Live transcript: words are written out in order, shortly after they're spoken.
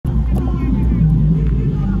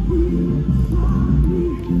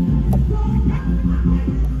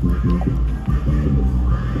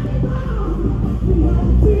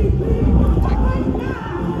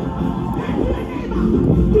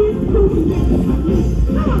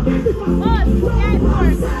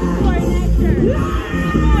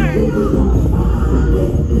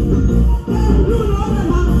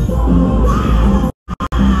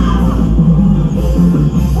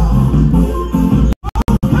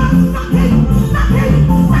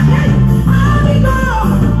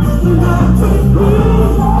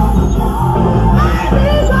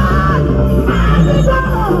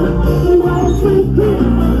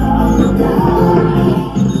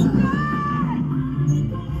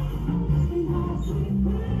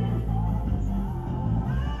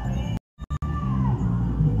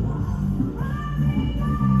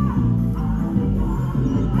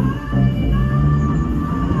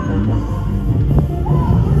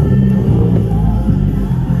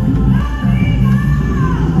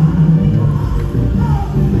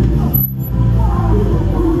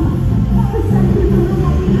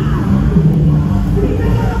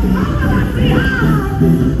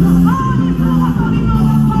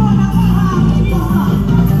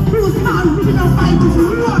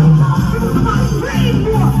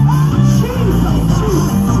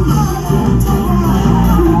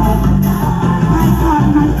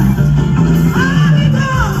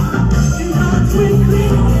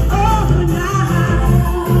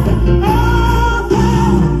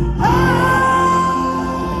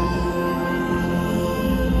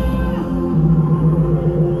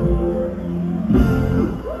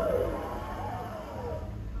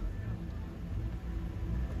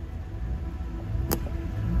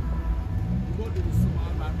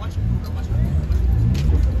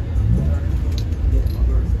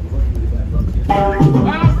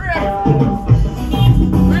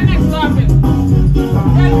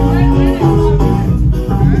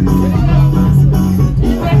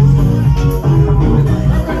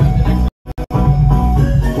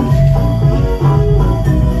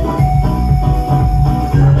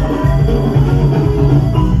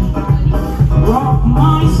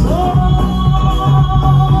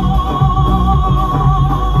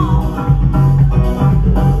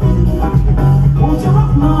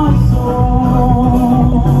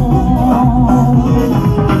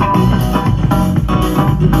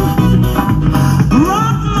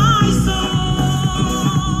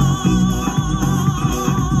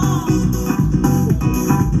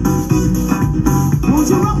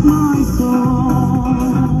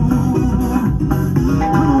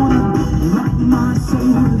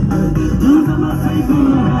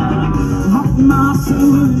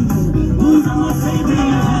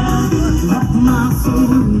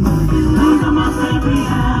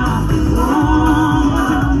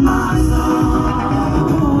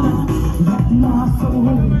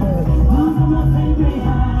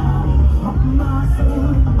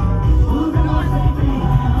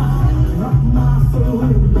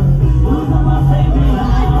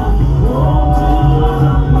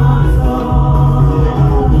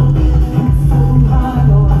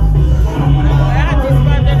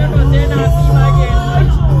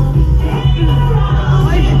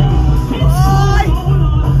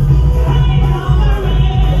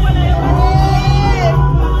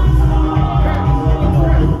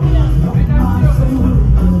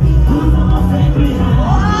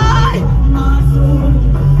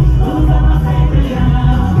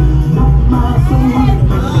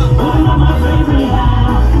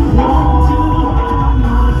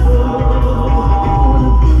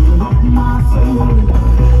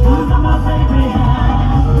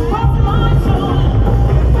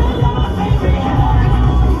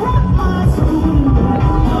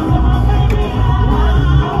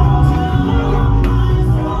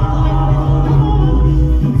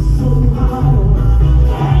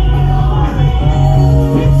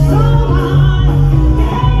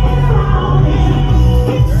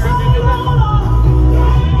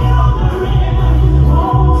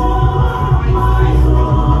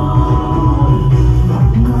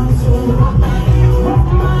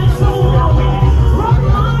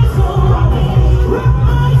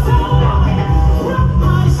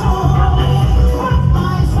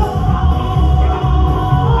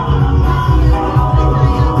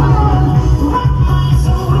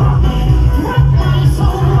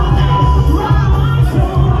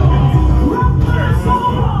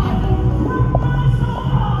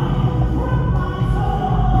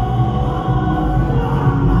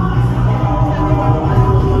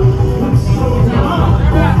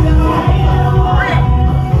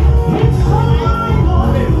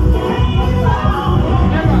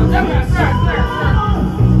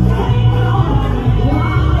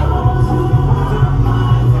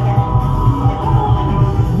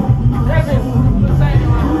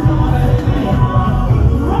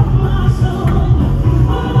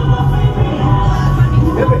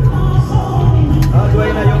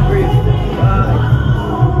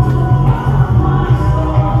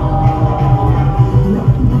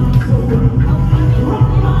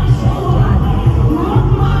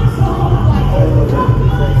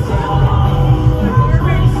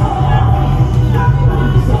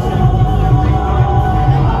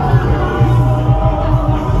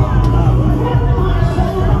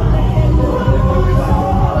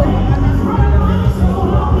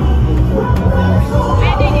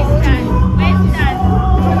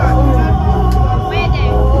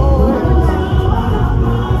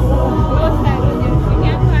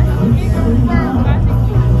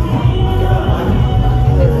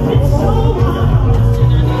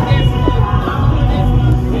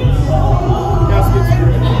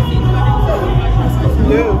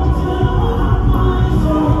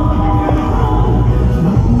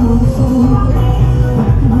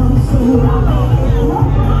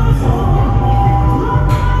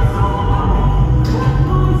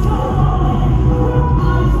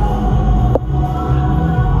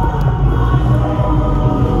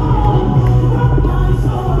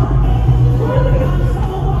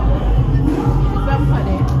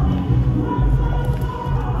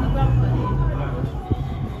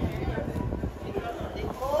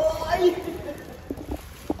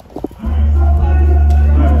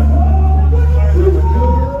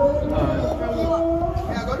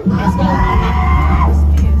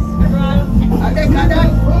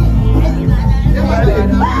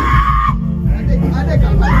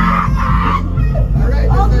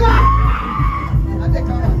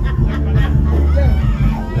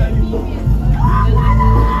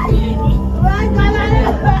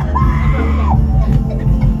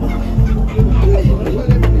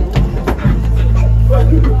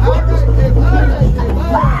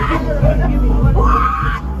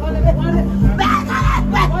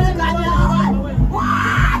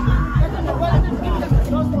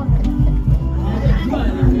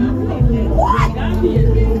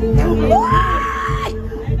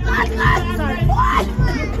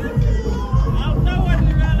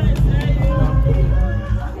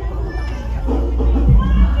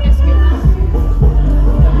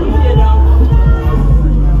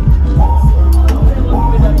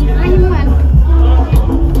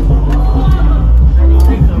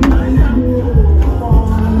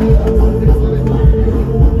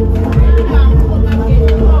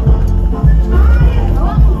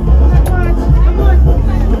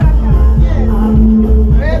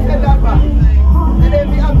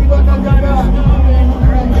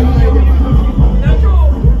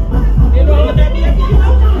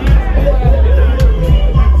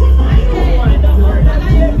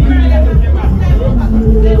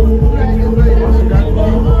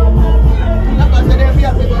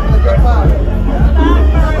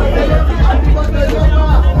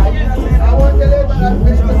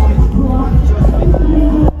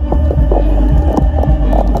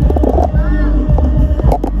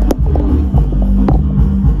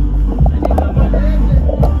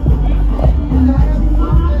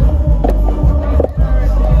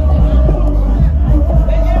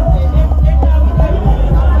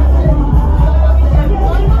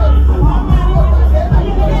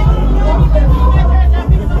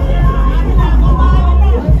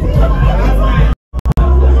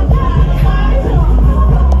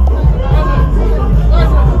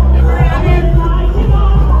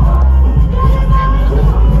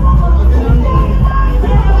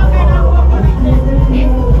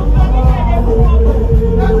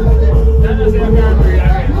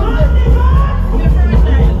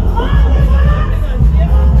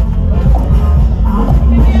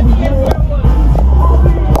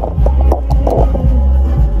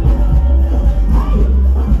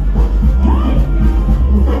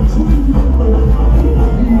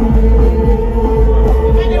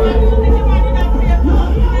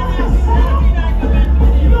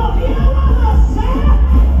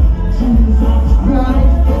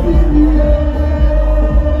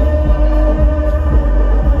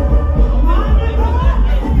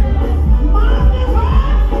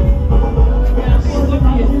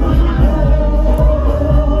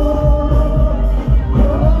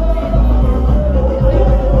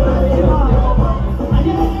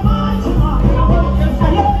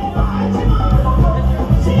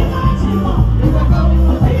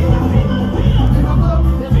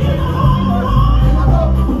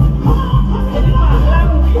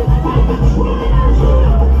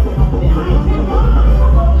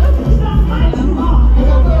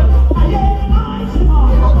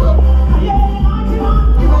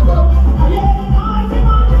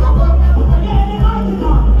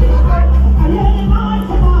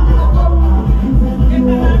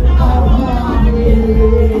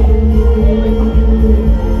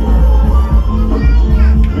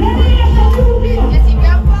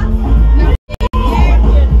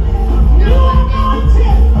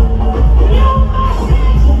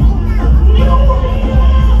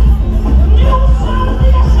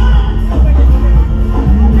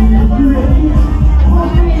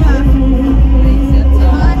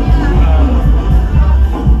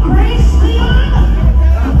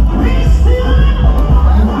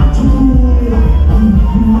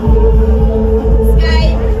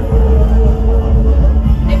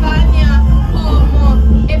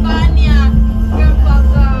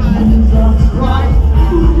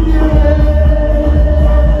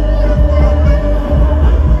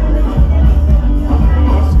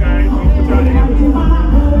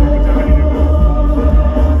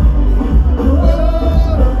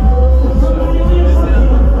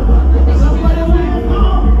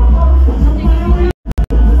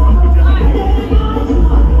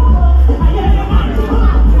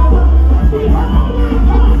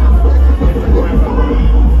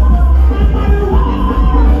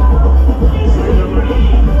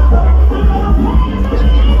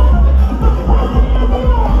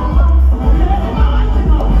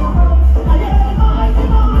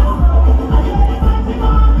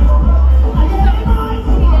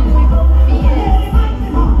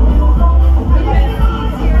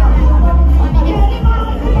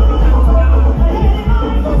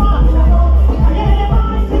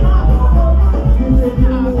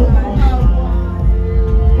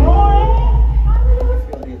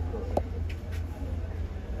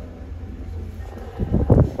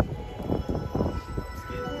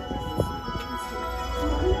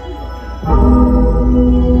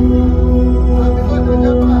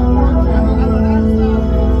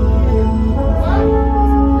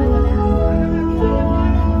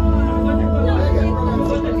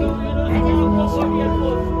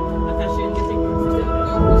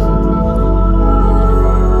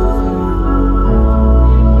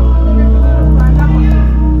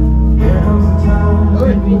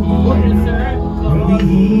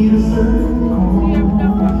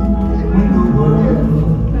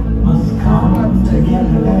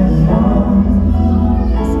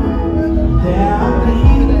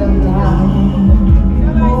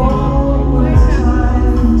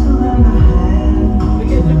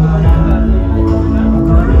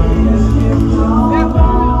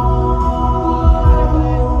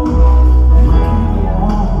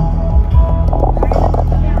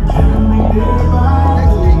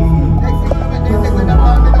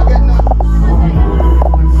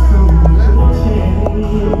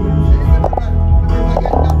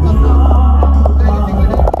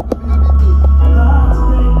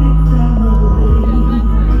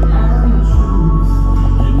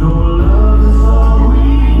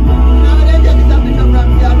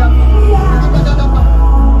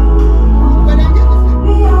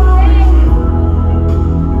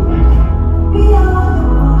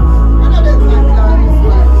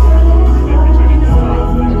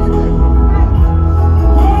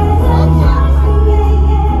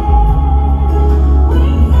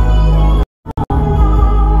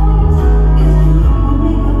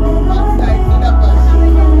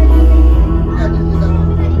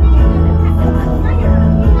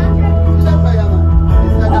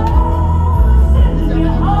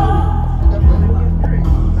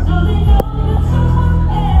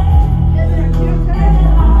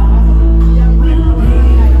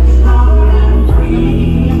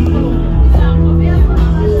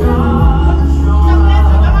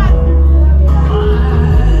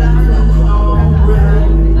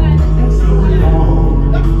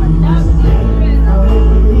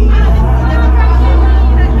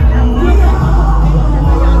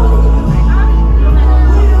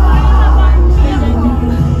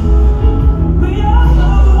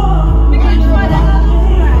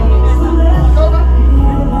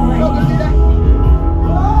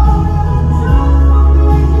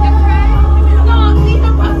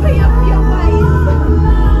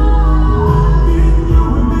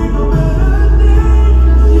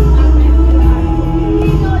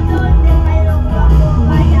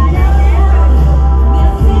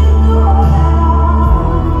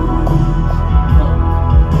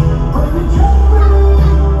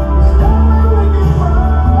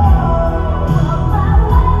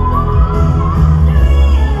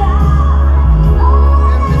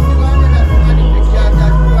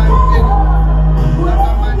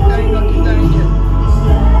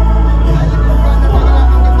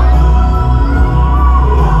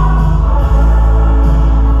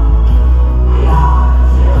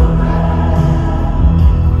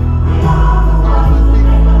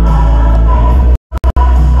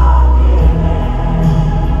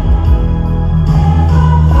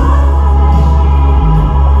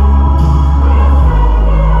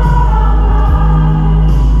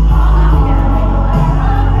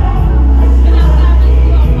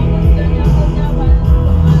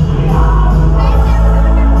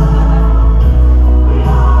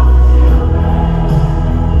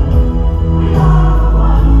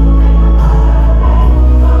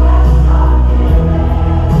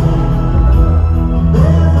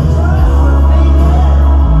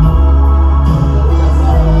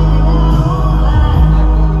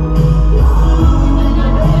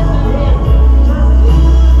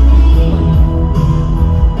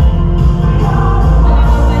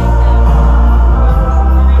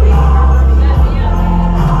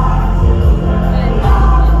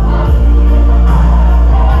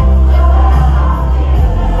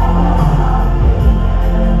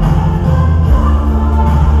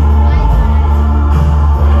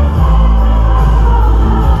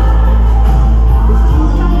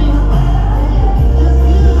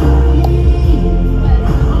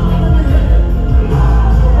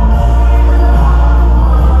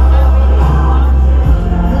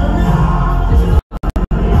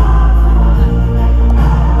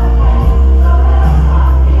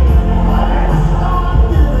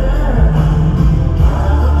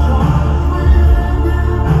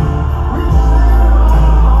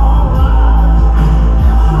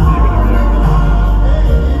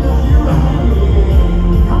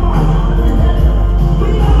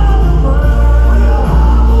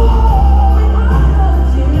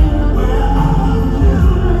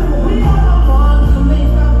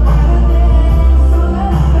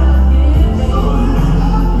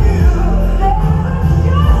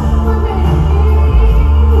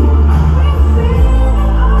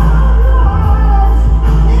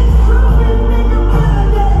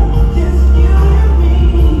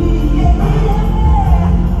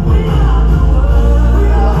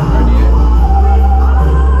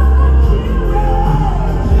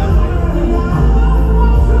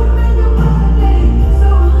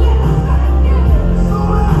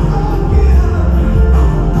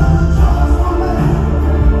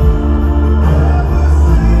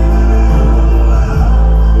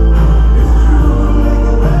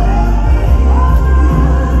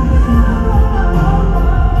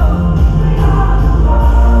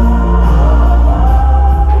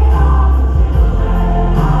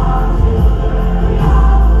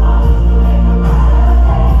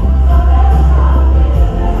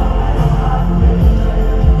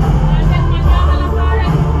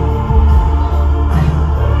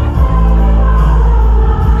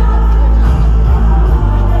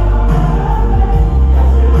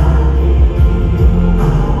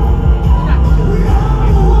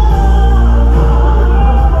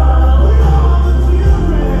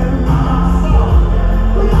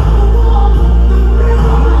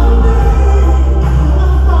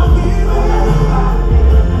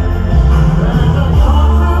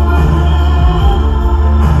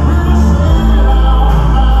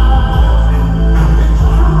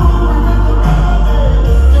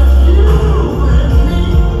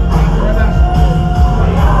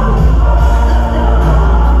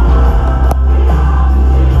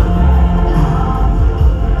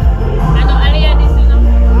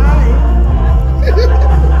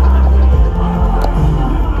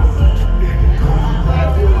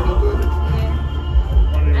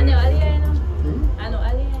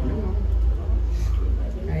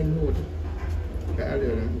road. Got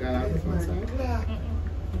earlier than got out the front side.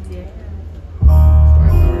 Yeah. So I'm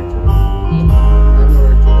not worried too. I'm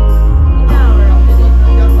not worried too.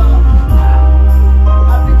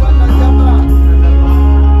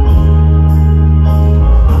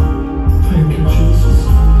 Thank you, Jesus.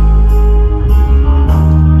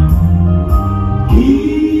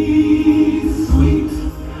 He's sweet.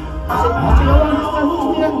 I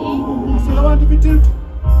still want to be tilt.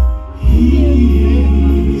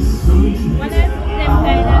 He's sweet. When I put them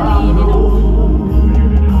kind of lead,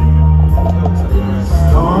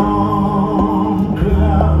 Storm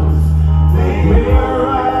clouds, they may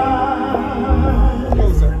rise.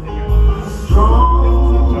 Strong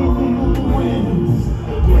winds,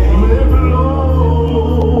 they may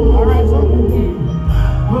blow.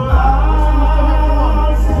 But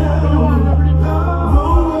I'll tell the world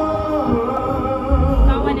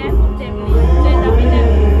so when I put them lead, then I mean them.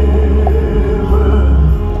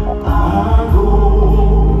 I go.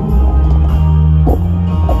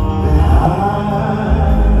 I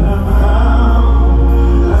have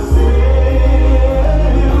found a Savior,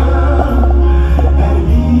 and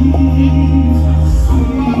He's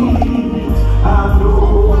sweet. I know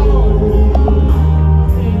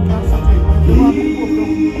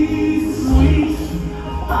He's sweet.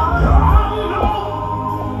 I know.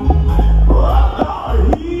 Oh,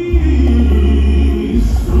 He's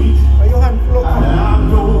sweet. Are your hand flow? I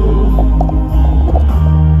know.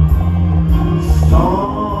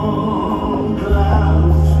 Storm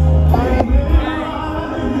clouds, they may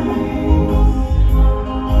rise.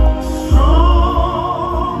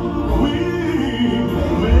 Strong winds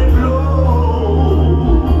may blow.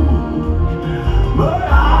 But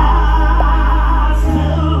I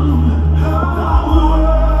tell the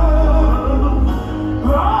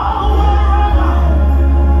world,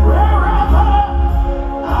 wherever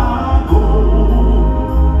I go.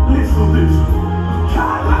 Listen to this. I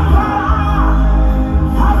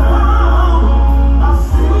found a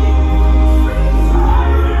sweet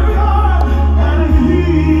Savior, and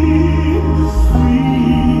He's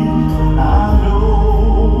sweet. I know.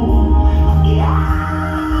 Yeah.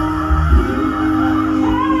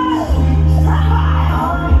 Sweet.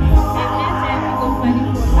 If let's say we go for the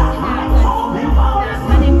phone, then I'm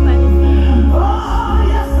going to Oh,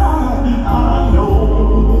 yes, I know.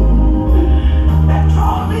 That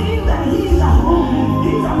told me that He's a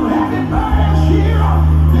heavy burden hero.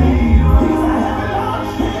 He's a heavy Lord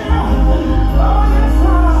hero. Oh, yes,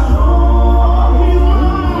 I know. He's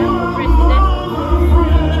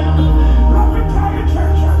Let me tell you,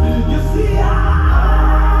 church, you see, I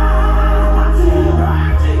did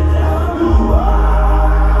right to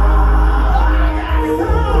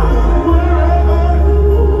wherever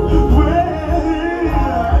I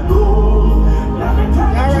go. Let me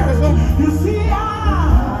tell you, church, you see,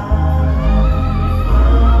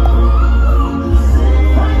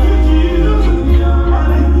 thank you, Jesus.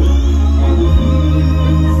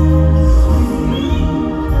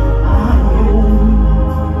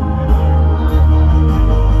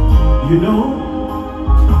 You know,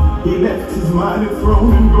 He left His mighty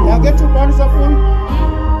throne and Y'all gold get 2 pounds of food?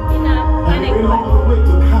 and went all the way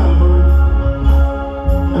to Calvary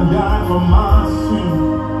and died for my sin.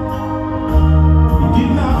 He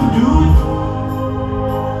didn't have to do it,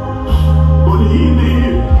 but He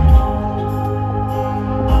did.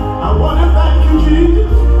 I want to thank you,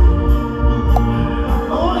 Jesus.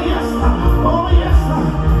 Oh, yes, oh, yes.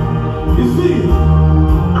 You see,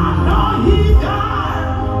 I know He died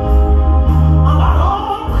on that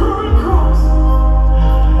old cruel cross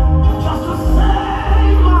just to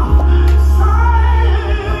save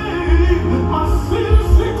my sin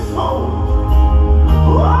sick soul.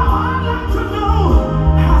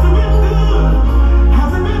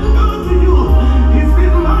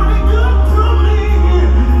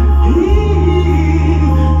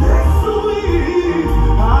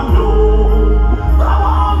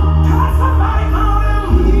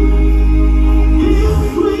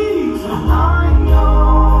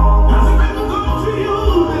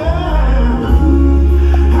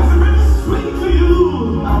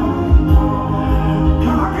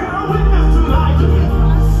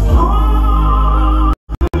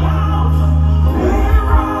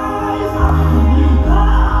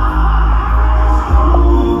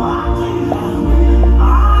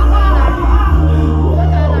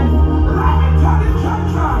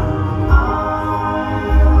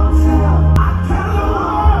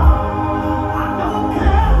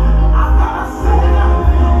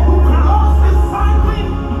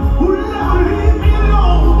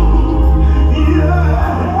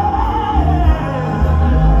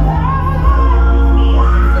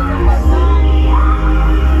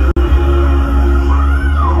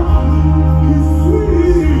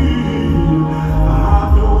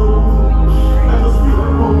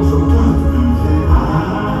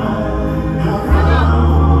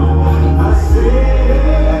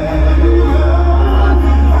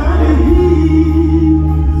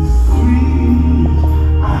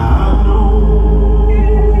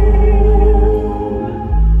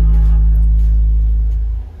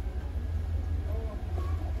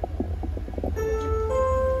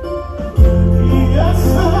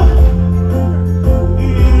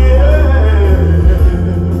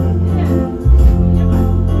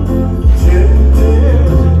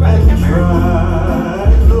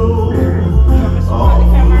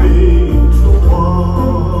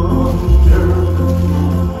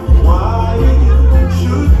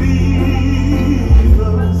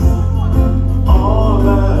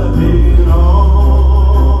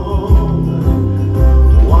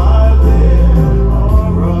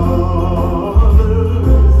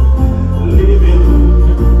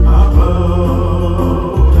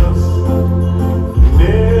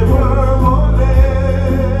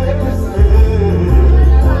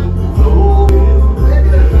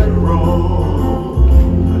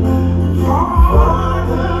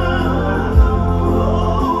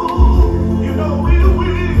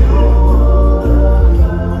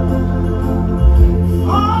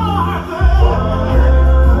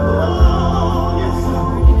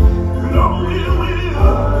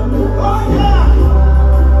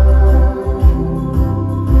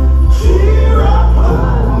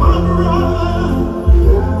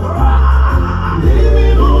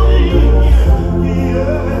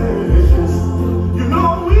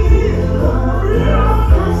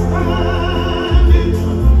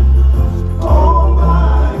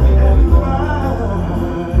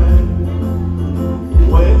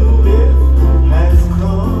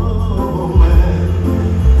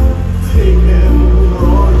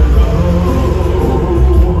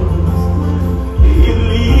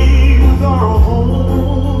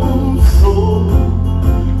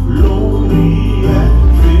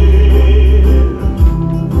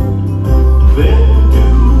 Then do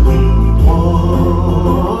we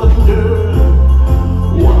wonder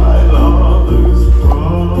while others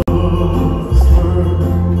prosper.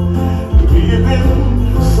 We've been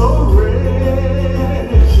so wretched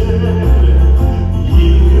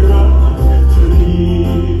year after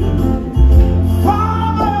year.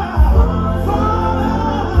 Father,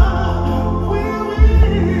 we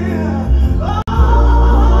will,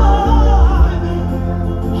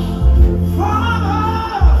 Father,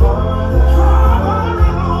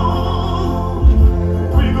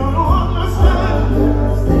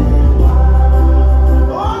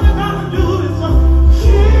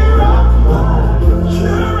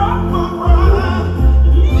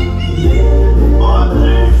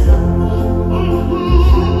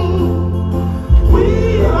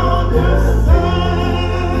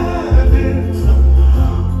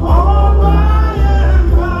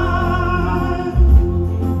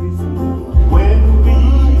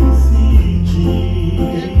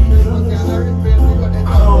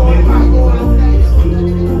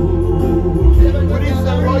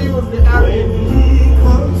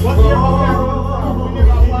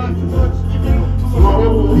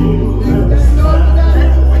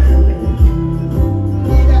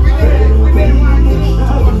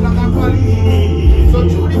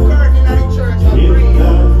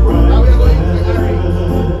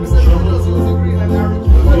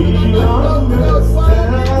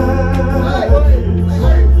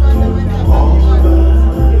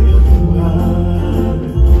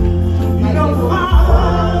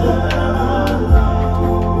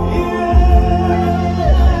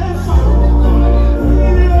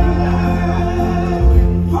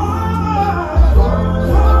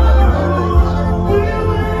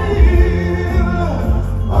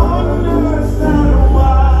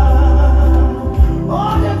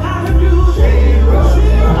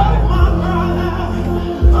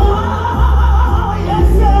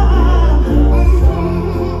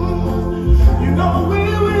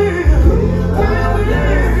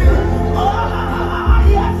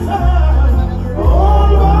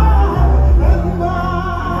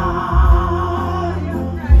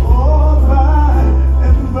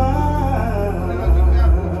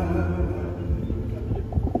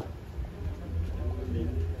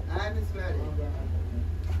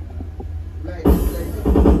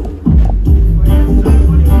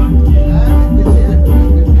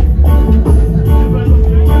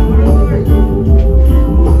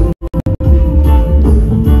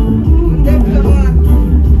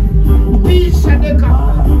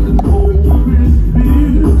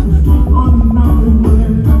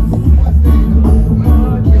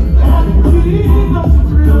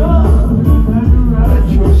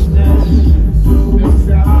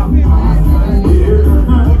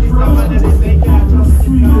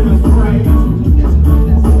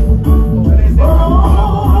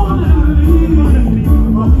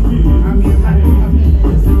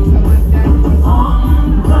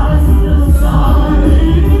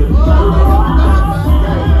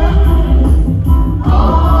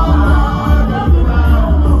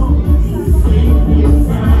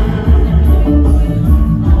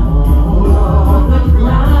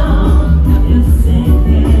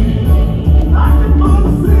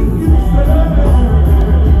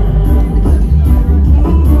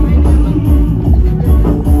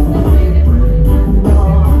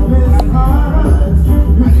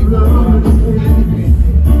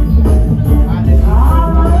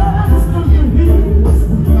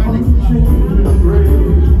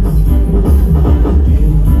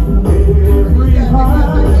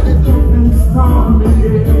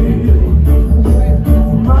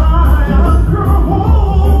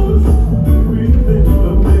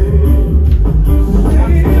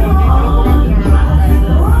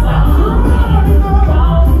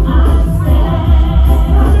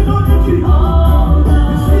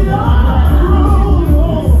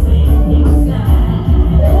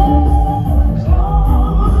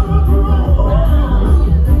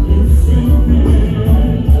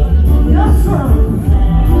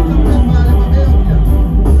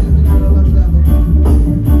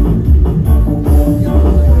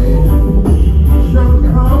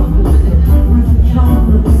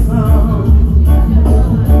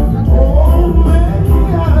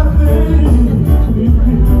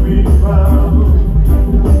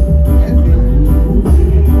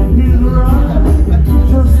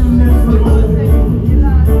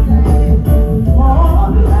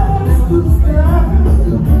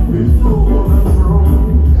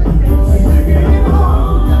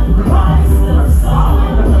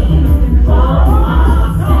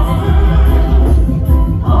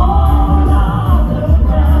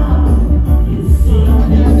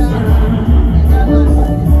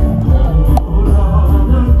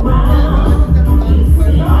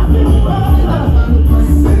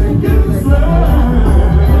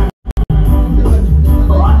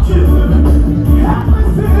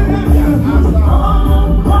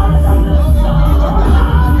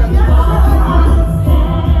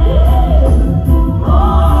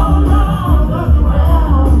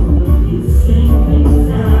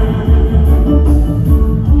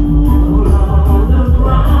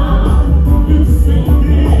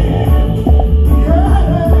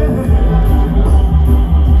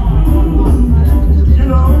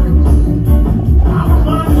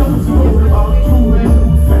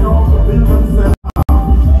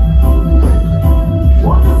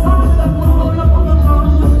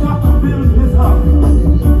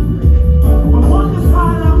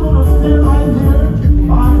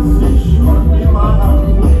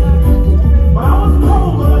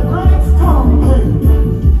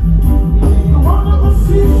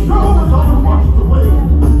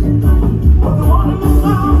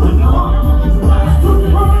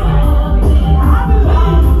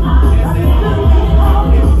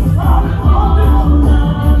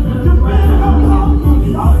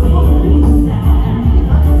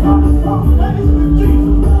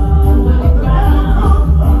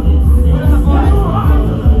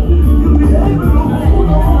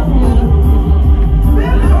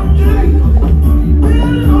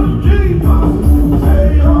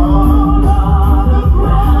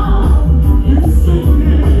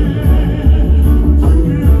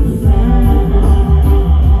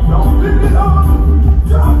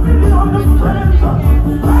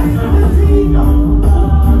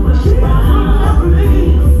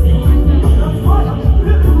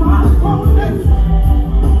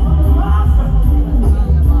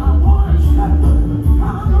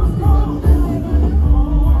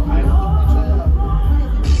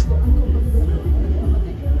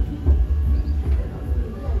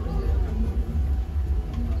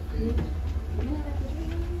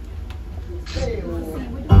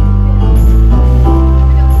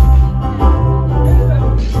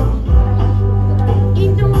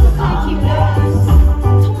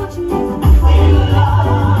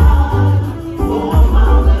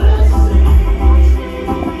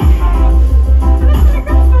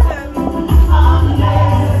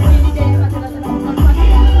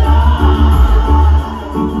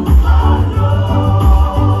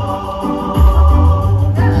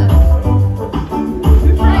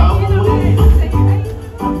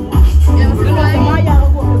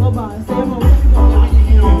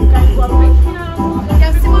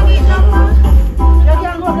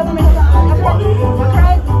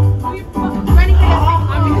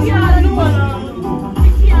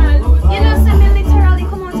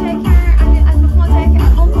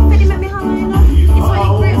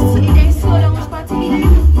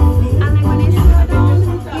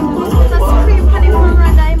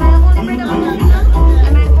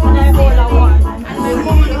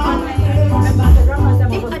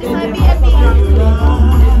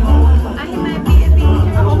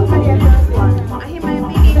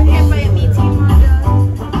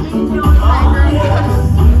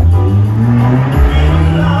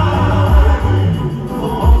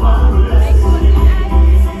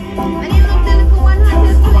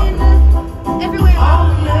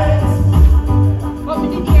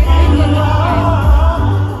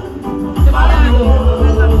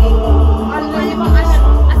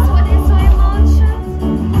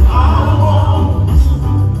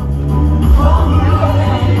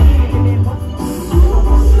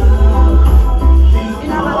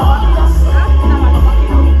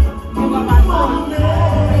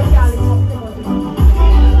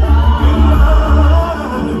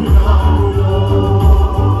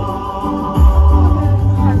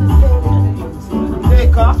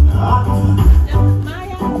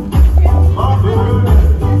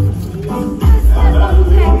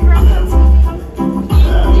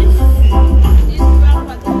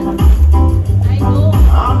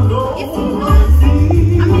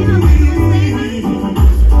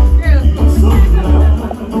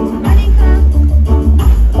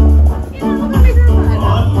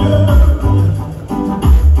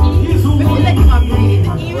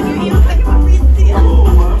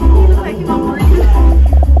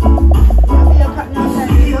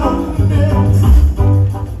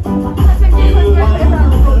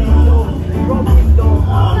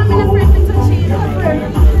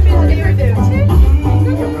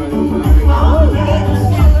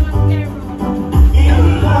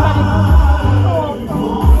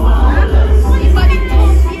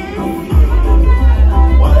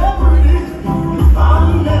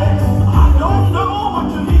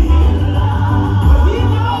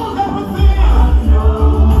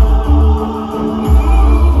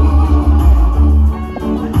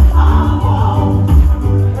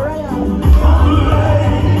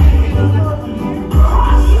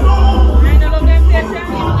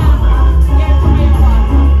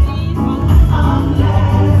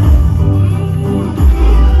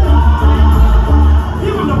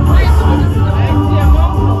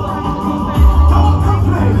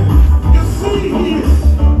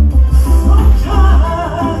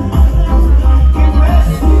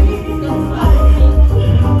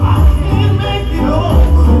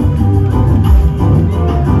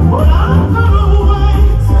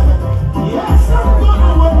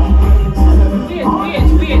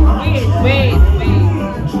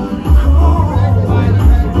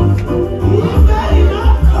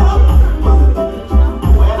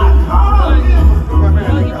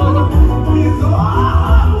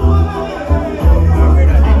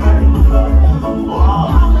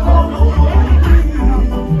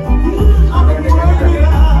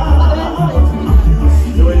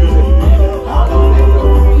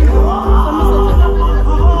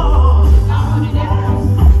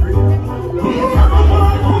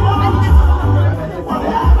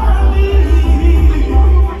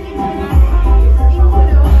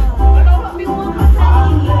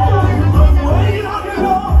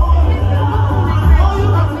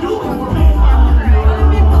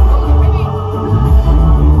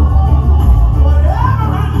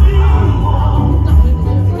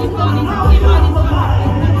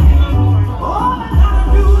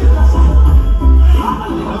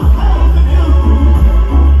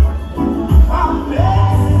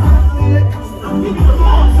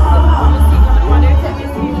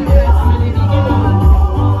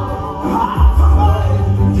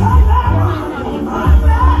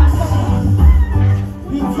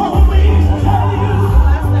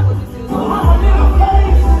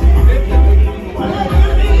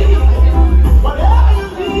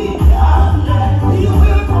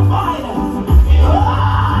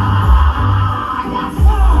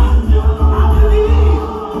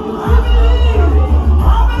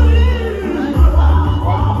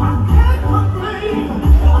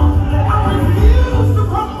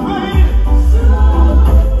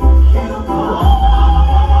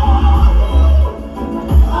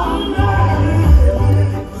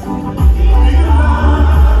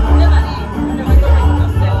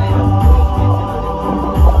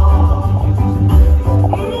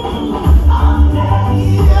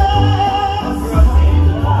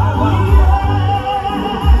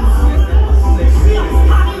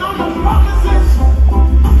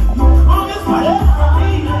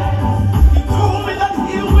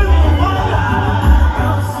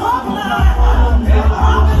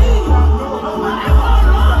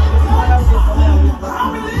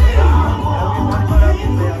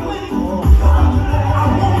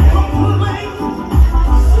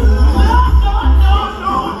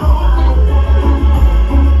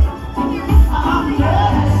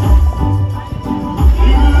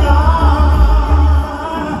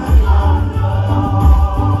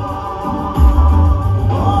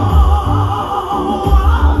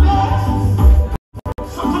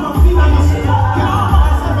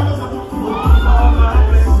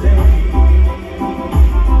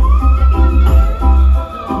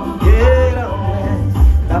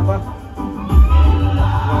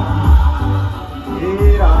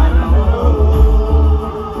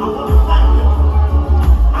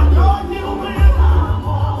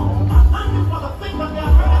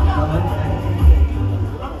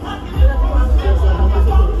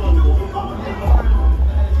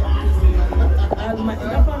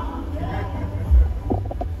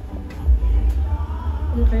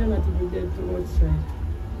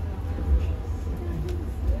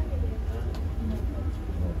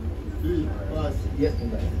 Yes,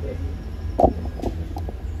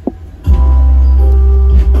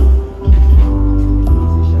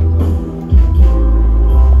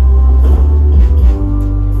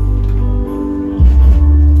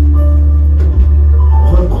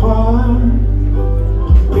 The choir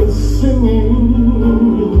is singing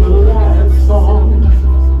the last song,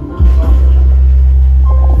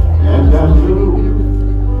 and I know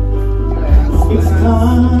it's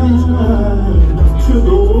time to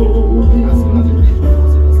go,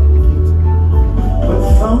 but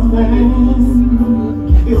something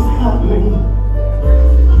is happening,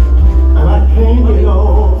 and I can't get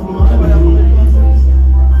off my knees.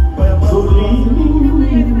 So leave me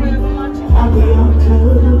at the altar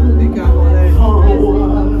for a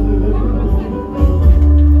while.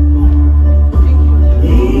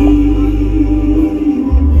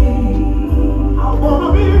 I wanna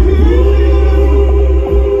be here.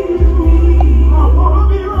 I wanna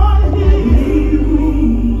be right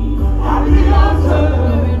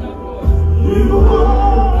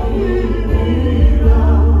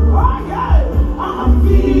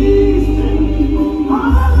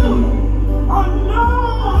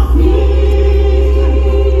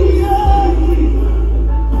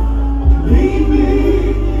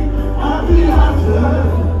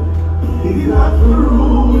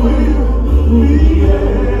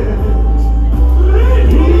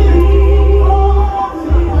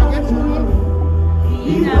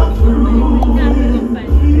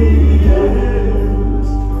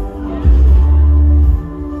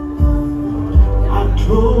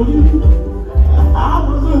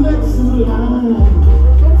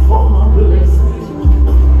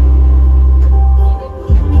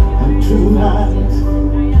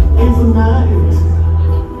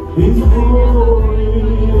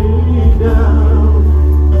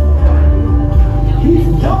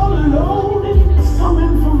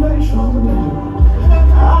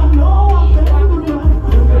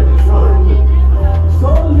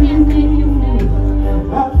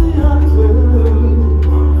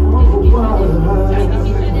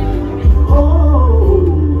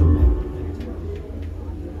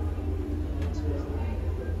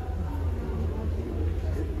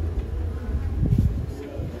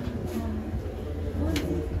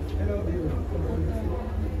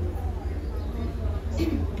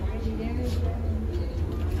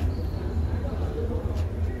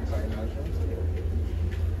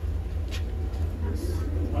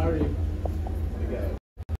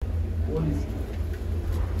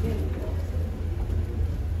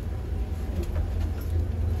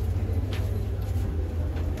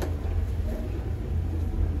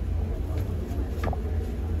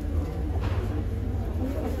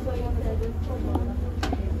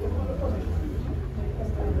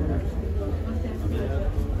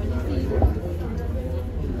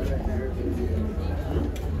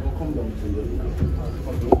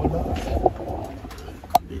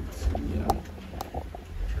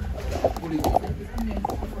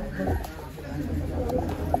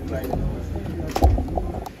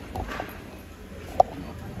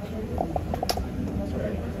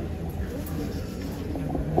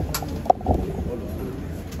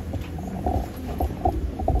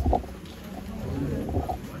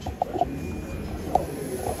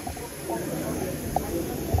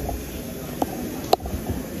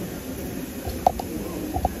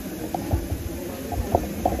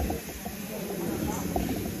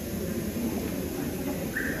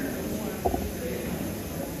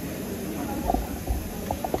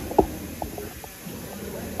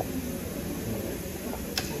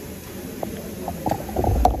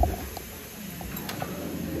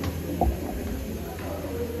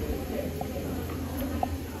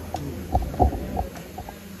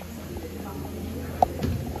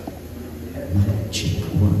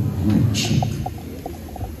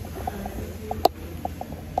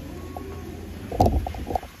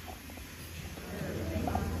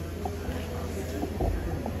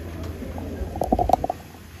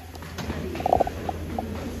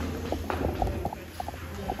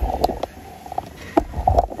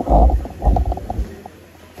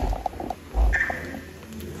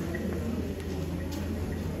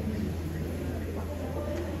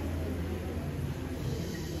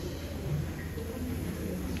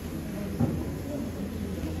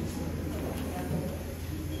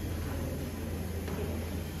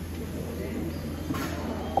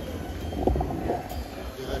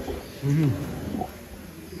Praise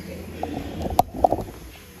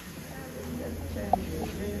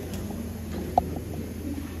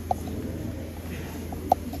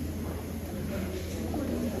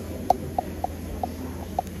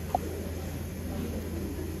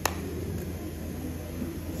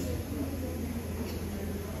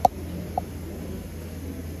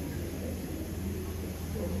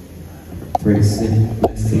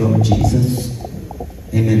the Lord Jesus.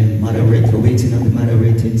 Amen. Moderator, waiting on the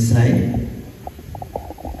moderating side.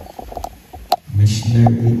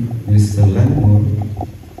 Missionary Mr. Langmore.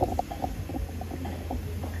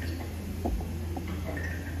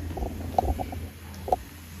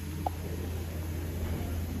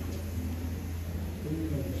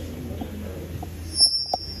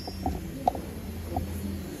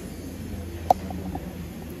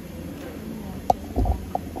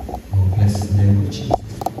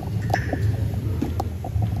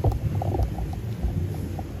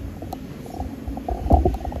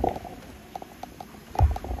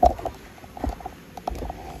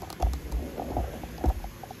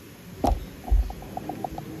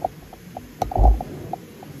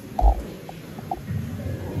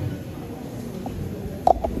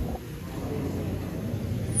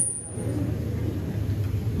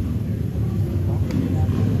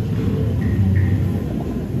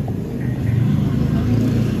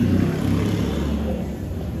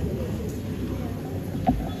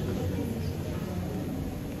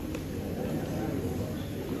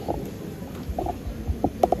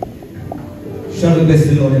 Shall we bless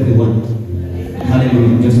the Lord, everyone?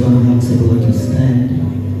 Hallelujah. I'm just going to ask everyone to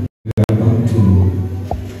stand. We are about to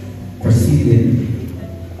proceed in.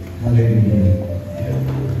 Hallelujah.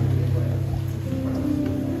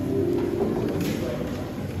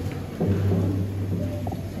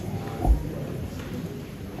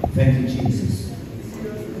 Thank you, Jesus.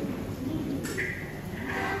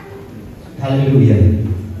 Hallelujah.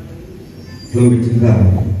 Glory to God.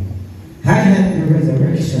 I am the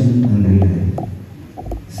resurrection and the life,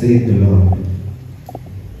 saith the Lord.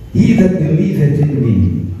 He that believeth in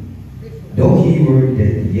me, though he were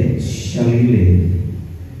dead, yet shall he live.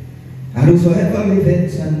 And whosoever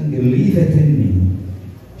liveth and believeth in me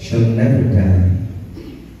shall never die.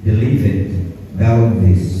 Believe it thou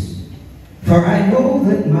this. For I know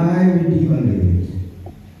that my Redeemer liveth,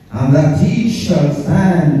 and that he shall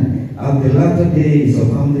stand at the latter days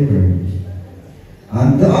upon the earth.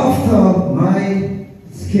 And the author of my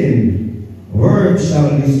skin, word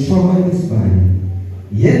shall destroy this body,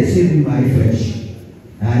 yet in my flesh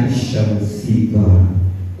I shall see God,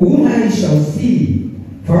 whom I shall see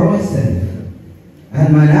for myself,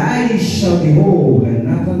 and mine eyes shall behold and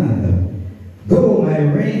not another, though my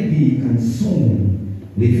reign be consumed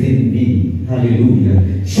within me.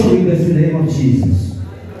 Hallelujah. Shall we bless the name of Jesus?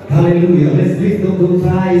 Hallelujah. Let's lift up those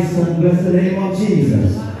eyes and bless the name of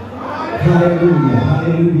Jesus. Hallelujah,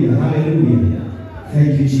 hallelujah, hallelujah.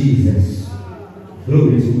 Thank you, Jesus.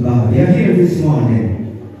 Glory to God. We are here this morning.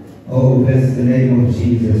 Oh, bless the name of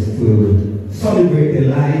Jesus, to celebrate the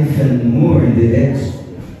life and mourn the death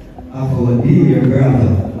of our dear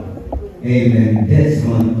brother. Amen.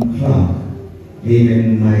 Desmond Clarke.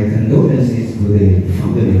 Amen. My condolences to the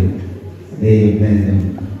family.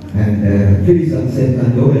 Amen. And please accept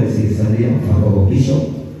condolences on behalf of our bishop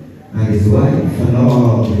and his wife and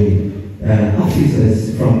all the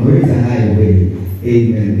officers from Greater Highway.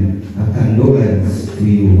 Amen. A condolence to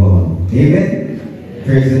you all. Amen.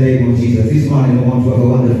 Praise the name of Jesus. This morning I want to have a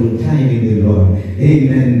wonderful time in the Lord.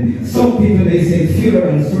 Amen. Some people may say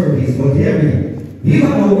funeral service, but hear me. You're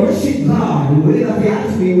going to worship God the way that He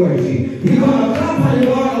has to be worshipped. You're going to clap and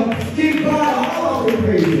you're going to give God all the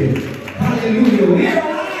praises. Hallelujah. We are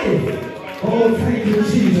alive. Oh, thank you,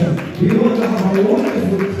 Jesus. We want to have a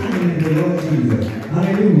wonderful time in the Lord Jesus.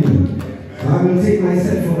 Hallelujah. I will take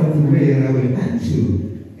myself out of the way and I will hand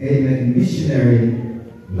to, amen, missionary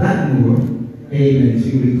Langmore, amen,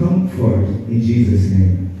 she will come forth in Jesus'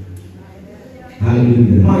 name.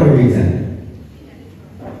 Hallelujah. Moderator.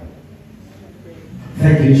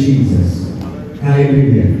 Thank you, Jesus.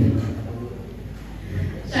 Hallelujah.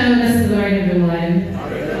 Shall we bless the Lord, everyone?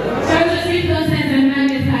 Shall we just lift those hands and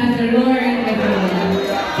magnify the Lord, everyone?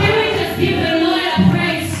 Can we just give the Lord a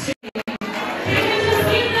praise today? Can we just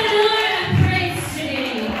give the Lord a praise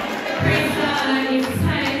today? Praise God, in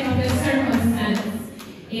spite of the circumstance,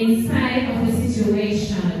 in spite of the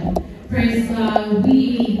situation. Praise God,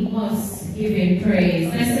 we must give Him praise.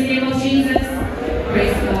 Bless the name of Jesus.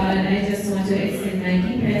 Praise God. I just want to extend my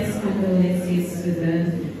deepest condolences to the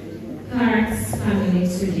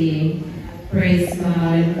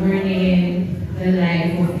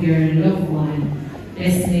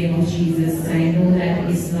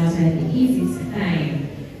not an easy time,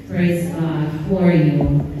 praise God, for you.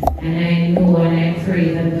 And I know and I pray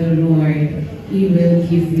that the Lord, He will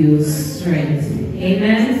give you strength.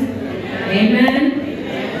 Amen?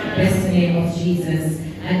 Amen? Bless the name of Jesus.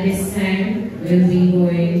 At this time, we'll be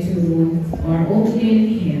going to our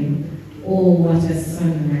opening hymn, Oh, What a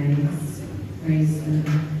Sunrise. Praise God.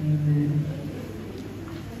 Amen.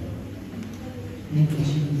 Thank you,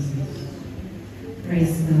 Jesus.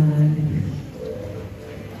 Praise God.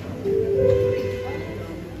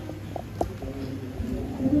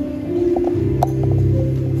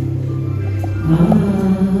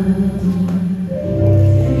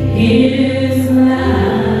 His life,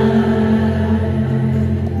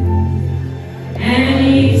 and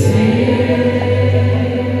He takes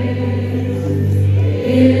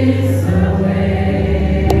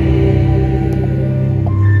away.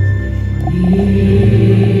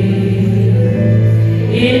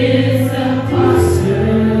 He is a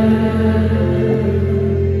posture,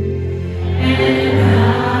 and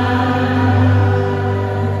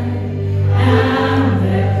I am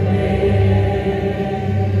the clay.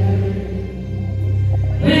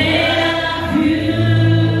 When I view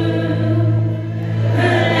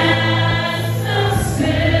the last of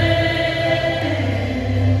sin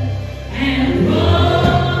and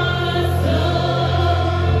rose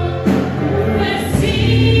up the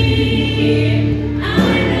sea, I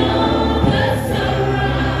know the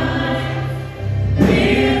sunrise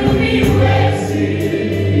will be waiting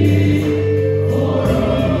for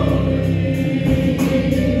me.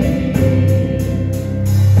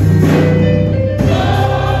 Oh,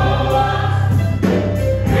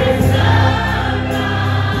 and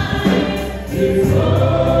sunrise is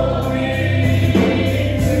going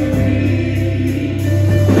to be.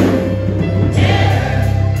 Death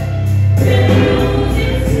will lose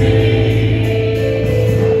its sting,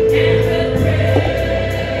 and the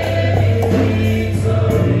grave is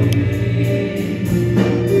victory.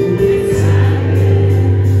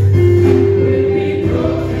 Silence will be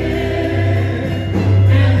broken,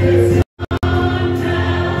 and the sun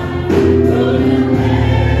cloud roll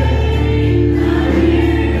away. I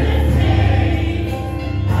hear the saying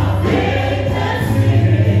of faith and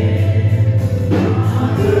spirit on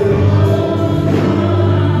the road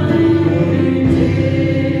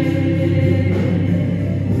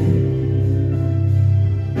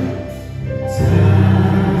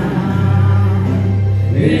time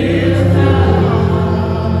will come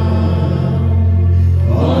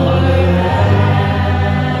for us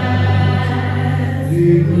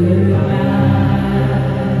goodbye.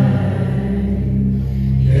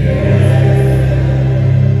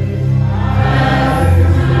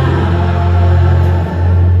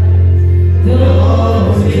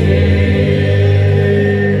 Those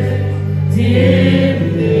years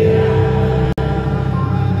dimly out.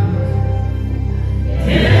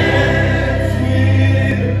 Death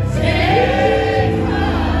will take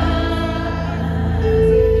us,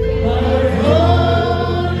 but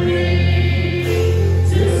only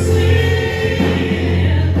to swim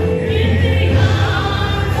in the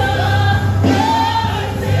arms of our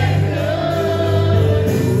Savior.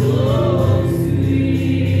 Oh,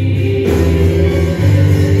 sweet.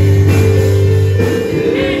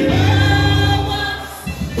 And oh, what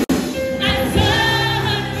a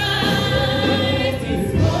sunrise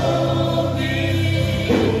is going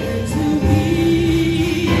to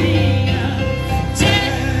be.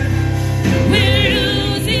 Death will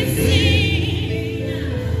lose its sting,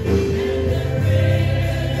 and the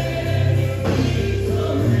grave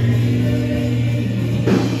victory.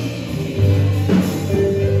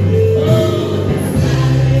 Oh, the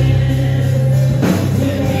silence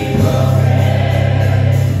will be broken,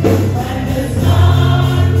 and the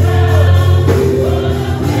sun cloud roll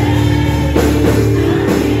away. I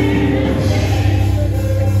hear the saying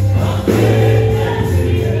of faith and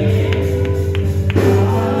spirit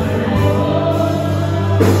on the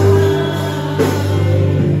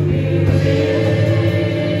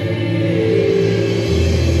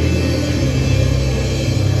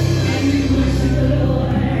Can we worship the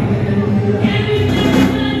Lord? Can we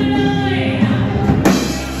magnify the Lord?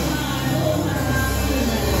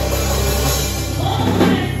 Oh,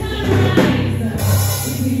 what a sunrise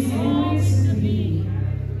it is going to be.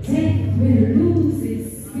 Death will lose its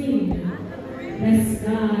sting. Bless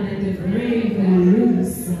God, and the grave will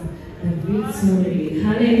lose the victory.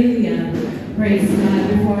 Hallelujah. Praise God.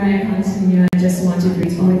 Before I continue, I just want to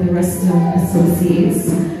greet all the rest of associates,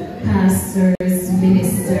 pastors,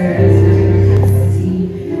 ministers, whatever capacity,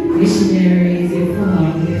 missionaries, your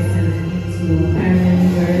former gifts and into our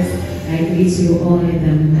members. I greet you all in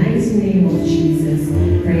the mighty name of Jesus.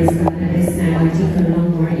 Praise God. At this time, I take a long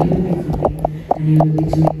more And we'll be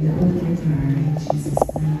doing the opening prayer in Jesus'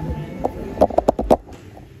 name.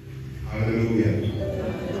 Hallelujah.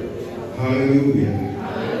 Hallelujah.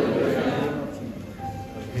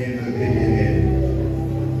 In the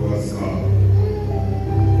beginning was God.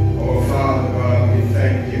 Oh Father God, we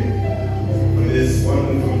thank you for this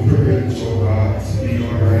wonderful privilege, oh God, to be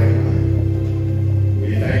your right hand.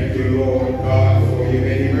 We thank you, Lord God, for your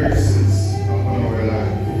many mercies upon our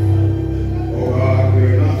life. Oh God,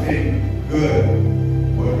 we're nothing good,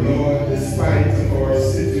 but Lord, despite of our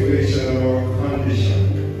situation or our condition,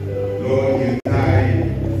 Lord, you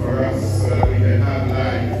died for us so that we can have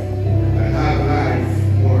life and have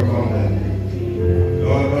life more abundantly.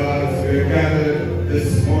 Lord God, as we're gathered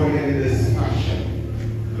this morning in this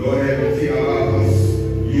fashion, Lord, everything about us,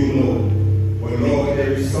 you know. But Lord,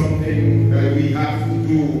 there is something that we have to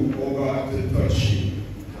do, oh God, to touch you.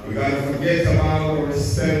 We got to forget about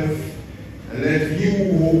ourselves and let you,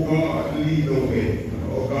 oh God, lead the way.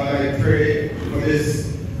 Oh God, I pray for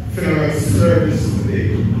this funeral service today.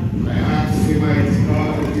 I ask you, mighty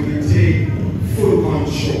God, that you will take full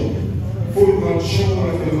control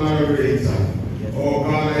of the moderator. Oh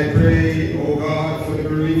God, I pray, oh God, for the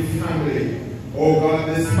bereaved family. Oh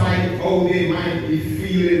God, despite how they might be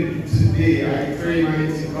feeling today, I pray,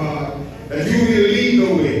 mighty God, that you will lead the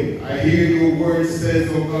way. I hear your word says,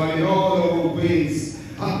 oh God, in all our ways,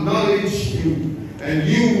 acknowledge you, and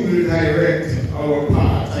you will direct our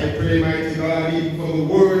path. I pray, mighty God, even for the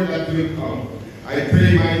word that will come. I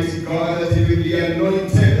pray, mighty God, that it will be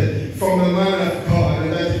anointed from the man of God,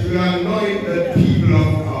 and that it will anoint the people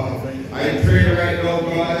of God. I pray right now,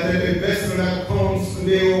 God, that every vessel that comes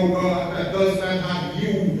today, oh God, that does not have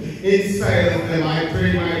you inside of them, I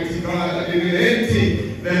pray, mighty God, that they will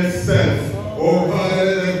empty themselves. Oh God,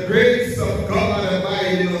 let the grace of God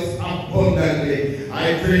abide in us abundantly.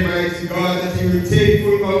 I pray, mighty God, that you will take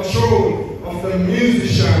full control of the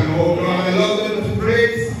musician. Oh God, allow them to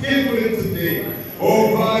play skillfully today.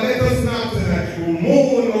 Oh God, let us not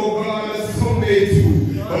mourn, oh God, as some may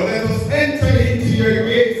do, but let us enter into your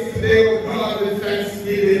gates today, oh God, with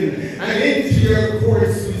thanksgiving, and into your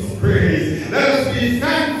courts with praise. Let us be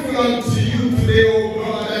thankful unto you today, oh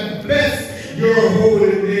God, and bless your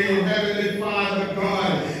holy name, Heavenly Father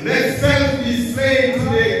God. Let self be slain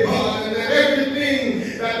today, God, and let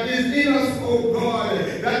everything that is in us, oh God,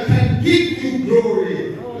 that can give you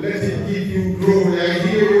glory, let it give you glory. I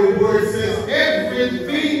hear your word says,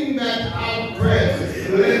 everything that I've breath,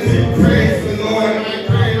 let it praise the Lord. And I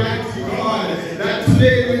pray, mighty God, that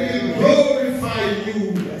today we will glorify you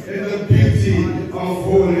in the beauty of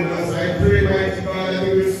holiness. I pray, mighty God, that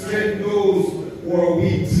you will strengthen those who are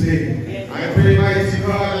weak today. I pray, mighty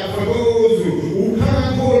God, that for those who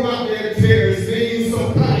cannot hold back their tears, may you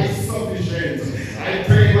supply sufficient. I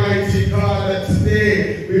pray, mighty God, that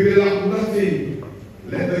today we will lack nothing.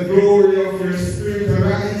 Let the glory of your Spirit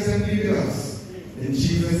arise and be with us. In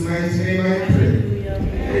Jesus' mighty name I pray.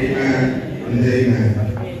 Amen and amen.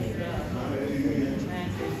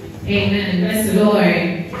 Amen. Bless the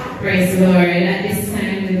Lord. Praise the Lord. At this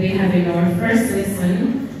time we'll be having our first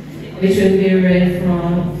lesson, which will be read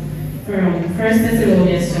from 1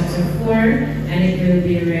 Thessalonians chapter 4, and it will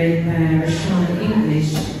be read by our Sean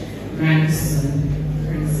English grandson.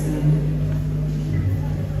 Praise the Lord.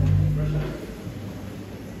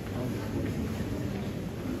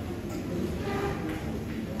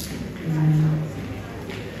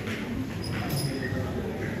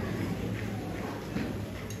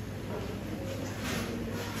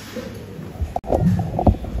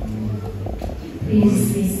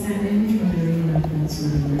 Please be standing for the reading of God's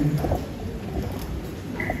word.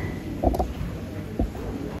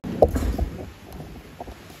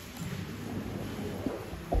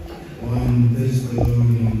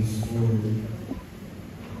 Thessalonians 4,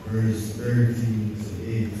 verse 13 to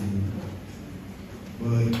 18.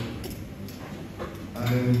 But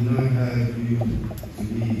I would not have you to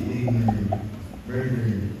be ignorant,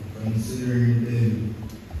 brethren, considering them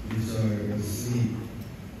which are asleep,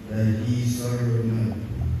 that ye sorrow not,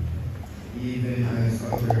 even as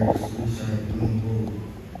others which have no hope.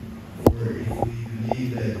 For if we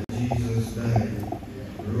believe that Jesus died,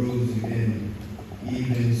 rose again,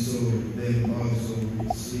 even so them also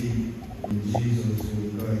which sleep in Jesus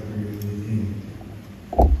will God bring with him.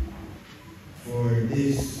 For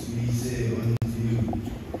this we say unto you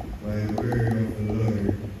by word of the Lord,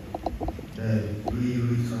 that we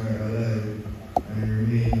which are alive and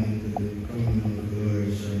remain unto the coming of the Lord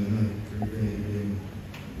shall not prevent them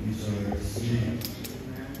which are asleep.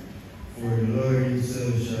 For the Lord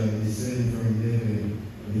himself shall descend from heaven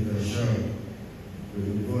with a shout, with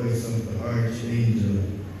the voice of the archangel,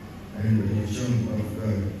 and with the trump of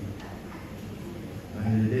God.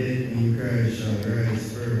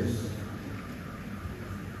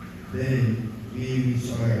 Then we which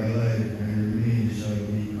are alive and remain shall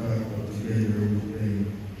be caught up together with them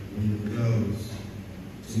in the clouds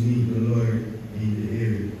to meet the Lord in the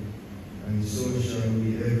air, and so shall we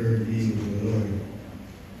ever be with the Lord.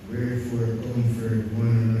 Wherefore comfort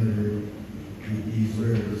one another with these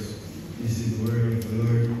words. This is the word of the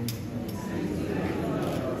Lord.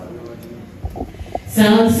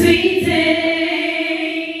 Some sweet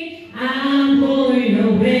day, I'm going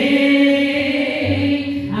away.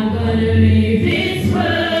 I'm gonna leave this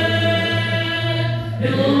world,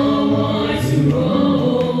 no more to go.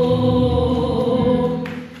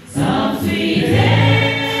 Some sweet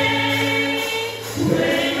day,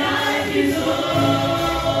 when life is over.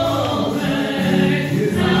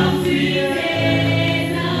 Some sweet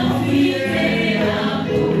day, I'm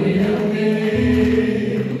going away.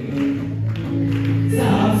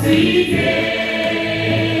 Some sweet day,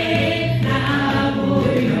 I'm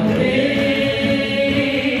going away.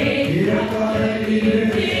 I'm gonna leave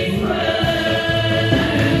this world,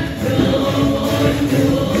 no more to go.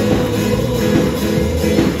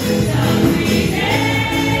 Some sweet day,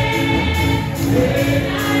 when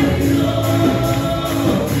life is over.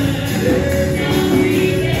 Some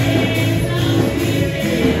sweet day,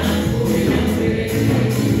 I'm going away.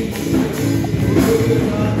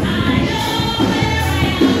 I know where I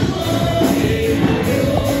am going.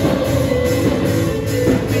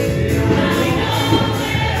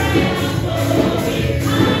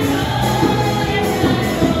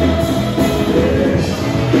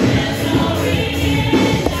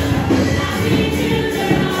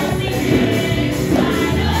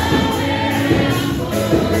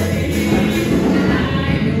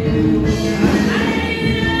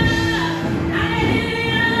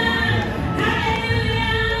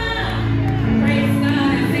 Praise God.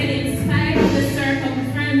 I said, in spite of the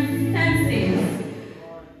circumstances,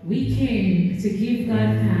 we came to give God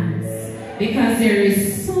thanks because there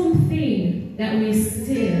is something that we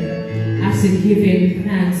still have to give Him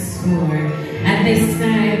thanks for. At this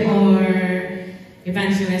time, our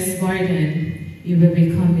evangelist Gordon, you will be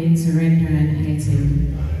coming to render an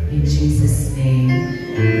item in Jesus' name.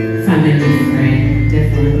 Family friend,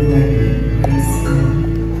 Desmond, Clarke, praise God.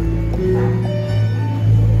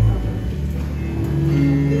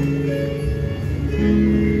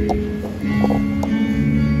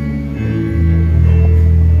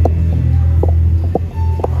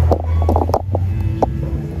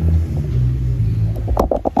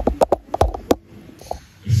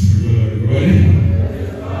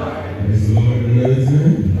 Praise the Lord, another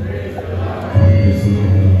time. Praise the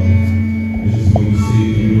Lord. I just want to say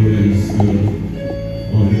the Lord is good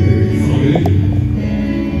on the earth family.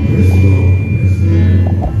 Praise the Lord. Praise the Lord.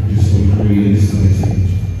 Just want to bring in this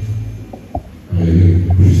message. Hallelujah.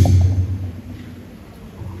 Praise the Lord.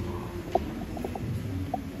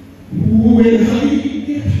 When I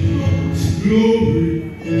get hot glory,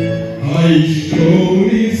 I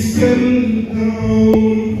surely settle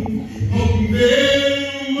down. Up there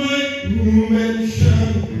in my room and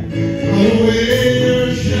shine, I'll wear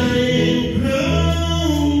a shining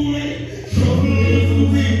crown. Troubles will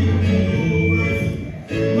be over.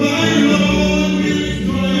 My Lord will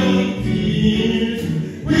dry our tears.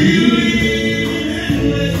 We live in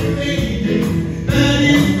endless pages that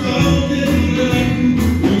is counted like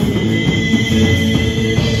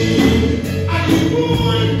I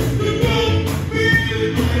want to God, feel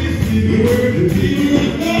my word to be the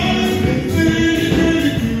God.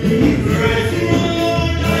 Christ, my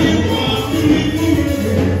Lord, I want to be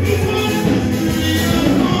forever.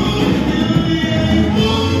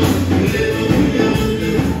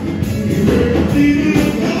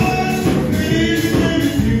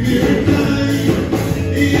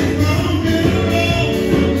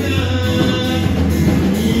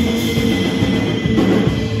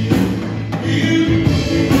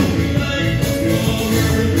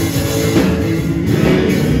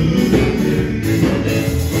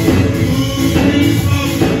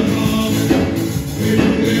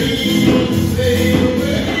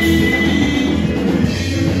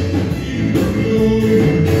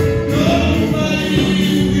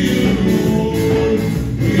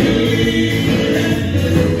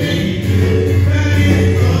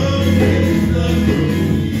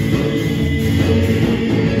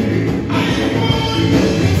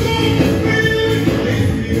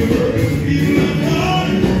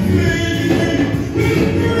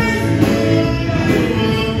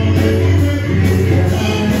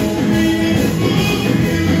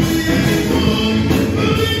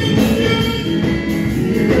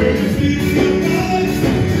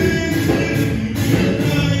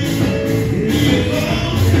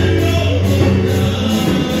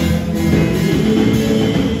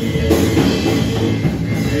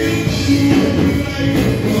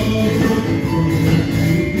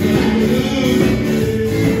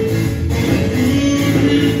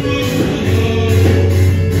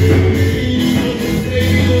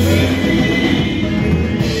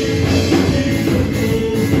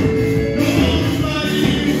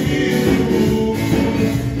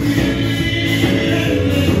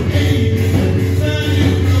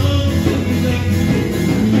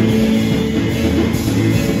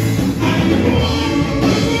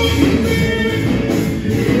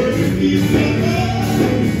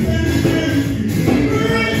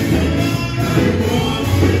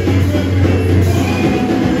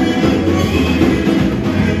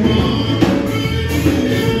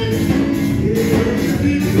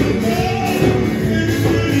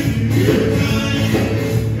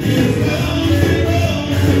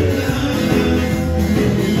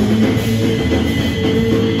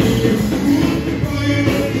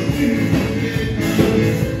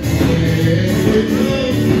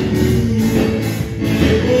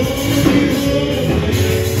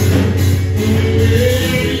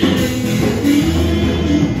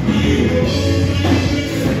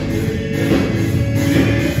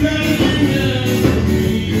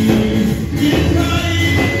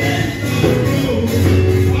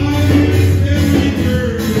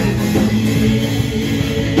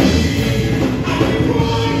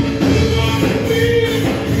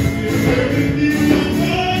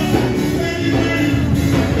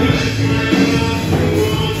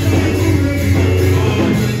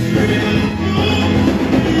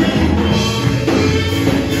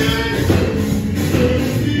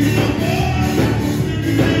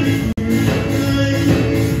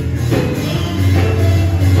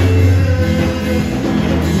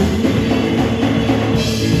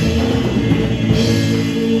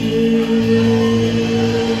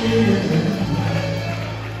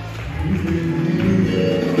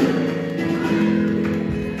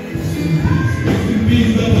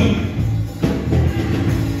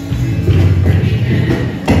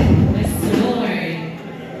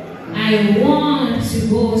 I want to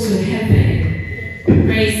go to heaven.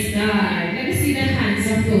 Praise God. Let me see the hands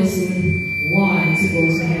of those who want to go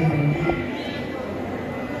to heaven.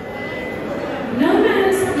 No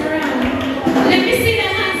hands around. Let me see the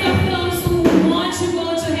hands of those who want to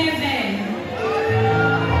go to heaven.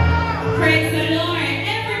 Praise the Lord.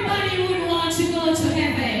 Everybody would want to go to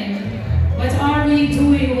heaven. But are we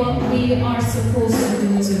doing what we are supposed to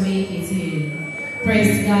do to make it in?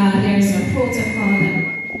 Praise God. There is a protocol.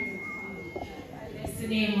 Bless the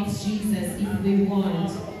name of Jesus if we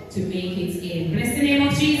want to make it in. Bless the name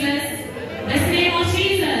of Jesus. Bless the name of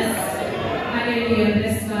Jesus. Hallelujah.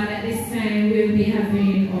 Bless God. At this time we'll be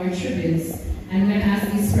having our tributes. I'm going to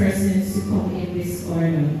ask these persons to come in this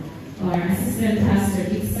order. Our Assistant Pastor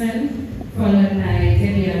Dixon, followed by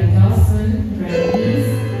Debbie Dawson, Brandis,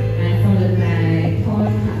 and followed by Paul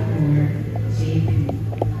Patmore, JP.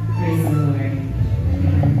 Praise the Lord.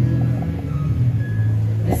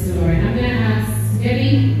 Bless the Lord. I'm going to ask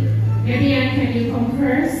Debbie, can you come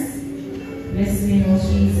first? Bless the name of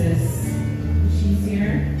Jesus. She's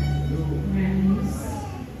here. Brandis.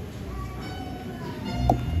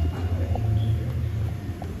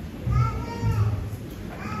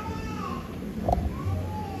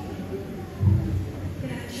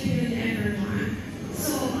 Good afternoon, everyone.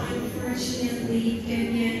 So, unfortunately,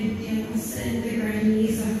 Kenyan and the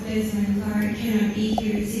grannies of Desmond Clarke cannot be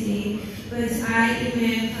here today, but I,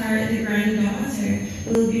 Emma Clarke, the granddaughter,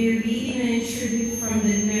 will be reading a tribute from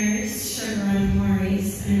the nurse, Sharon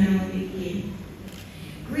Morris, and I will begin.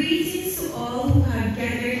 Greetings to all who have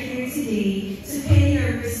gathered here today to pay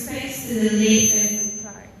their respects to the late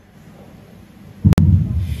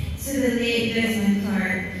Desmond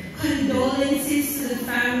Clarke. Condolences to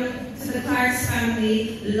the Clarke's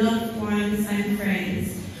family, loved ones, and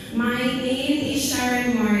friends. My name is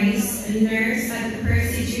Sharon Morris, a nurse at the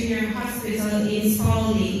Percy Junior Hospital in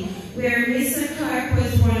Spalding, where Mr. Clarke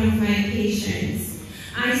was one of my patients.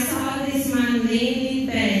 I saw this man laying in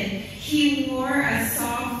bed. He wore a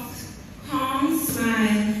soft, calm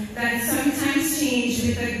smile that sometimes changed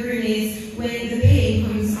with a grimace when the pain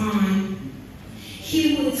comes on.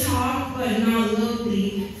 He would talk, but not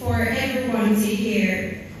loudly, for everyone to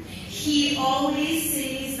hear. He always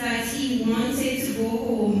says that he wanted to go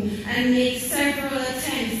home and make several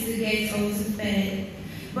attempts to get out of bed,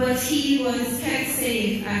 but he was kept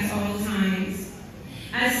safe at all times.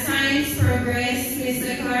 As times progressed,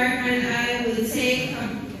 Mr. Clarke and I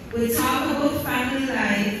would talk about family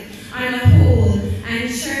life on a whole, and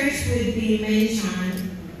church would be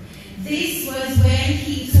mentioned. This was when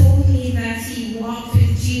he told me that he walked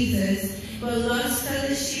with Jesus, but lost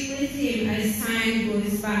fellowship with him as time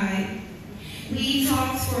goes by. We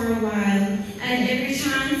talked for a while, and every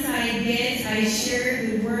chance I get, I share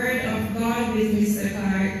the word of God with Mr.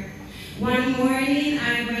 Clarke. One morning,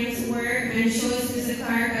 I went to work and chose Mr.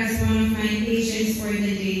 Clarke as one of my patients for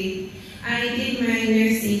the day. I did my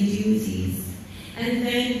nursing duties, and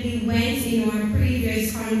then we went in our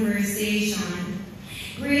previous conversation.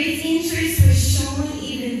 Great interest was shown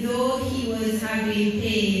even though he was having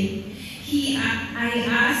pain. I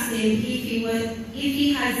asked him if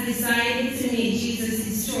he has decided to make Jesus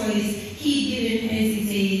his choice. He didn't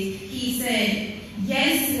hesitate. He said,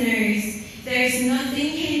 "Yes, nurse, there's nothing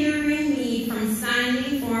hindering me from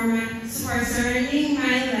standing for surrendering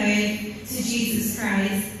my life to Jesus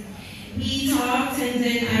Christ." We talked, and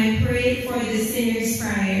then I prayed for the sinner's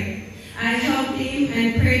prayer. I helped him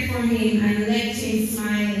and prayed for him and left him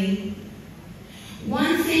smiling.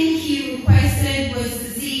 One thing he requested was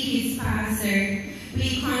to see his pastor.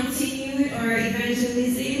 We continued our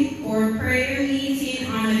evangelism or prayer meeting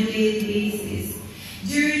on a daily basis.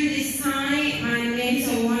 During this time, I met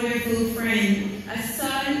a wonderful friend, a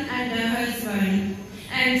son and a husband.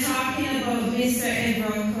 I'm talking about Mr.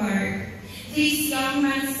 Everett Clarke. This young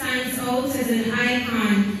man stands out as an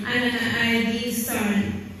icon and an ideal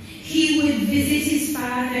son. He would visit his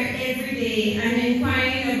father every day and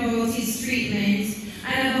inquire about his treatment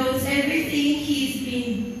and about everything he's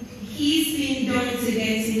been done to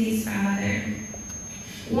get to his father.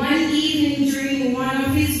 One evening during one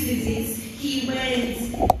of his visits,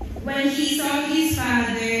 when he saw his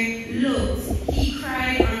father, he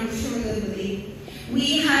cried uncontrollably.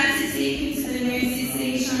 We had to take him to the nurse's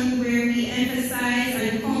station where we emphasized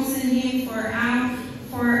and counseled him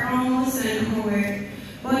for almost an hour.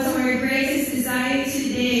 But our greatest desire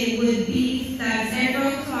today would be that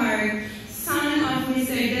Everett Clarke, son of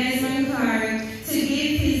Mr. Desmond Clarke, to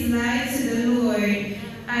give his life to the Lord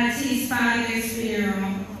at his father's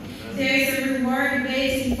funeral. There's a reward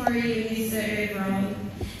waiting for you, Mr. Everett.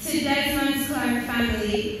 To Desmond Clarke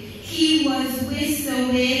family, he was whisked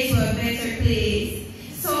away to a better place.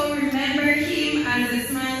 So remember remember him as a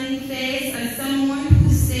smiling face, as someone who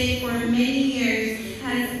stayed for many years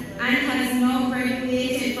and has now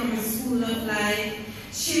graduated from a school of life.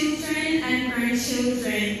 Children and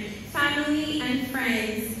grandchildren, family and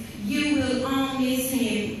friends, you will all miss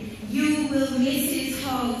him. You will miss his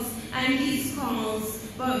hugs and his calls,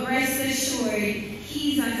 but rest assured,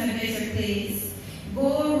 he's at a better place.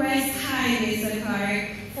 Go rest high, Mr. Clarke,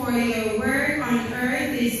 for your work on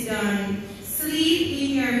earth is done. Sleep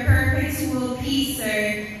in your perpetual peace,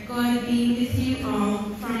 sir. God be with you all.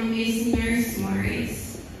 From Miss Nurse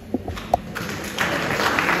Morris.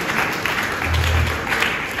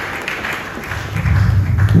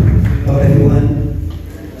 Hello, everyone.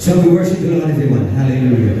 Shall we worship the Lord, everyone?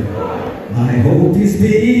 Hallelujah. My hope is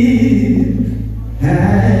big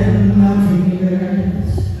and nothing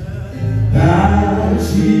less.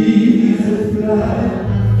 Jesus' blood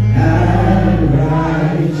and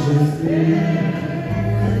righteousness.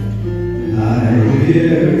 I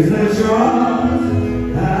hear the trust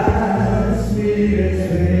as sweet as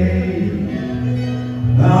rain.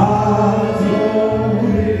 God's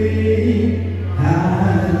only believe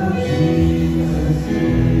and Jesus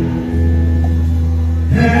name.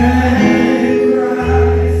 And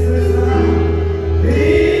Christ the Son, be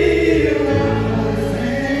the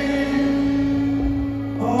same.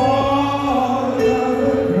 All of the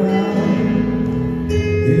ground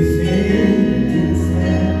is in His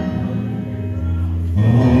hand.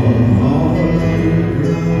 All of the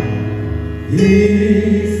ground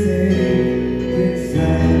is in His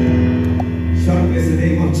hand. Shout bless the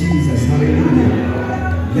name of Jesus. Hallelujah.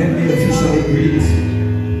 Let me officially greet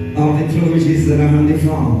all the clergies that are on the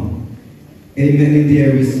farm. Amen. In their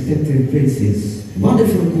respective places.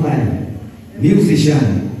 Wonderful choir, musician.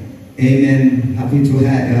 Amen. Happy to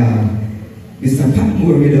have Mr.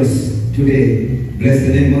 Patmore with us today. Bless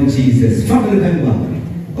the name of Jesus. Family member.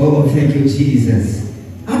 Oh, thank you, Jesus.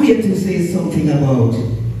 I'm here to say something about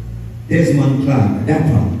Desmond Clarke,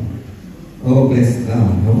 Dapper. Oh, bless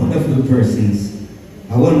God. A wonderful person.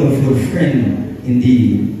 A wonderful friend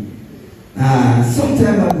indeed. Some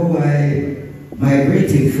time ago, I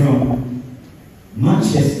migrated from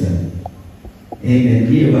Manchester, amen,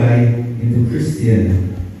 hereby into Christian.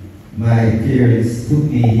 My parents took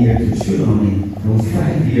me here to Trelawny. I was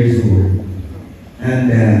 5 years old. And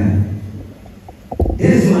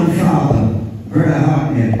Desmond's father, Brother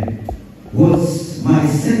Hartnett, was my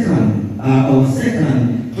second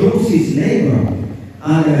closest neighbor.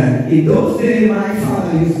 And in those days, my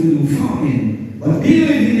father used to do farming. But he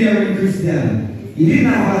lived there in Christian. He did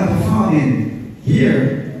not have a farming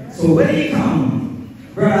here. So when he come,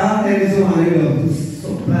 Brother Hartnett is the one who to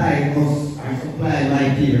supply us, or supply my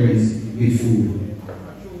parents with food.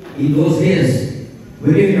 In those days,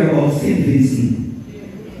 when you hear about St. Vincent,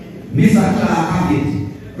 Mr. Clarke have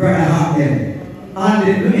it, Brother Hartnett. And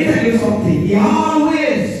let me tell you something, he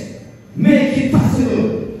always make it possible.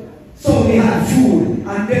 So we had food.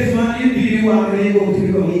 And Desmond, you be the one when you go to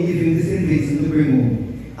the home, he give him the St. Vincent to bring home.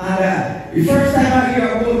 And the first time I hear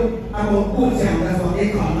about Ocean, that's what they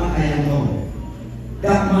call Macayam Town.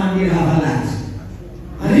 That man did have a lot.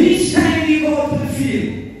 And each time he go to the field,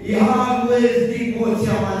 he always dig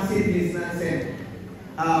Ocean and St. Vincent and said,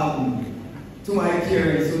 to my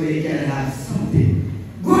parents so they can have something.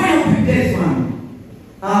 Growing up with Desmond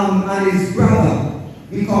and his brother,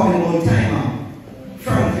 we call him old timer,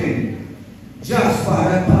 Franklin. Just for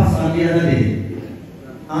that passed on the other day.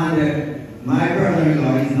 And my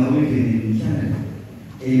brother-in-law is now living in Canada.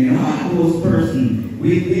 A hard-nosed person. We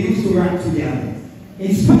used to run together.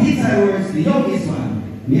 In spite I was the youngest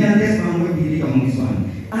one. Me and Desmond would be the youngest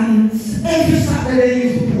one. And every Saturday they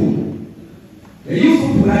used to pool. They used to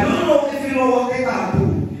pool. I don't know if you know what they call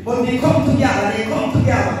pool. But they come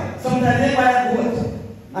together. Sometimes they buy a boat.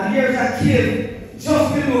 And there's a cave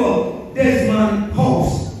just below Desmond's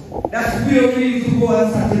house. That's where we used to go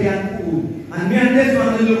on Saturday and pool. And me and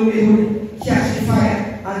Desmond would catch the fire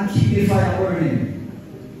and keep the fire burning.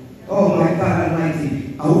 Oh my God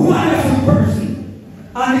Almighty. A wonderful person.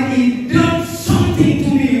 And he did something to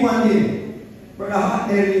me one day. Brother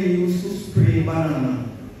Hartnett used to spray banana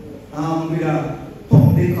with a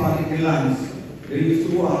pump, they call it the lance. They used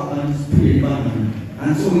to walk and spray banana.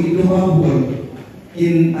 And so he dug a hole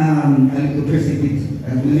in a little precipice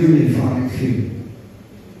that was really far field.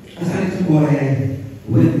 As a little boy, I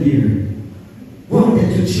went there, wanted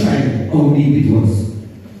to try how deep it was.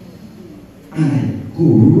 And I go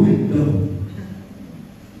right down.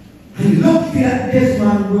 And lucky that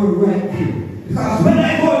Desmond were right there. Because when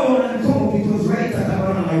I go down and come up, it was right at the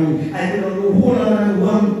banana road. I could not hold on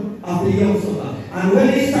one of the young sucker. And when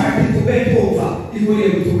he started to bend over, he was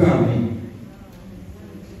able to grab me.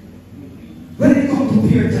 When it comes to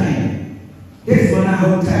prayer time, this one I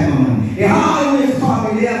have time, man. They always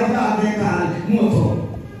call me, they have a dog they call Moto.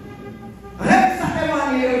 And every Saturday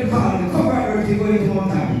morning they will call me, cover everything going to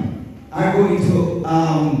Mount Abbey. Are going to,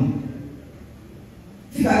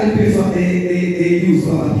 see that the place what they use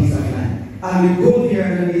for a piece of land. And we go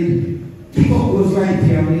there and we pick up those right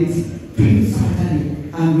there and we bring Saturday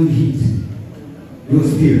and we eat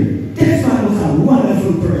those beer. Desmond was a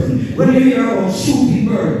wonderful person. When you hear about shooting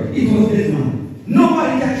bird, it was Desmond.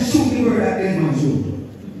 Nobody can shoot the bird that Desmond shoot.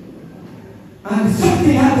 And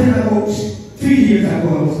something happened about 3 years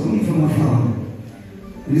ago. I was coming from a farm.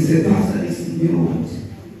 And he said, Pastor, listen, you know what?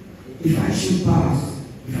 If I should pass,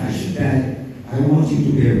 if I should die, I want you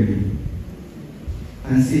to bury me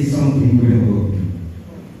and say something good about me.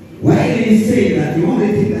 Why did he say that? The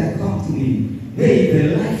only thing that comes to me, hey, the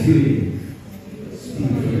life you live.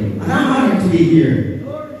 And I'm honored to be here.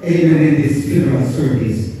 Amen. In this funeral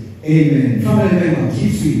service. Amen. Family member,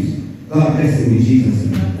 keep sweet. God bless you in Jesus'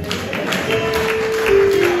 name.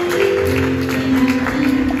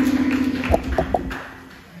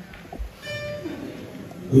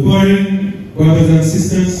 Good morning, brothers and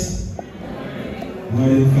sisters. Good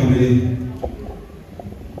morning, family.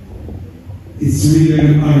 It's really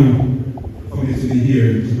an honor for me to be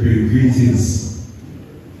here to bring greetings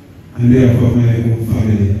on behalf of my own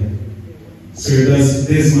family. Sir,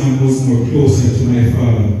 Desmond was more closer to my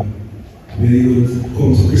father when he would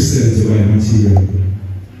come to Christianity by material.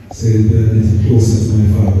 So he's a little closer to my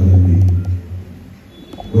father than me.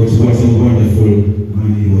 But what a wonderful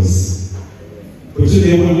man he was. But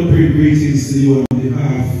today I want to bring greetings to you on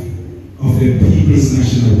behalf of the People's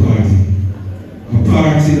National Party. A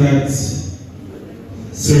party that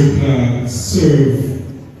Sir Clarke served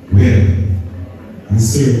well and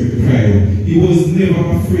served with pride. He was never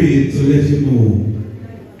afraid to let you know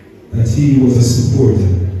that he was a supporter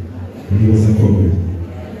and he was a comrade.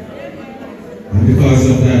 And because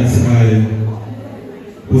of that, I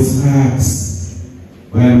was asked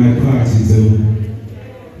by my party to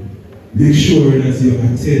make sure that you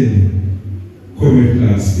attend Comrade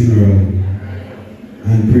Clarke's funeral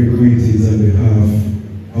and bring greetings on behalf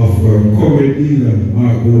of our comrade leader,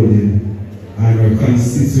 Mark Golden, and our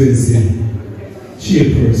constituency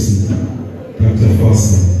chairperson, Dr.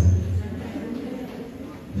 Foster.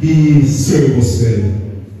 He served us well.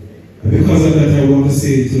 And because of that, I want to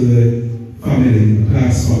say to the family, the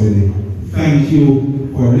Clarke's family, thank you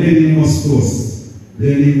for lending us to us,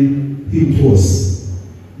 lending him to us.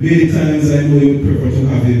 Many times I know you prefer to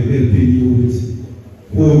have him helping you with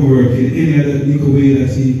homework in any other little way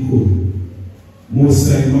that he could.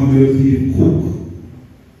 Most time, Mama will be cook.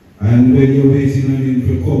 And when you're waiting on him to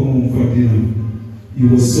come home for dinner, he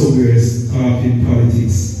was somewhere talking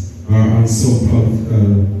politics or on some political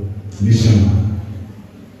mission.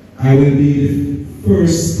 I will be the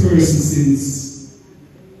first person since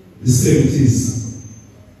the 70s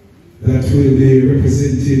that will be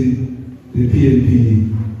representing the PNP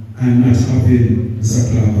and not having Mr.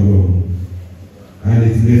 Clarke around. And it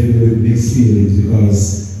left me with mixed feelings because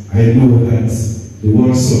I know that the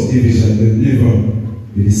one subdivision will never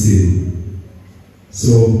be the same.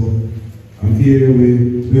 So I'm here, we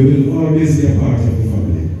will always be a part of the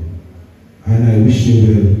family. And I wish you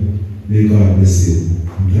well. May God bless you.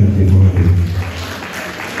 And thank you for having me.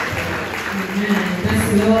 Amen. Bless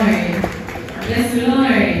the Lord. Bless the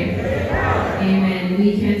Lord. Amen. We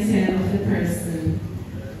can tell of the person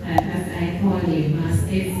that, as I call him, as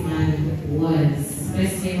Desmond was.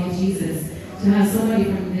 Bless the name of Jesus. To have somebody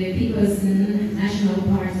from the People's National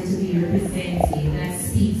Party to be representing, that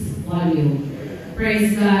speaks volume.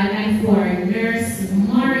 Praise God. And for Nurse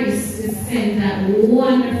Morris to send that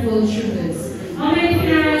wonderful tribute. How many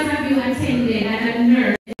funerals have you attended and a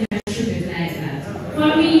nurse in a tribute like that? For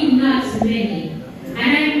me, not many. And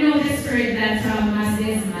I know the spirit that as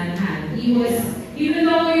Desmond had. He was, even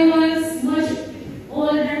though he was much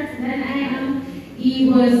older than I am, he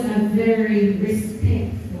was a very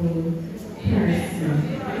respectful person.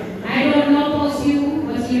 I don't know about you,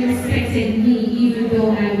 but he respected me even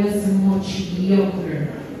though I was much younger.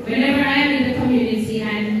 Whenever I'm in the community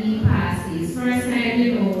and he passes, first time,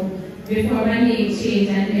 you know, before my name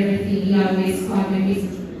changed and everything, he always called me Miss.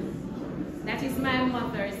 That is my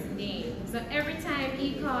mother's name. So every time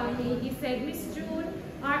he called me, he said, Miss June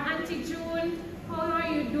or Auntie June, how are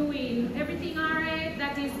you doing? Everything alright?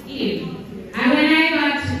 That is him. And when I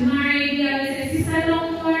got married, he always said, Sister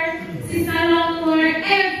Longmore,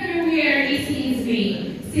 everywhere he sees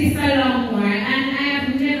me, Sister Longmore. And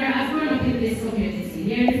I've grown up in this community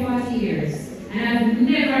nearly 40 years, and I've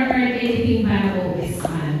never heard anything bad about this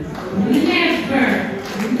man.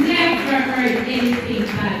 Never heard anything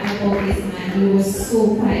bad about this man.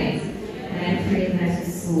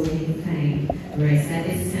 soul in time rest. At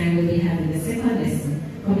this time, we'll be having the second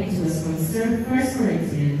lesson coming to us from 1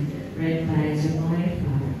 Corinthians, read by Trelawny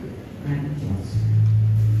and George.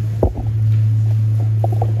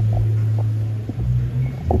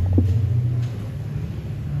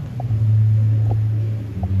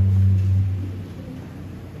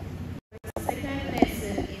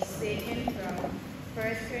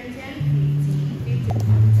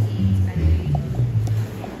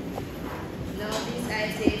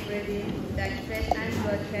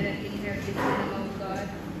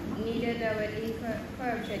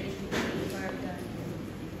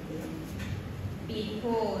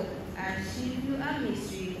 Behold, I shew you a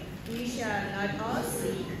mystery. We shall not all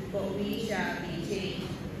sleep, but we shall be changed.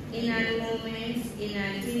 In a moment, in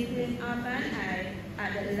a twinkling of an eye,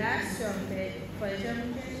 at the last trumpet, for the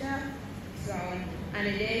trumpet shall sound, and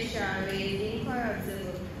the dead shall raise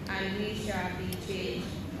incorruptible, and we shall be changed.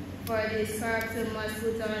 For this corruptible must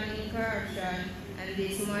put on incorruption, and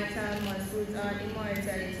this mortal must put on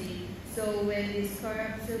immortality. So when this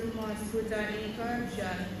corruptible must put on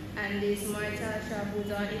incorruption, and this mortal shall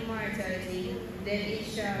put on immortality, then it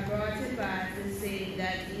shall brought to pass the same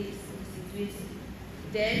that is with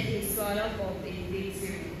death is swallowed up in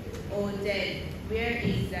victory. O death, where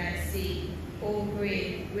is thy sting? O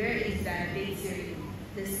grave, where is thy victory?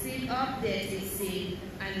 The sting of death is sin,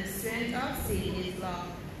 and the strength of sin is law.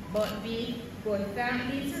 But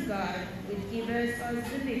thanks be to God, which gives us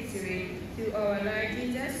the victory through our Lord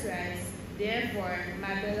Jesus Christ. Therefore,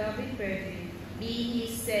 my beloved brethren, be ye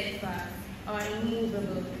steadfast,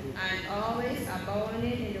 unmovable, and always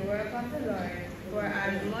abounding in the work of the Lord, for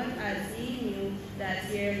as much as ye knew that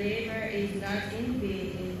your labor is not in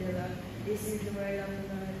vain in the Lord. This is the word of the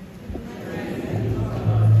Lord.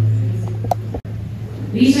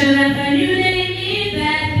 We shall have a new day in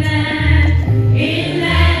that land,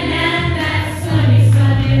 that sunny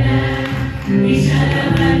land. We shall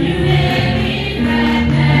have a new day in that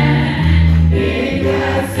land,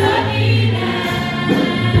 that sunny land.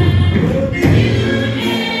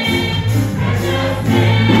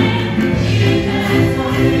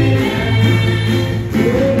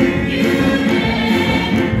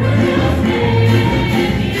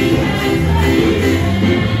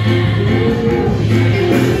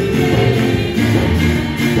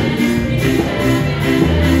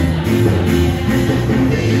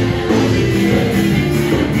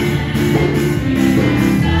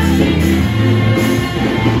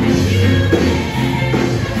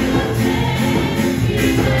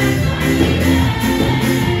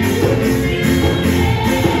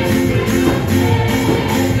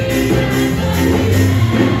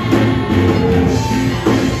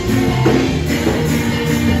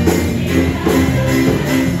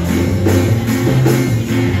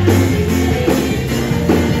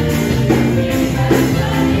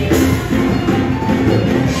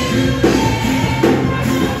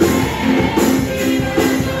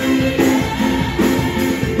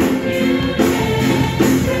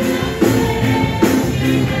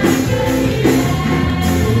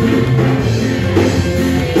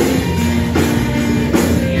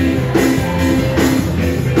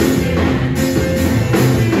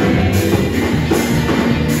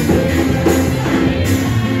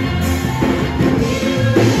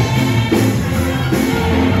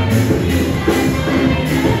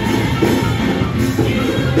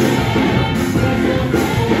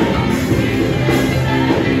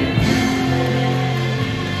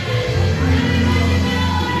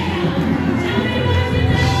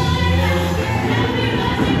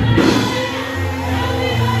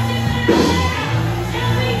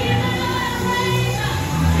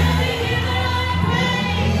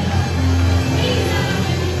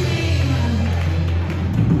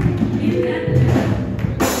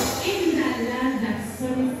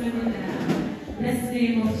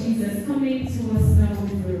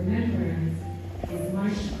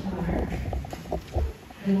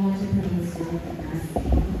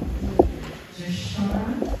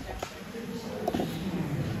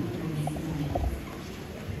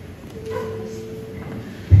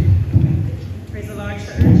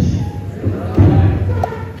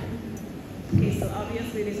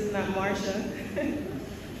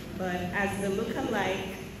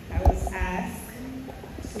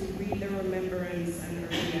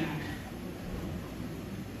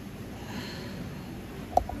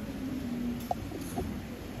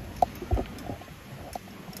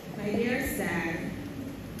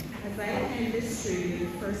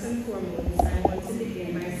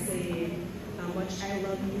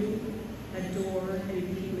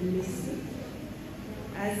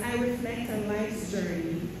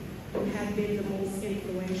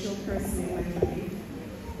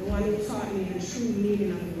 the one who taught me the true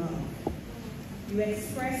meaning of love. You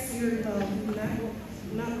express your love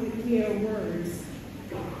not with mere words,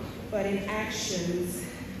 but in actions,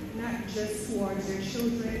 not just towards your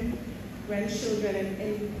children, grandchildren,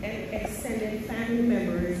 and extended family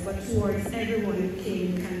members, but towards everyone you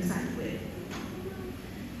came in contact with.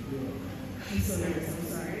 I'm so nervous, I'm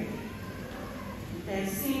sorry. And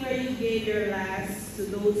seeing where you gave your last to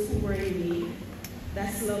those who were in need,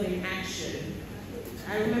 that's love in action.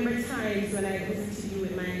 I remember times when I visited you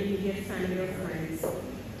with my immediate family or friends,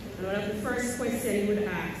 and one of the first questions you would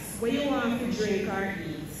ask, what do you want to drink or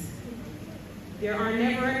eat? There are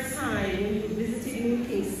never a time when you visited New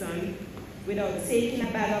Kingston without taking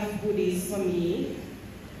a bag of goodies for me,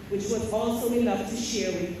 which was also enough to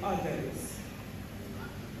share with others.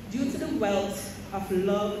 Due to the wealth of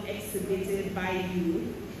love exhibited by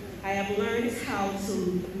you, I have learned how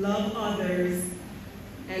to love others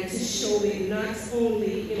and to show it not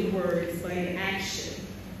only in words but in action.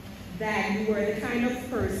 That you were the kind of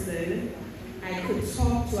person I could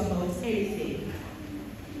talk to about anything.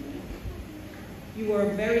 You were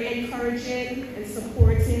very encouraging and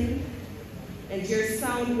supporting, and your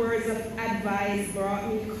sound words of advice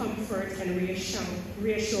brought me comfort and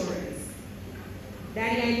reassurance.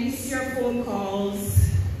 Daddy, I miss your phone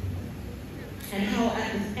calls and how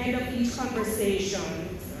at the end of each conversation,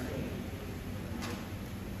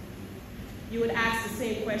 you would ask the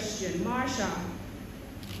same question, Marsha,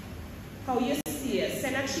 how you see us?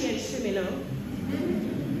 Send a change to me now.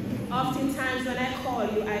 Oftentimes when I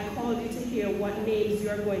call you to hear what names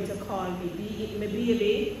you're going to call me, be it my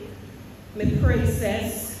baby, my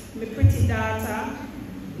princess, my pretty daughter,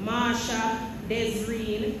 Marsha,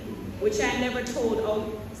 Desmond, which I never told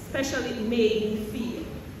how special it made me feel.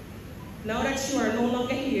 Now that you are no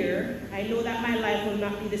longer here, I know that my life will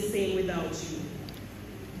not be the same without you.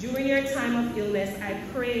 During your time of illness, I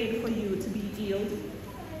prayed for you to be healed,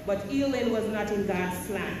 but healing was not in God's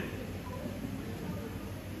plan.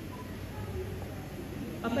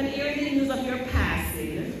 Upon hearing the news of your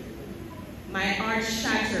passing, my heart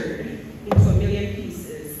shattered into a million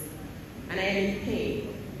pieces, and I am in pain.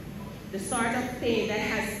 The sort of pain that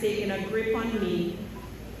has taken a grip on me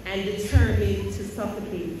and determined to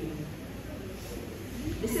suffocate me.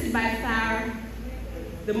 This is by far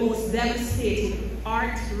the most devastating,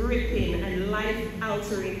 heart-ripping, and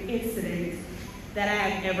life-altering incident that I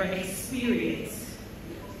have ever experienced.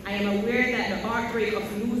 I am aware that the heartbreak of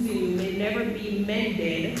losing you may never be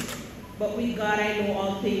mended, but with God I know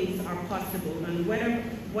all things are possible, and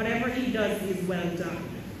whatever He does is well done.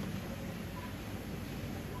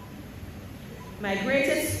 My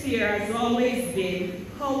greatest fear has always been,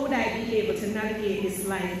 how would I be able to navigate this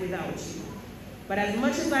life without you? But as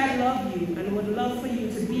much as I love you and would love for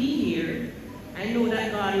you to be here, I know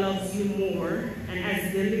that God loves you more and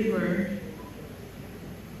has delivered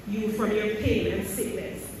you from your pain and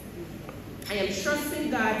sickness. I am trusting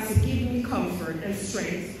God to give me comfort and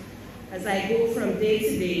strength as I go from day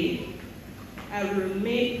to day. I will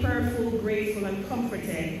remain prayerful, grateful, and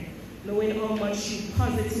comforted, knowing how much you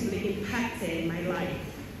positively impacted my life,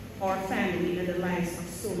 our family, and the lives of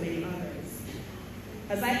so many others.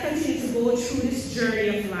 As I continue to go through this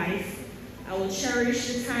journey of life, I will cherish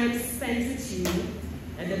the time spent with you,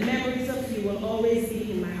 and the memories of you will always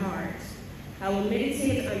be in my heart. I will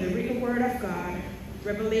meditate on the written word of God,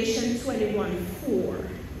 Revelation 21:4.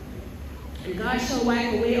 And God shall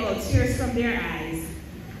wipe away all tears from their eyes,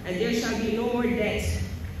 and there shall be no more death,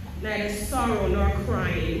 neither sorrow nor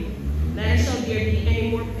crying, neither shall there be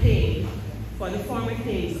any more pain, for the former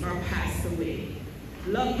things are passed away.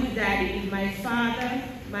 Love you, Daddy, my Father,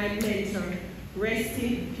 my mentor. Rest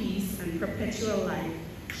in peace and perpetual life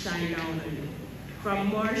shine down on you. From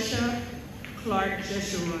Marsha, Clarke,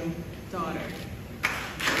 Joshua, daughter.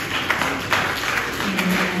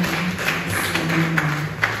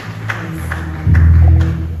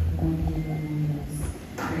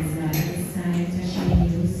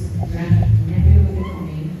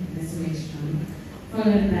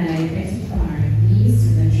 Followed by Betty Clarke, these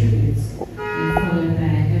are the tributes, and followed by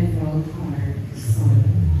Emerald Clarke, son,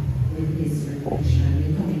 with his reflection. We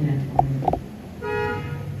come in that order.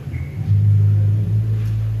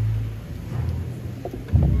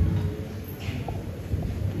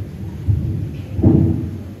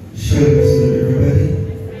 Show us, everybody.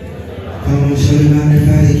 Come on, show them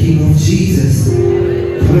magnify the King of Jesus.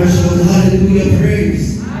 Come on, show the hallelujah praise.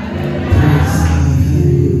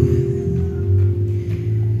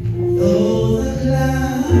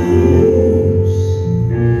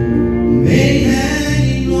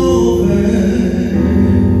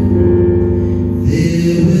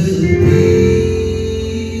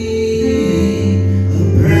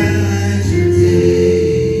 Brand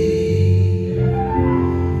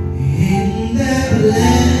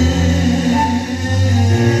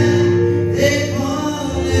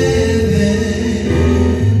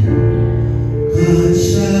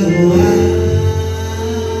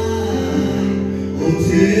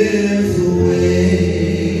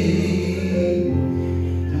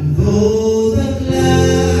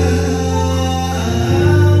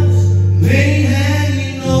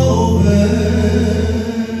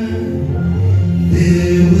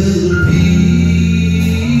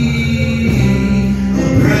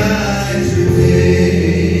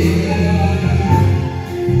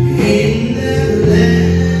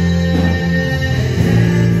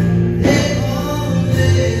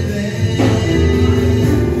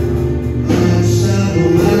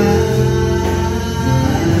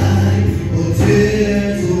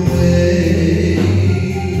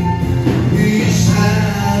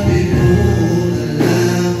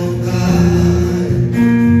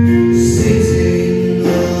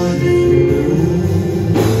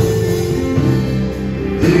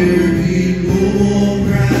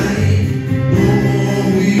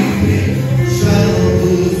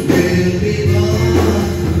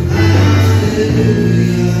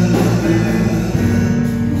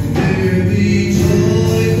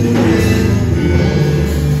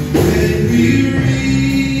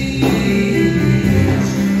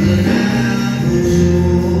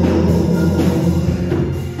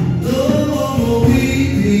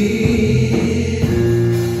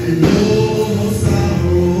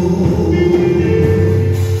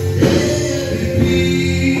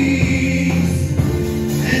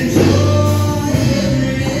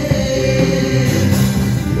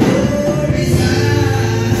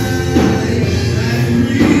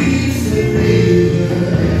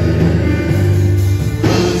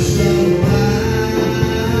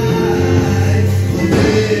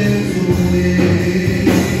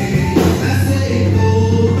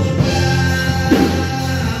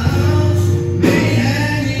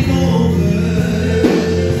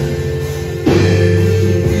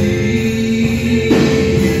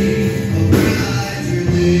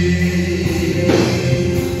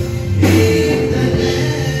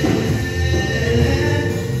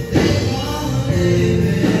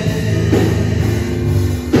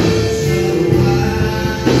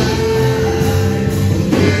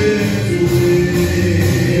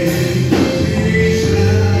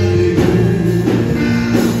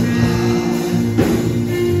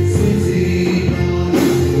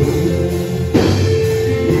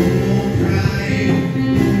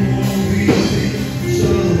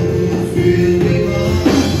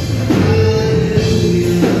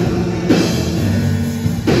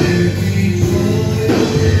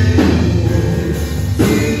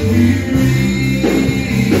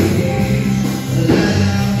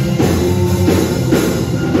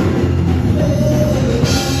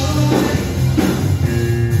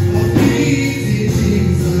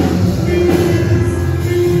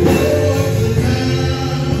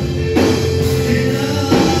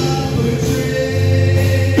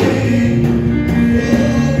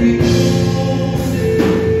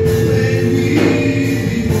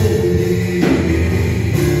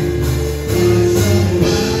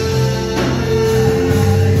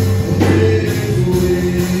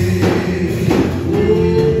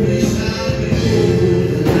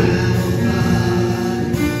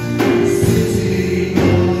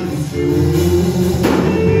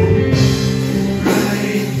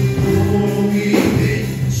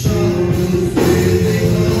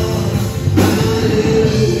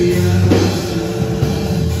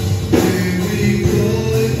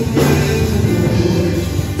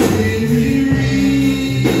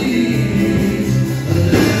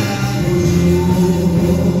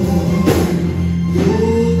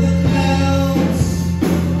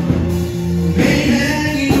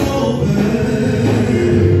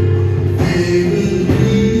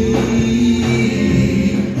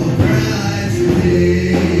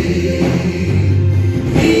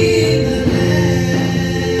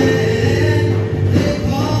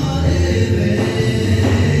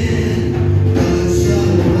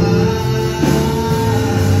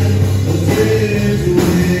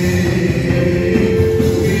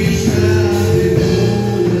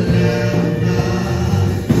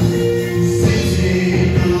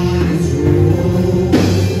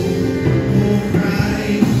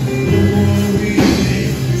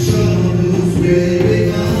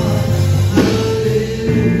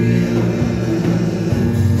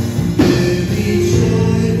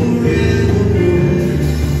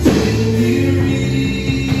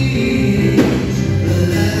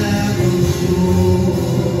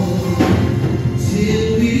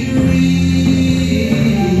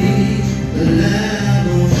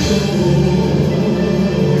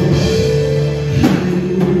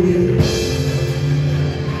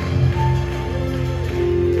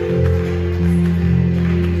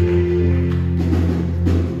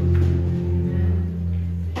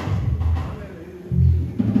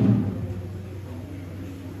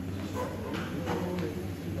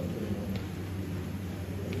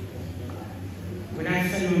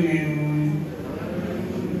afternoon, everyone.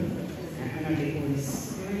 I honor the Holy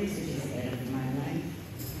Spirit, which is the head of my life.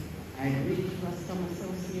 I greet custom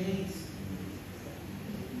associates,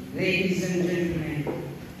 ladies and gentlemen.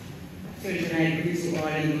 Children, I greet you all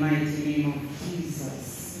in the mighty name of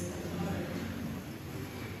Jesus.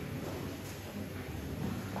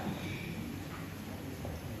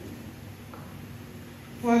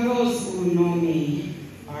 For those who know me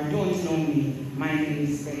or don't know me, my name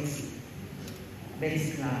is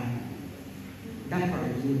Betty Clarke, dapper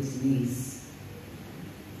youth niece.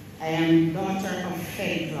 I am daughter of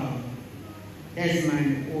Clarke,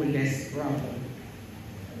 Desmond's oldest brother.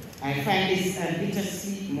 I find this a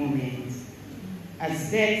bittersweet moment,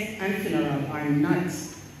 as death and funeral are not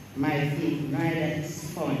my thing, neither is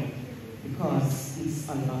fun, because it's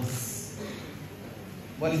a loss.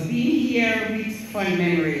 But being here with fun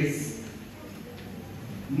memories,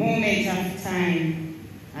 moments of time,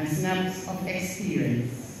 and snaps of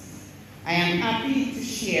experience, I am happy to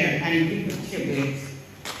share and give a tribute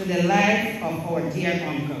to the life of our dear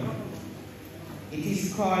uncle. It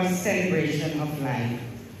is called Celebration of Life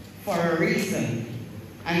for a reason,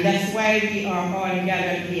 and that's why we are all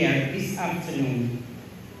gathered here this afternoon.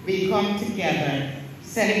 We come together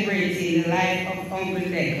celebrating the life of Uncle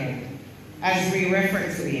Decker as we refer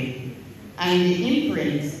to him, and the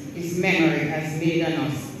imprint his memory has made on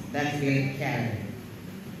us that we'll carry.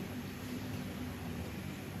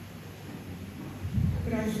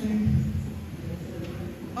 Good afternoon.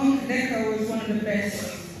 Uncle Decker was one of the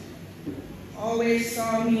best. Always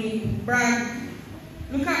saw me brag.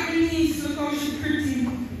 Look at my niece, look how she's pretty.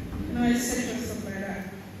 Etc. Stuff like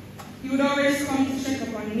that. He would always come to check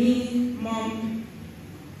up on me, Mom.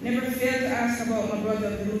 Never failed to ask about my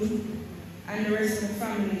brother Blue and the rest of the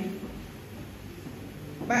family.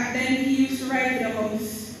 Back then, he used to ride to the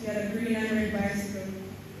house. He had a green and red bicycle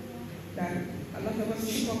that a lot of us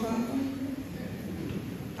shook up on.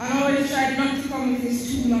 And always tried not to come with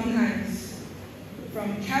his 2 long hands.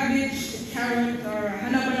 From cabbage to carrot or a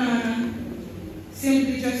hana banana,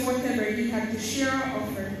 simply just whatever he had to share or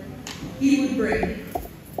offer, he would bring.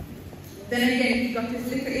 Then again, he got his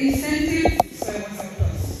little incentive, so it was a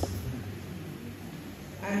plus.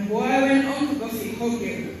 And boy, when Uncle Guffy hugged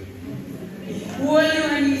you, he hold you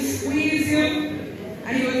and he squeezed you,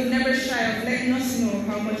 and he was never shy of letting us know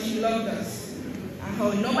how much he loved us, and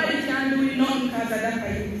how nobody can do nothing because of that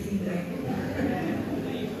by you kingdom.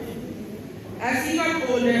 As he got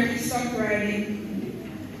older, he stopped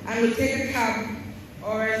riding and would take a cab,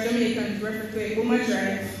 or as Jamaicans refer to it, Boma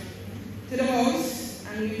Drive, to the house,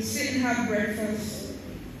 and we'd sit and have breakfast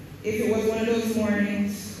if it was one of those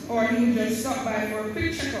mornings, or he would just stop by for a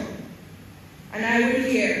quick checkup. And I would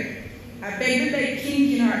hear, I beg the bed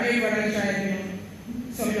kinking or ever driving,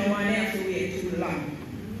 so I don't want to have to wait too long.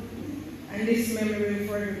 And this memory will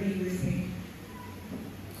forever be with me.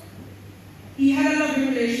 He had a loving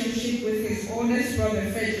relationship with his oldest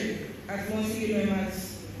brother, Frederick, as most of you know him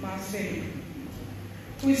as Mas Frederick,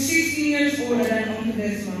 who is 16 years older than Uncle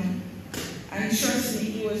Desmond. And trust me,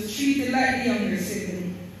 he was treated like the younger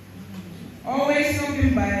sibling. Always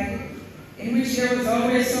stopping by, in which there was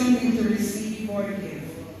always something to receive or to give.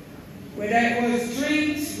 Whether it was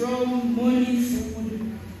drinks, rum, money,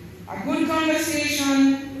 food, a good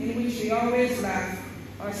conversation in which we always laugh,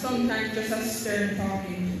 or sometimes just a stern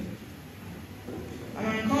talking. And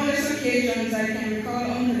on countless occasions, I can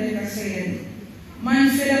recall Uncle Decker saying, "Man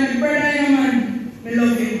said I'm a brother, you man, I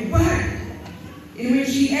love him bad." In which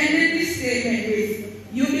he ended this statement with,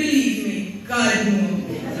 "You believe me, God knows."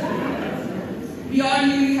 We all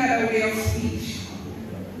knew he had a way of speech.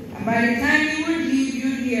 And by the time he would leave,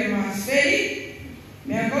 you'd hear, "Mas Freddy,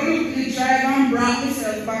 may I go look the drive and brought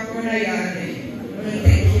myself back on the yard then. I'm going to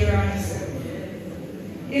take care of myself."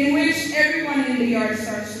 In which everyone in the yard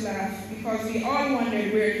starts to laugh, because we all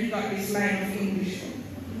wondered where he got this line of English from.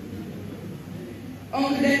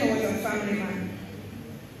 Uncle Decker was a family man.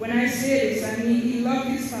 When I say this, I mean he loved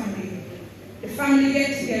his family, the family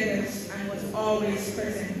get-togethers, and was always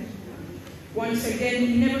present. Once again,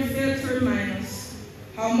 he never failed to remind us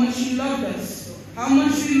how much he loved us, how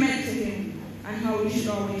much we meant to him, and how we should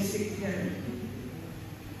always stick together.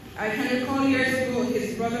 I can recall years ago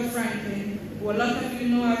his brother Franklin, who a lot of you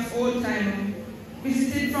know as Old Timer,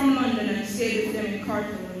 visited from London and stayed with them in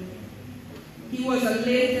Caterwood. He was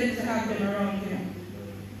elated to have them around him.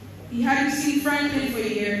 He hadn't seen Franklin for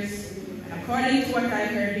years, and according to what I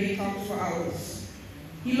heard, they talked for hours.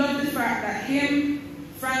 He loved the fact that him,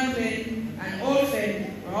 Franklin, and Old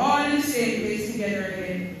Fed were all in the same place together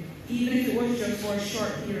again, even if it was just for a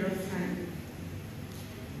short period of time.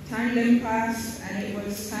 Time then passed, and it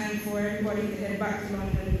was time for everybody to head back to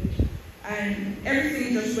London. and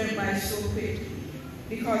everything just went by so quick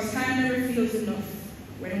because time never feels enough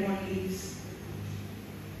when one leaves.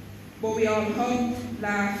 But we all hugged,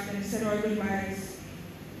 laughed, and said our goodbyes.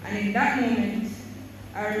 And in that moment,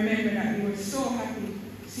 I remember that we were so happy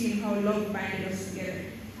seeing how love binded us together.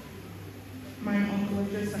 My uncle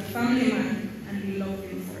was just a family man, and we loved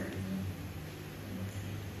him for it.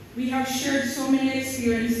 We have shared so many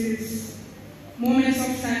experiences, moments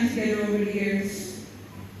of time together over the years,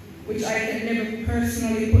 which I can never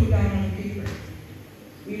personally put down on paper.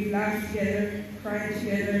 We've laughed together, cried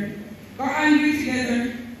together, got angry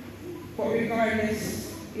together, but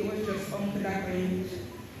regardless, it was just Uncle that way.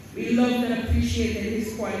 We loved and appreciated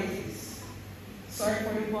his qualities. Sorry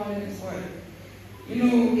for the violence, but you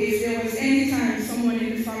know, if there was any time someone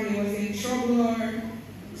in the family was in trouble or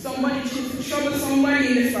somebody chose to trouble somebody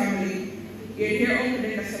in the family, you'd hear Uncle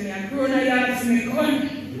Decker say, "I'm grown up, I'm gun."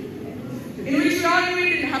 In which we all knew he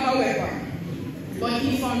didn't have a weapon, but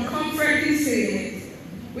he found comfort in saying it,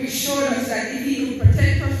 which showed us that if he could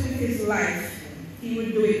protect us with his life, he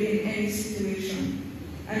would do it in any situation.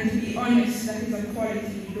 And to be honest, that is a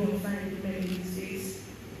quality you don't find in many these days.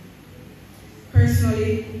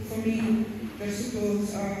 Personally, for me, just to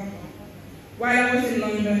close, while I was in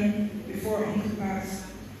London before Uncle passed,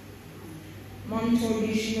 Mom told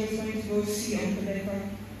me she was going to go see Uncle Decker,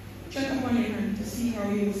 check up on him and to see how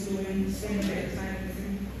he was doing, spend a bit of time with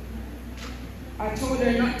him. I told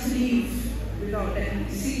her not to leave without letting me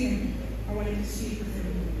see him. I wanted to speak with him.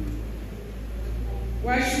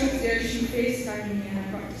 While she was there, she FaceTimed me and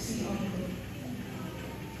I got to see Uncle.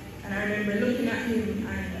 And I remember looking at him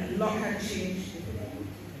and a lot had changed.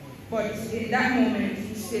 But in that moment,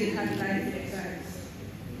 he still had life in his eyes.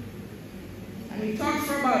 And we talked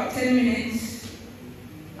for about 10 minutes,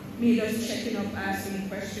 me just checking up, asking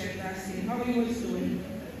questions, asking how he was doing,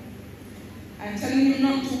 and telling him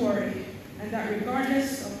not to worry, and that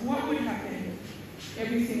regardless of what would happen,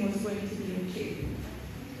 everything was going to be okay.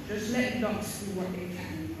 Just let dogs do what they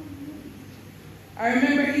can. I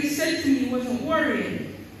remember he said to me he wasn't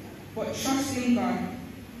worrying, but trusting God,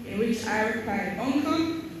 in which I replied,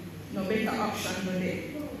 "Uncle, no better option than that."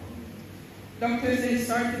 Doctors then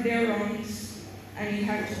started their rounds, and he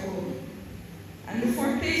had to go. And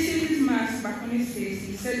before placing his mask back on his face,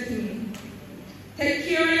 he said to me, "Take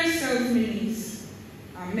care of yourself, my niece.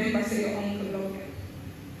 And remember say your uncle love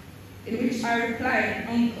you." In which I replied,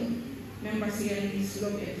 "Uncle, remember say your niece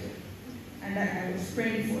love you," and that I was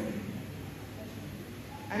praying for him.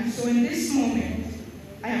 And so in this moment,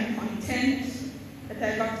 I am content that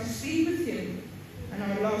I got to speak with him, and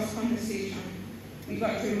our last conversation, we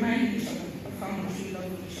got to remind each other of how much we love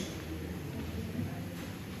each other.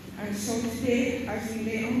 And so today, as we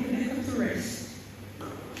lay Uncle Decker to rest,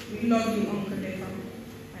 we love you, Uncle Decker,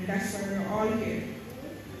 and that's why we're all here.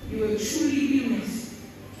 You will truly be missed.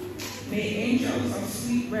 May angels of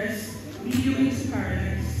sweet rest lead you into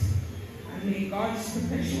paradise, and may God's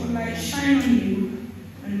perpetual light shine on you,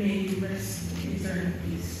 and may you rest in eternal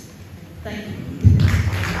peace. Thank you.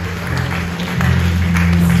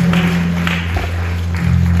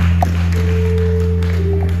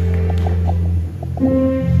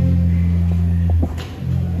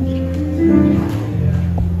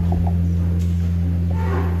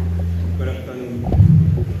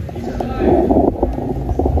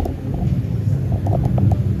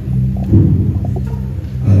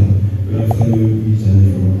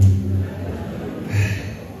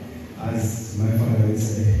 As my father would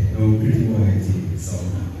say, no pretty boy thing, so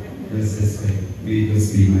just respect me,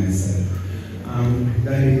 just be myself.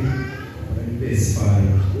 Daddy, the best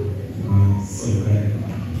father, so kind.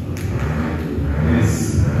 Yes,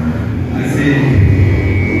 I say,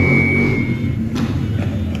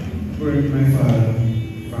 brought my father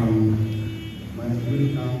from my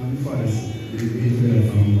father's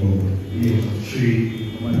from about 3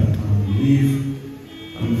 leave.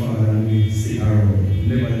 And father and me stick around,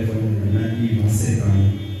 never left home, not even a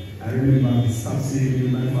second. I remember I stopped sleeping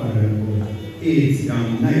with my father about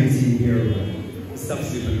 19 years old. Stopped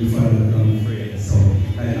sleeping with my father and I'm afraid. So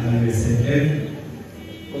I always said, "Hey,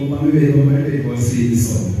 come on, my bed was sleeping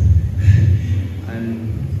so." And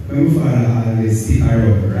my father always stick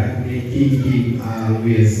around, right? King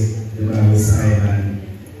always the Bible side, and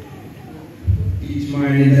each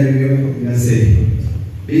morning that we wake up, I say,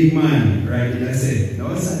 "Big man," right? I said,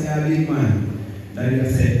 "No, son, you're a big man." Daddy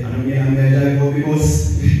said, "I'm going to drive up the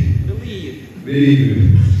bus."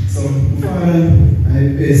 Believe. So, Father, I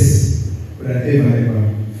best would I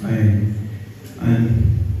ever find. And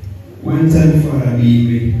one time Father being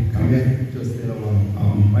with, come here, just tell one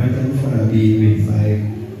time Father being with, like,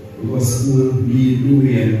 it was school, me,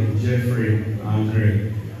 Louis, and Jeffrey, and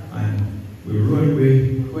Greg. And we run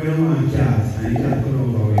when I want cats, and he can't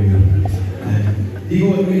come over with me. And he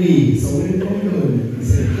got me knee, so when he come down, he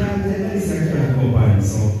said, can't tell this, I can't go on.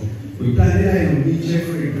 So we planned the line, me,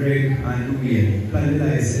 Jeffrey, Greg, and Louis. Planned the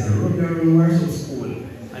line, said, run down Marshall School.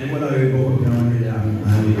 And what I will go down there, and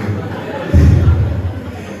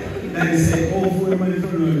then he said, oh, for my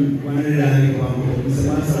friend, one of the line, he said,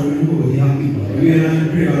 Master, we know, he happy. We are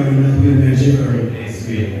not praying, and we are not Jeffrey next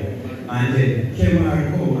week. And then came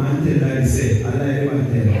and come and tell that he said, I like them and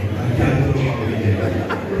tell, I can't go over with them.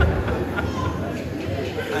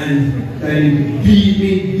 And then beat me,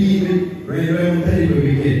 right away, I'm telling you what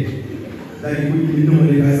we get. That he wouldn't know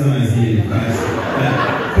the guys on his head, because that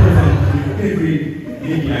covered every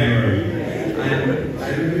big I heard. And I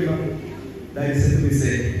remember that he said to me,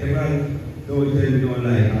 say, everyone, don't tell me don't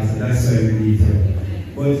lie, I said, that's why we need her.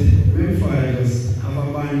 But when father just have a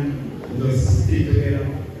band, just stick together,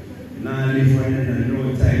 now live for another no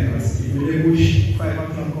time, because if you push 5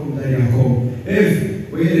 o'clock come, then you come.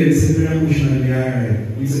 If we didn't sit in a bush and be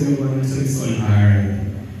alright, we said no one to the sun alright.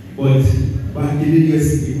 But back in the days,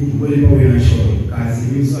 he could hold it away and show, because he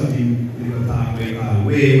used to have him talk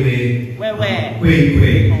way.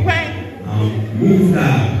 Move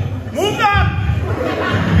that. Move that!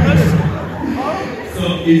 So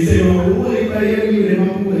he said, oh, what if I hear you, then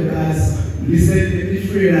I'm going to ask. He said, the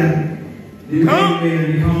trailer, the way and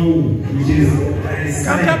the home, which is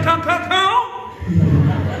come.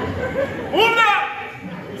 Move that!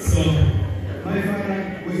 So, my father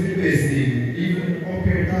was the best thing. Even up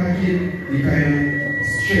here talking, he kind of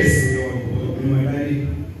stressed me out. But my daddy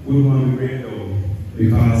would want me to break down.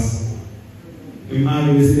 Because he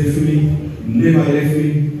always left me, never left me.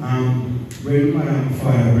 When my mother and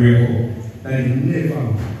father break up, that he never,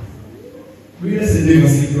 we just never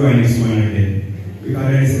see through this one again. Because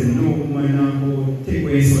I said, no woman now go take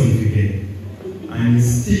away his certificate. And he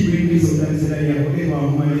stick with me sometimes, said, yeah, whatever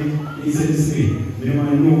money, he said this way. You don't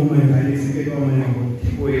want no woman can execute our money and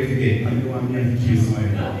take away certificate. And you don't want me to kill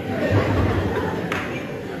somebody.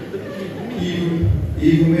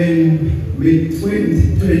 Even when with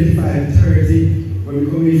 20, 25, 30, when we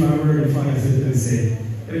come in for a word, the father said and said,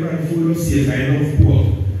 everybody food upstairs, I love pork.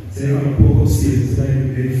 Say, I love pork upstairs, so that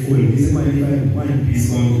I'm very full. He said, man, if I have one piece,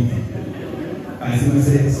 one eat. As he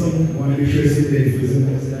said, son, I want to be sure you're very full.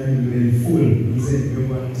 Sometimes I'm very full. He said, you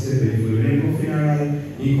want to say very full. When he go funeral,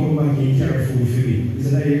 he come back, he carry food for me. He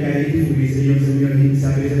said, you can't eat the food. He said, you have to be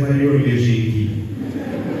somebody you're going to be.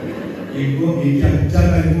 He go, he can't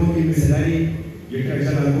chat and go, he said, Daddy, you can't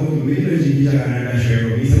chat and go, we don't drink each other and I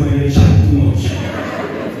share. He said, man, you chat too much.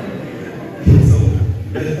 So,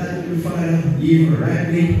 that's the father, even right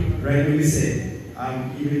when we said,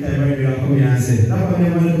 every time right when I come here and said, that one I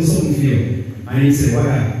want to do something for you. And he said, what? I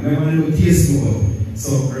want to do taste more.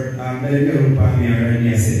 So, let me get up on me and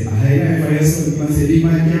I said, I hide for your son. I said, big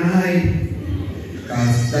man can't hide.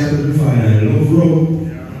 Because that's what the father love road.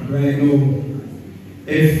 Right now,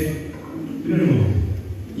 if, you don't know,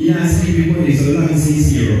 he has sleeping body so long as he's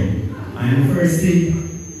 0. And the first thing,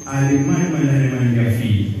 all the madman and the man their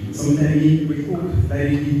feed. Sometimes we cook,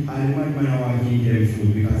 like all the madman are walking them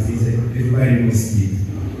food because he said, everybody must eat.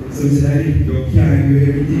 So he said, you can't do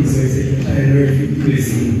everything, so he said, you try to learn to do this.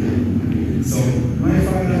 So my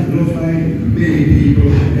father loved by many people,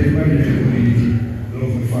 everybody in the community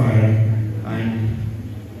loved my father. And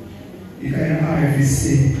it kind of hard to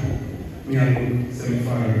say, me and my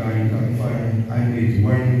father, because my father, I made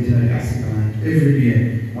one to the African every day,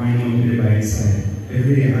 one month to the by his side.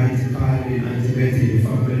 Every day, Auntie Carlin, Auntie Betty, the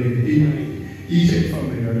family, each of the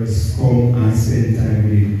family that just come and spend time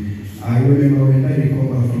with him. I remember when Daddy come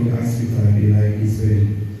back from the hospital, he spent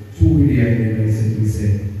 2 days, and then I said to him,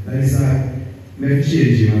 Daddy said, never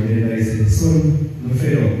change him. And then I said, son, no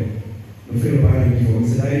fed up on the phone. He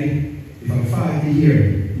said, Daddy, if I'm 40 here,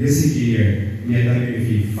 you're 60 here, me and Daddy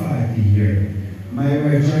feel 40 here. My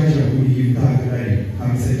wife, Georgia, who you talk to Daddy,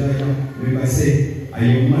 and said, Georgia, remember say, I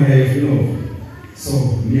am married if you love. So,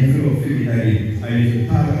 me and you love me, Daddy. And if you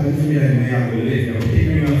talk to me, Daddy, I have to let you take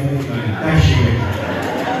me off and dash you.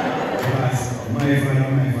 My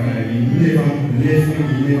father, he never left me,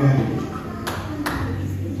 he never.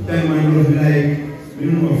 That man was like, you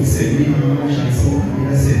know what he said, me and my wife and so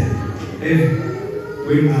I said,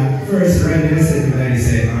 when I first ran, I said to Daddy,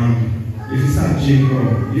 if you stop Jim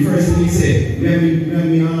Crow, the first thing he said,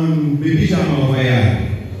 we pajama over here.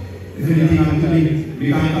 If anything I'm doing, we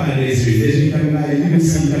can't call the street. Desmond can buy you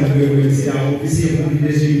see that we see how we see how the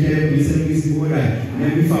Desmond can, we say we see what that,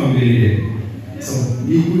 then we found it. So,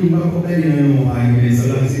 he couldn't back up any no argument so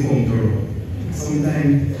long as he come through.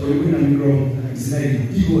 Sometimes, when we went on the ground, it's like,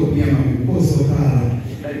 he got me and we post out all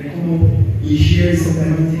that he come up, he shares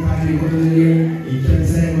sometimes on the family, come in there, he can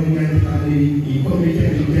say what he can family, he come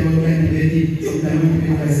here, he can get it, sometimes when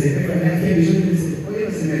people say, I can't be sure, they say, oh, you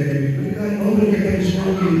don't say that, but you can't, how do you get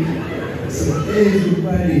it? So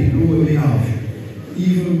everybody know me off.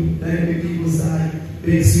 Even then when people start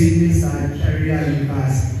being sweet, they start carrying on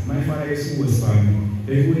because my father is who was for me.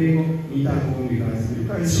 Every day he talk about because the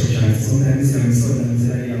construction, sometimes I'm son and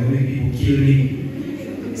say, yeah, how many people kill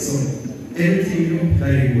me? So everything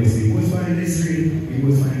that he was for this ring, he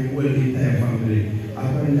was for the whole entire family. At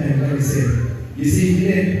one time, like I said, you see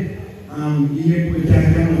today, you put that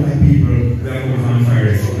kind of people that go on fire.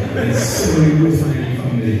 And so he was for the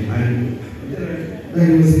family. And that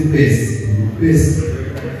was the best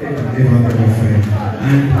ever find.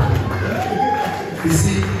 And you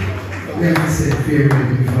see, we have to say fear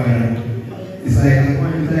with the Father. It's like at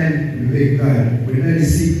one time we beg God, we're not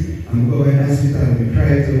sick and go to the hospital, we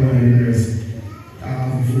cry to one of the nurse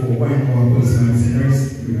for 1 hour postman say nurse,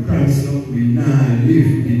 we promise you we not live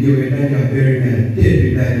the day we die are buried and dead we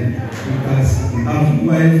die because we have a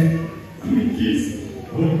wife and kids,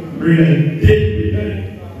 but we're not dead we die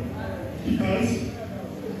because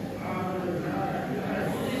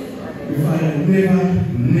my father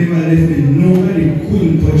never left me. Nobody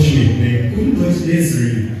couldn't touch me. They couldn't touch this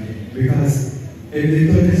ring. Because if they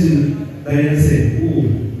touch this ring, then I said, oh,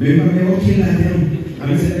 remember me walking at them? And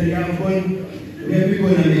I said, you have fun. We have people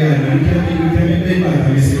in the yard. And we can pay back.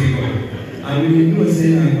 And we say, we go. And we know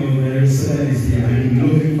saying I'm going to the son is here. And you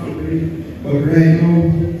love him family. But right now,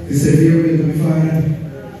 it's a dear way to my father.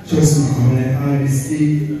 Trust me, I'm like all this thing.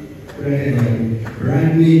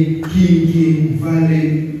 Randy, King, Valley,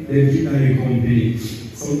 they keep the company.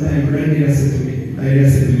 Sometimes Randy said to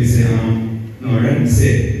me, say, no, Randy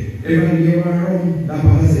said, everyone you are around, that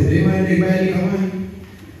papa said, they might come on.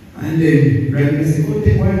 And then Randy said, go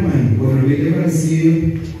take one man, but when we never see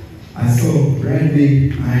you, I saw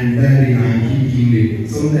Randy and Daddy and King.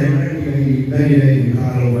 Sometimes Daddy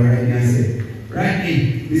call over Randy and say, Randy,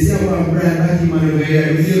 this is our brother, that man over here,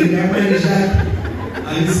 we need to manage that.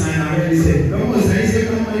 And this man already said, no, I said,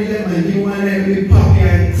 come on, man, you want to be poppy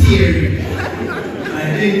and teary. And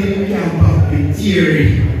anything we can pop with teary.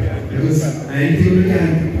 Because anything we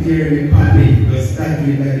can tear with poppy, because that will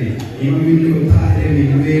be it. Even when you taught them in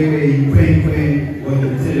way, when, but I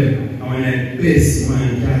tell them, I'm the best man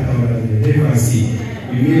that I will ever see.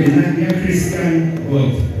 You may not be a Christian,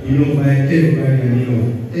 but you know by everybody and you know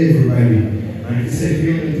everybody. And he said,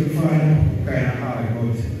 you're going to Father, kind of hard,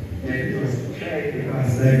 but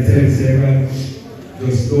because like tells everyone,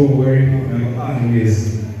 just don't worry, I'm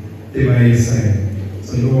always there by your side.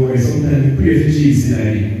 So don't worry, sometimes we pray for Jesus,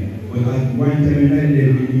 Daddy. But at one time in that day,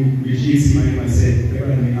 we Jesus and said,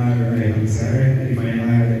 everyone will be alright. I'm sorry, if I'm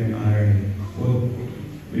alright, I'm alright. But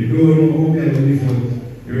we don't know how we are going to live out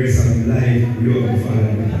the rest of my life without the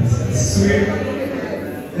Father. Because I swear,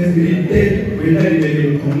 if we did dead, we're not even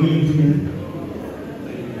able to come on to me.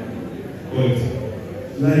 But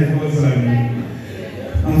life was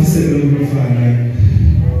I'm saying, my Father,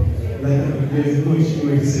 like, there's much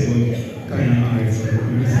more to say, but kind of hard. So,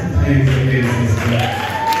 sometimes it makes us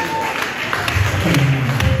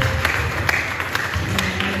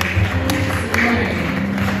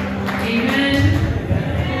Amen.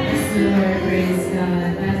 Yes, Lord, praise God.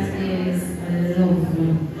 That is a love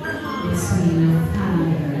between a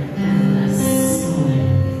father and a son.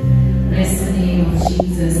 Bless the name of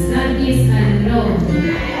Jesus. That is a love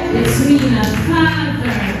between a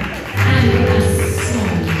father and a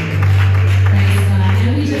son. Praise God.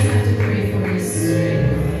 And we just have to pray for his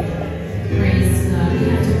strength. Praise God. We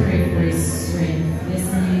have to pray for his strength. Bless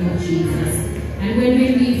the name of Jesus. And when we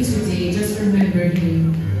leave today, just remember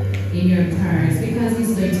him in your prayers because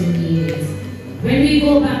he's going to need it. When we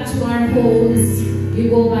go back to our homes, we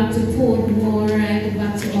go back to Portmore and go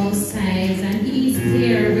back to all sides, and he's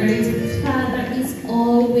there where his Father is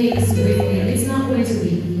always with him. It's not going to be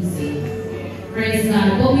easy. Praise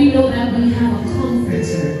God. But we know that we have a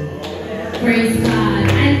comforter. Praise God.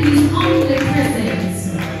 And he's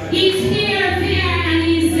omnipresent. He's here, there, and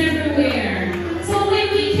he's everywhere. So when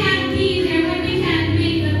we can't be there, when we can't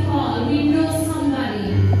make the call, we know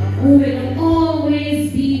somebody who will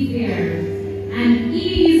always be there. And he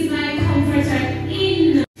is my comforter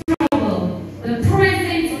in trouble, the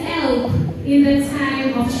present help in the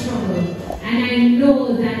time of trouble. And I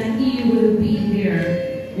know that he will be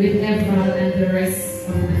there with Ephraim and the rest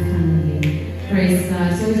of the family. Praise God.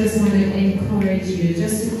 So I just want to encourage you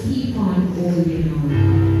just to keep on holding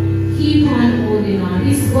on. Keep on holding on.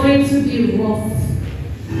 It's going to be rough.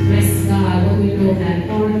 Bless God. But we know that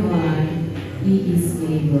our God, he is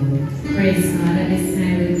able. Praise God. At this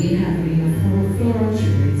time we'll be having a floral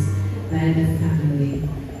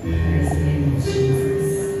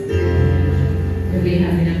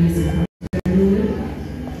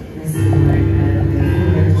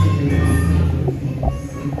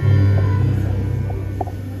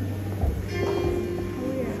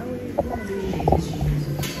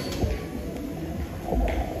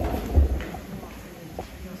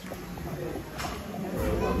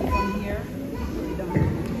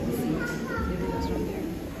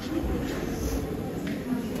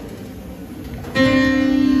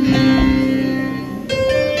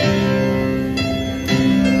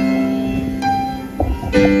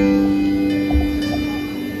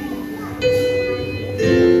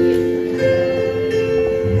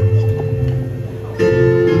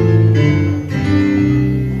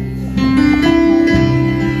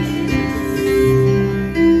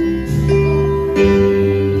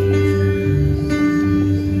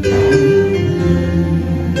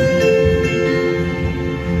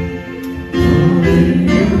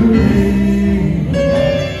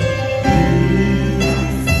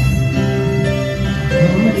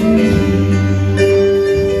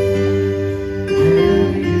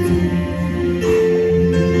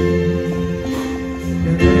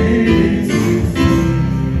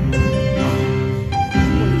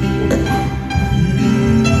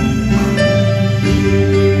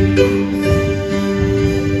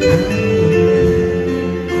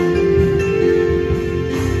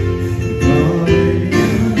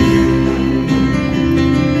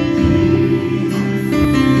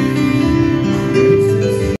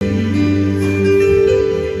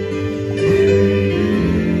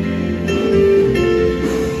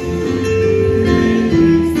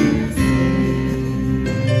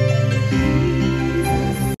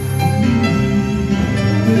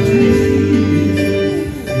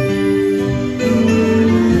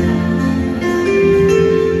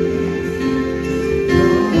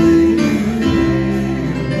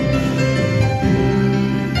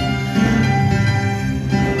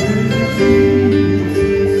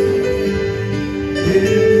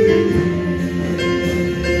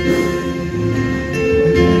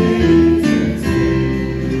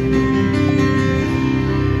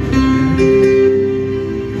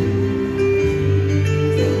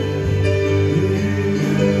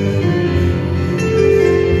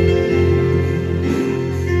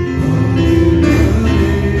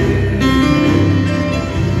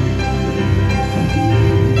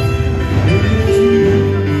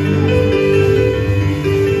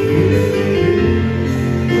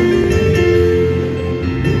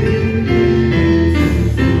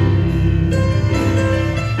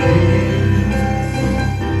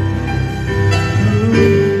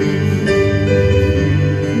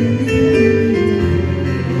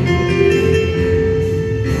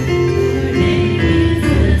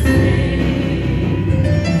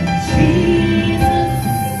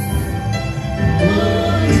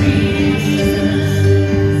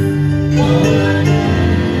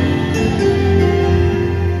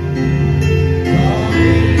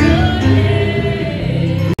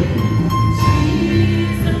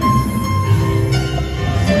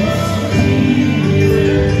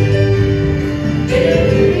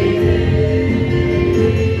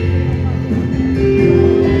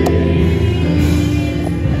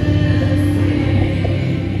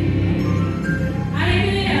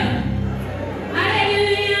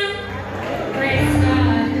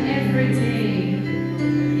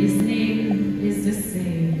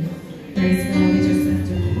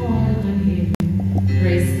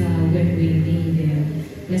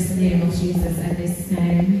Jesus, at this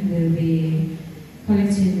time we'll be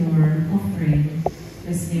collecting your offering.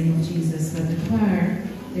 Bless the name of Jesus. But the choir,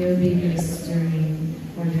 they will be ministering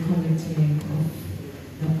for the collecting of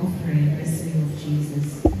the offering. Bless the name of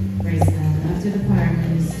Jesus. Praise God. After the choir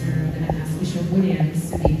minister, I'm going to ask Bishop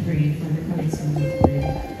Williams to be praying for the collecting of the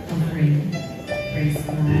offering. Praise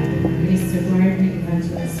God. Minister Gordon,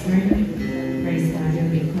 Evangelist Gordon, praise God, you'll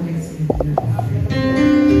be collecting the offering.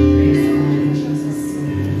 Praise God in Jesus'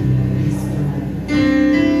 name. Praise God.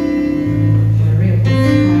 For a real good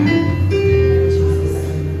choir, in Jesus'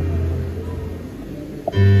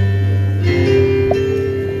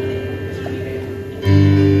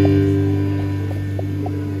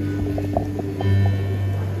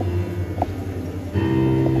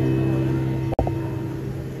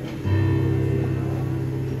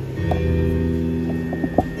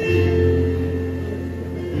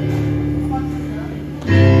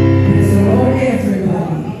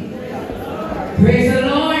 Praise the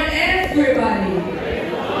Lord, everybody.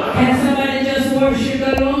 Can somebody just worship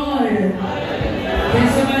the Lord? Can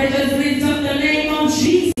somebody just lift up the name of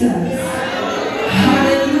Jesus?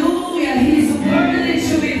 Hallelujah. He's worthy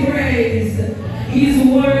to be praised. He's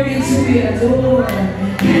worthy to be adored.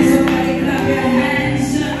 Can somebody clap your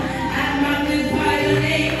hands and magnify the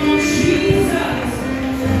name of Jesus?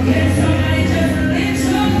 Can somebody just lift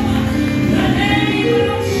up the name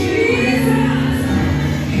of Jesus?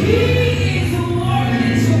 He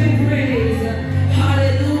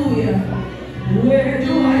where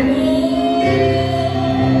do I go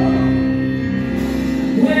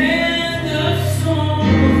when the storm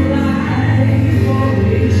of life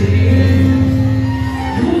rages?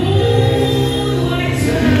 Who do I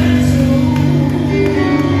turn to?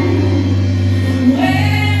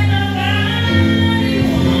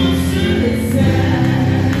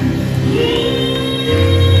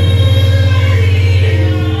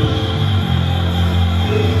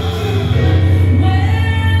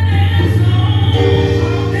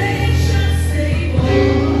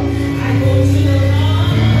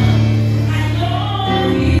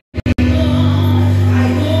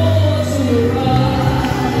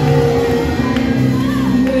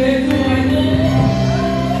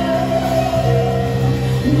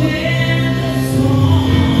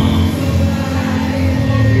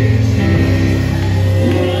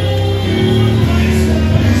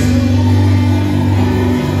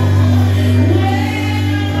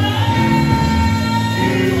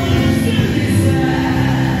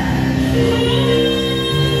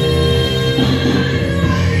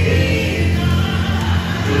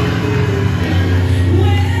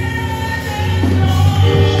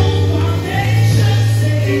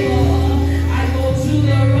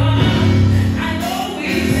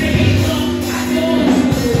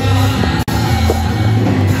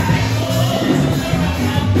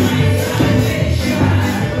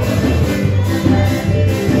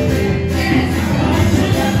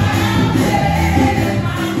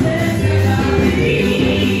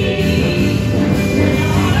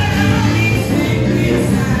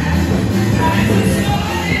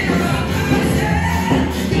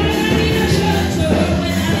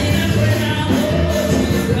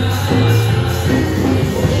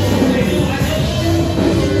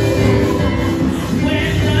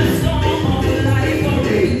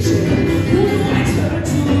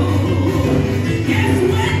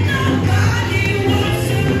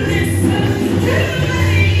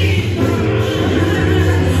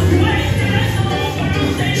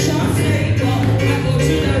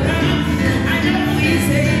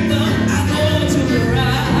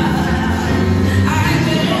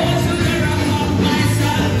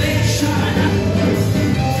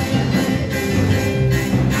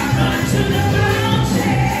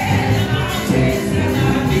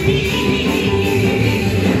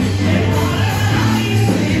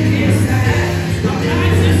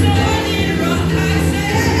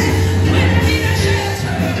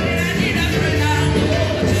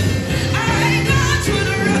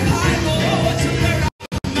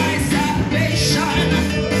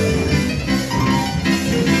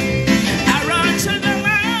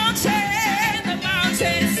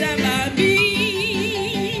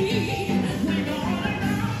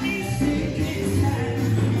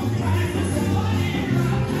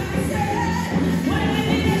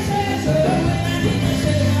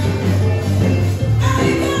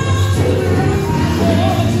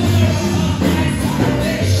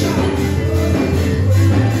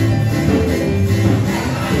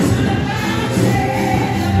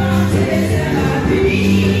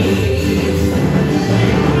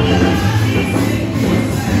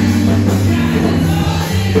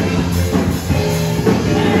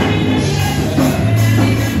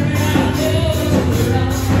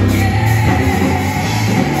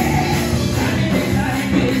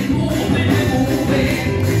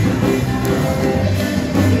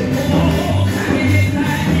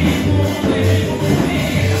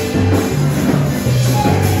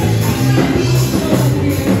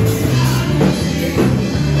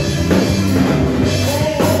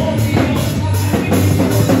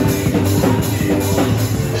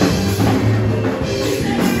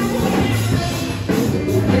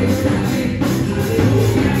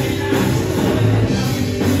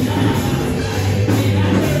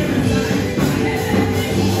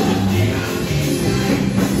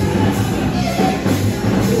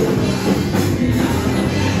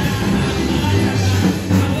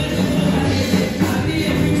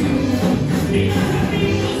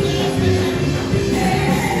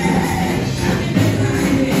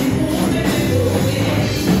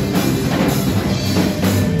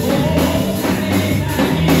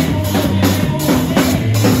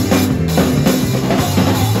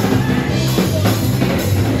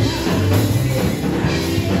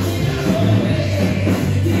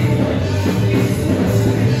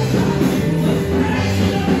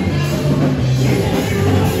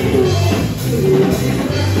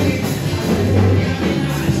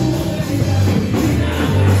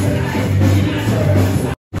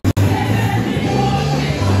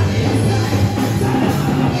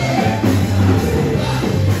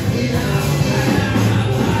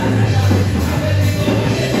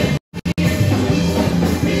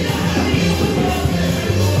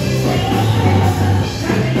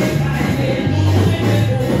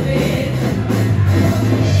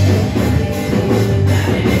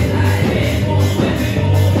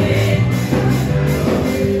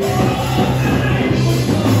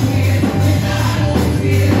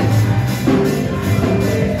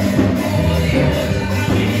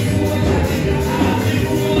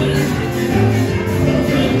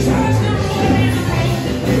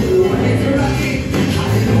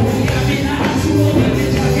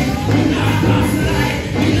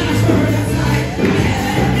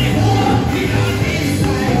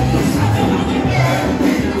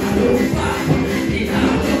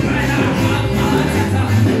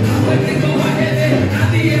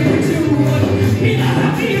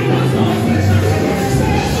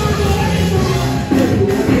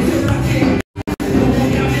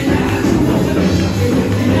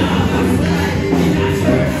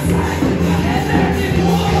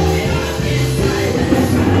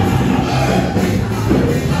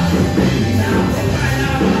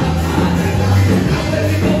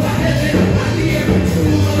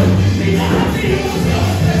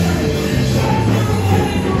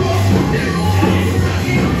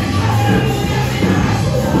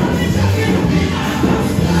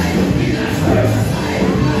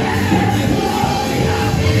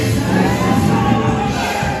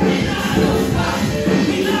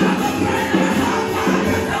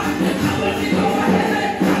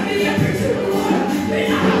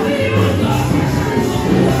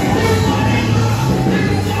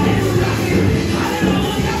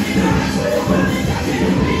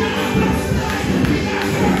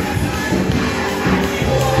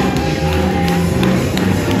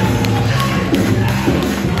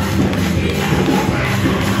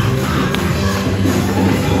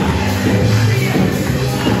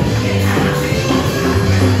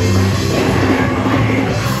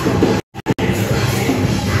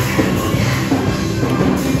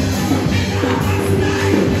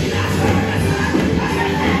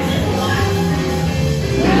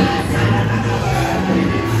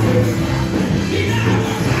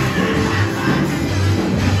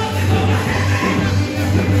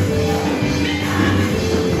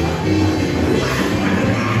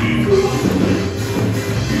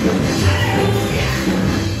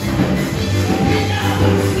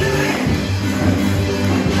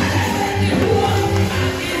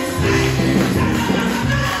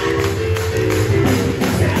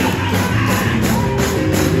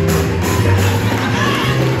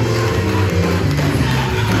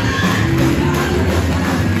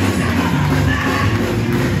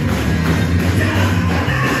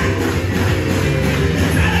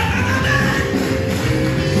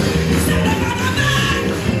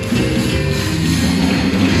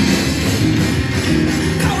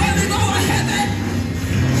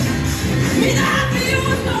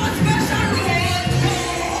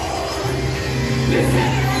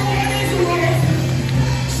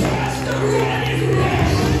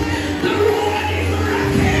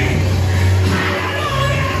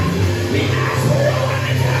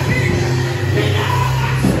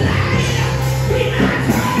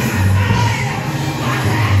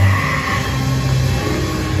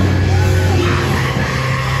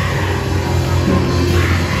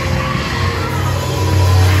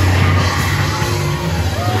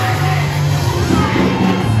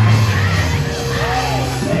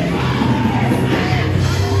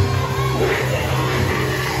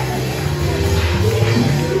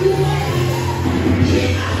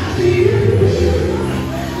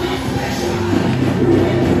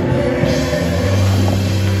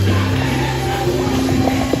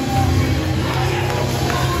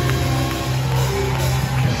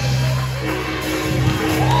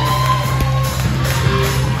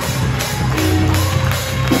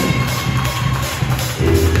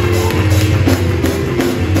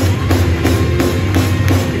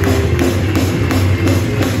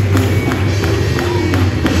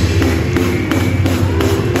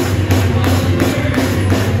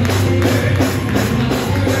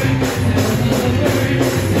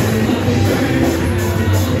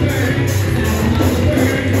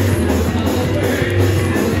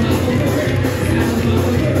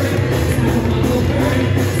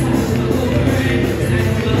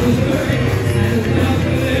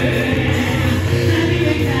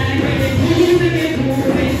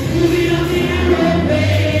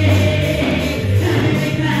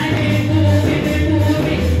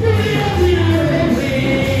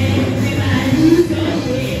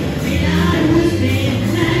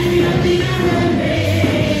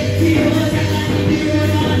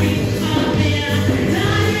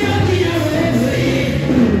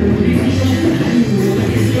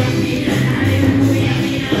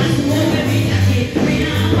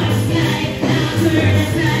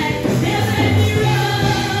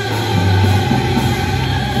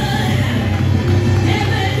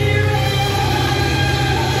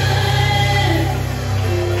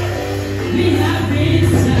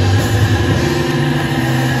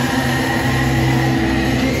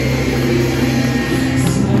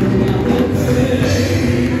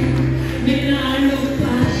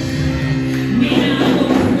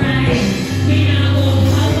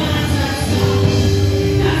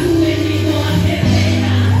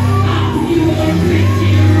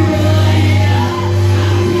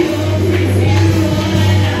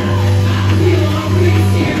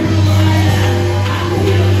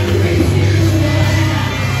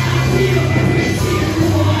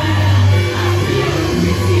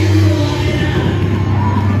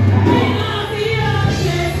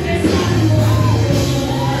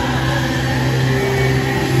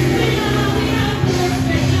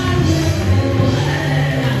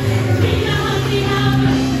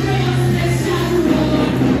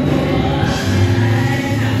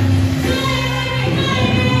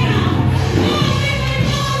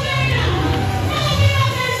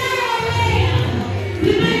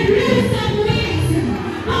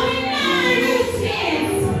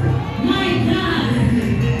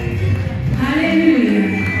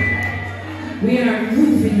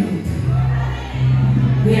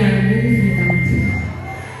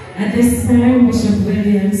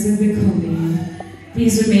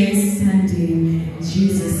 Please remain standing in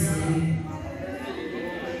Jesus' name.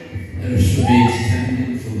 Let us remain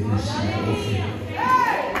standing for this offering.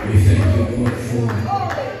 We thank you, God, for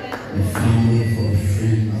the family, for the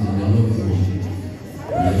friends, and the loved ones.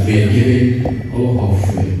 As we are giving our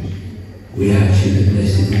offering, we ask you to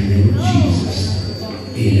bless it in the name of Jesus.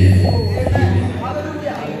 Amen. Amen.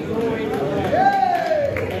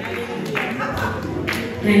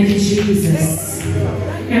 Thank you, Jesus.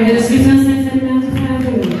 Can we just lift our hands and magnify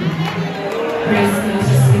the Lord? Praise God.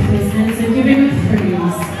 Just lift those hands and give Him a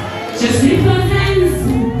praise. Just lift those hands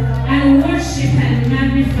and worship and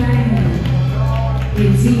magnify Him.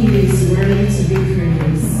 Indeed, He is worthy to be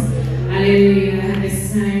praised. Hallelujah. At this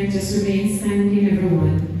time, just remain standing,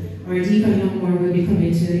 everyone. Our deacon no more will be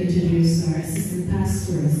coming to introduce our assistant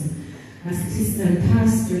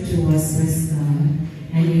pastor to us, praise God.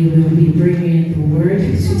 And he will be bringing the word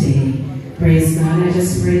today. Praise God. I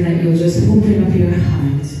just pray that you'll just open up your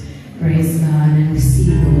heart. Praise God, and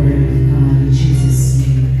receive the word of God in Jesus'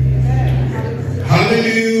 name.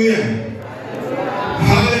 Hallelujah.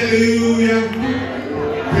 Hallelujah.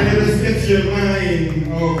 Can you just get your mind,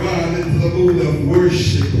 oh God, into the mood of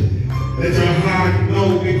worship? Let your heart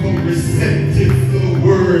now become receptive to the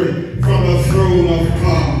word from the throne of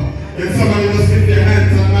God. Can somebody just lift your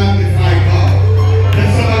hands and magnify God? Can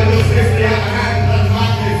somebody just lift your hands and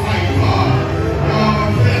magnify God? Oh,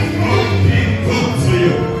 yes, God be good to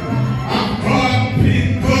you. And God be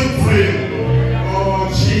good to you. Oh,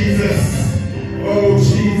 Jesus. Oh,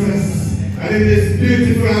 Jesus. And in this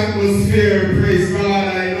beautiful atmosphere, praise God,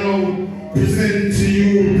 I now present to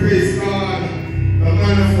you, praise God, the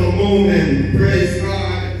man of the moment, praise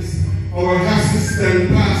God, our assistant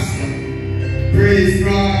pastor. Praise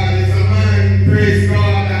God, it's a man, praise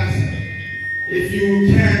God, that if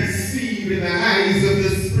you can see with the eyes of the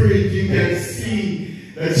Spirit, you can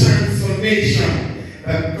see the transformation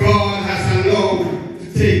that God has allowed to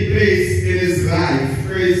take place in his life.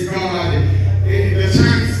 Praise God. The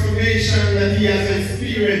transformation that he has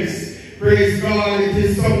experienced, praise God, it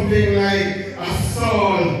is something like a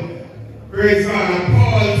Saul, praise God, a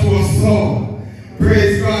Paul to a Saul.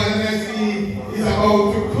 Praise God, and as he is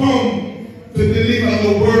about to come to deliver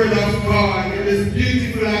the word of God in this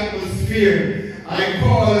beautiful atmosphere, I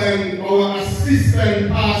call him our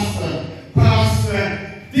assistant pastor, Pastor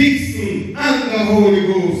Dixon, and the Holy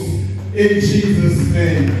Ghost, in Jesus'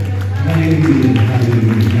 name. Hallelujah,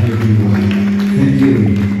 hallelujah, hallelujah. Thank you.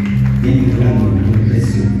 Thank you, God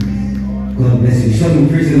bless you. God bless you. Shall we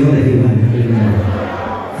praise the Lord, everyone?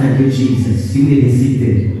 Hallelujah. Thank you, Jesus. You may be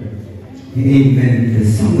seated. Amen. The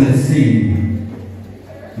song will sing.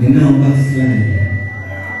 The number slide.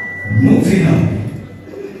 Moving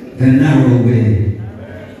up the narrow way.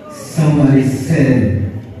 Somebody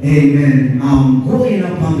said, amen, I'm going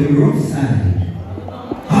up on the roadside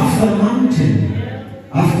of the mountain.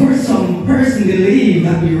 Of course, some person believe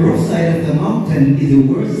that the rough side of the mountain is the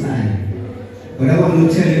worst side. But I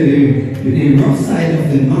want to tell you, the rough side of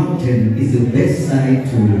the mountain is the best side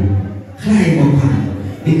to climb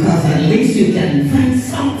upon. Because at least you can find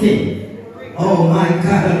something. Oh my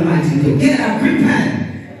God Almighty, to get a grip on.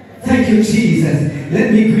 Thank you, Jesus.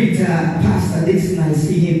 Let me greet Pastor Dixon. I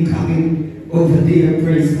see him coming over there.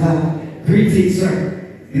 Praise God. Greetings,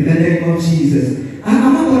 sir. In the name of Jesus.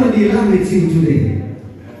 I'm not going to be long with you today.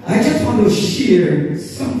 I just want to share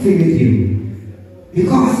something with you.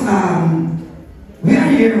 Because we are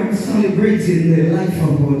here celebrating the life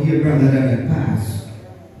of our dear brother that had passed.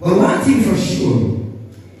 But one thing for sure,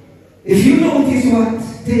 if you notice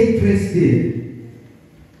what take place there,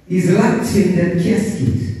 is locked in that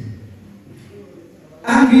casket.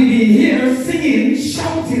 And we've been here singing,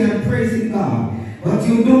 shouting and praising God. But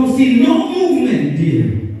you don't see no movement there.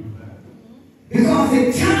 Because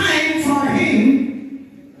the time for him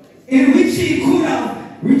in which he could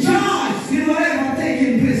have rejoiced in whatever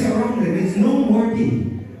taking place around him is no more there.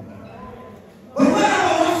 But what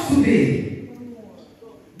about us today?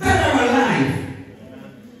 That are alive.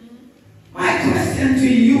 My question to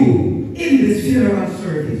you in this funeral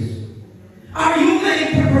service, are you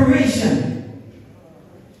making preparation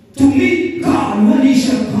to meet God when he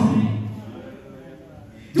shall come?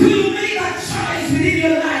 Do you make a choice within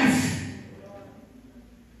your life?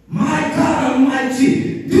 My God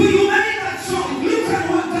Almighty, do you make a choice? Look at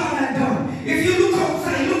what God has done. If you look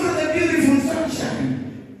outside, look at the beautiful sunshine.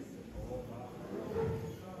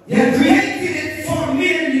 They have created it for me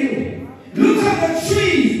and you. Look at the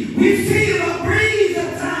trees. We feel a breeze of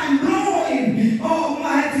time blowing.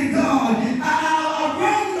 Almighty God,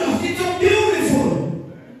 around us, it's so beautiful.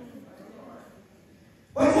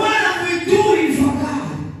 But what are we doing for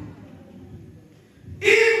God?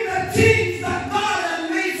 Even the things that God has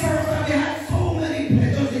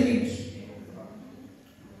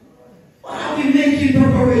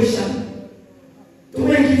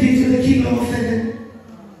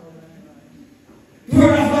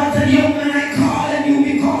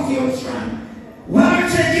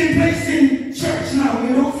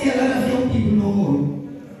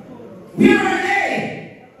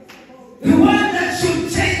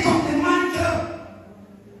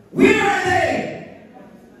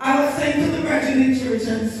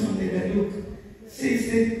something that look, since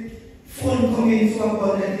the phone coming so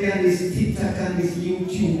abundantly and this TikTok and this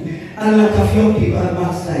YouTube, a lot of young people are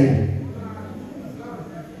backsliding.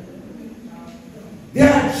 They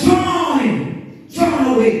are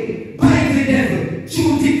drawn away by the devil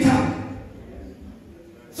through TikTok.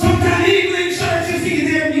 Sometimes even in church you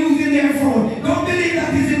see them using their phone. Don't believe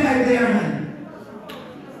that is the Bible they are not.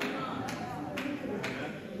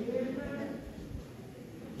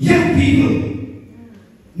 Young people,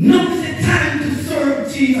 now is the time to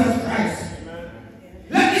serve Jesus Christ.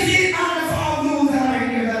 Let me see it out of all those that are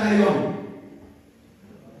here that are young.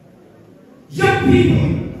 Young people,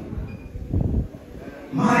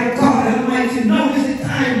 my God Almighty, now is the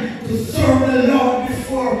time to serve the Lord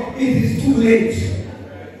before it is too late.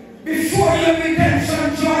 Before your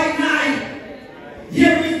redemption draw nigh,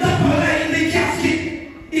 here is the power in the casket.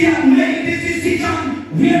 He has made this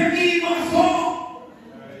decision where he must go.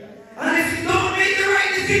 And if you don't make the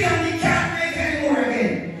right decision, you can't make any more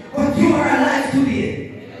again. But you are alive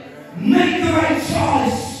today. Make the right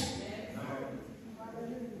choice.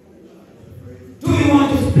 Do you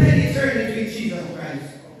want to spend eternity with Jesus Christ?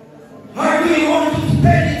 Or do you want to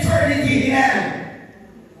spend eternity in hell?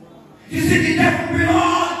 You see, the devil brings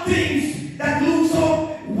all things that look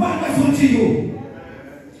so wonderful to you.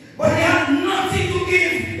 But they have nothing to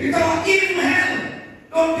give because even hell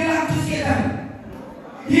don't belong to Satan.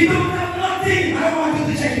 You don't have nothing. I want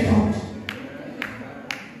you to check it out.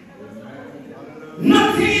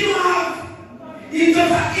 Nothing you don't have. He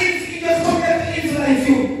just come here to influence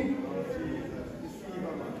you.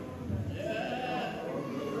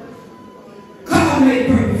 God made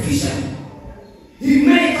perfect vision. He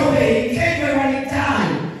made a way. He came here and he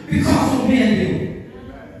died because of me and you.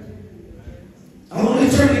 I want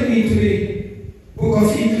to turn with me to the book of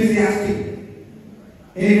Ecclesiastes.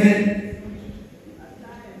 Amen.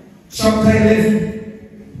 Chapter 11.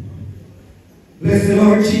 Bless the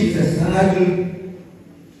Lord Jesus. And I will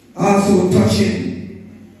also touch in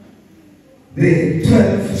the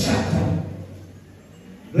 12th chapter.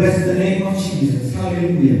 Bless the name of Jesus.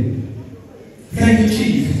 Hallelujah. Thank you,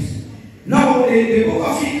 Jesus. Now, the book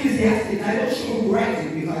of Ecclesiastes, I don't show who writes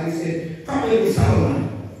it because he said probably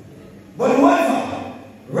Solomon. But whoever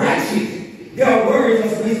writes it, they are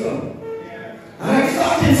words of wisdom. And I'm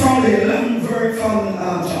starting from the 11th verse from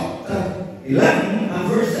chapter 11 and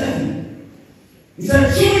verse 7. He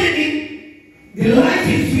said, truly the light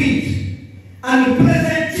is sweet, and the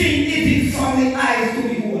pleasant thing it is for the eyes to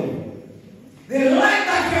behold. The light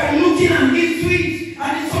that we are looking at is sweet,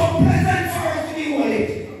 and it's so pleasant for us to behold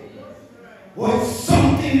it. But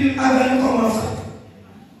something will ever come after.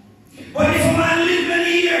 But if a man live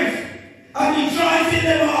many years and rejoice in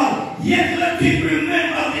the Lord, yet let him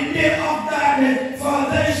remember the day of darkness, for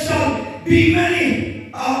there shall be many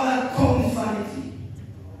of that come vanity.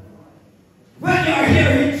 When you are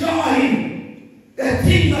here enjoying the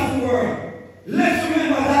things of the world, let's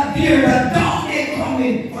remember that there that dark day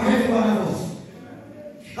coming for every one of us.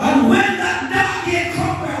 And when that dark day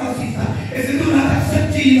comes, brother, sister, if you do not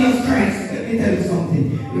accept Jesus Christ, let me tell you something,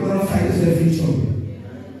 you're going to find yourself in trouble.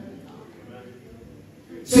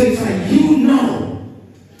 So it's like you know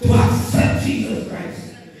to accept Jesus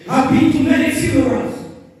Christ. I've been to many funerals.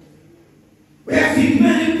 We have seen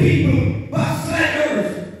many people, backsliders,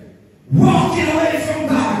 walking away from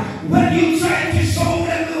God. When you try to show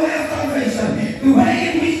them the way of salvation, the way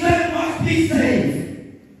in which they must be saved.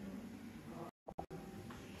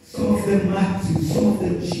 Some of them laugh you, some of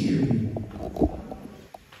them cheer you.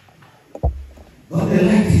 But the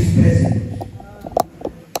light is present.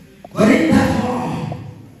 But in that hour,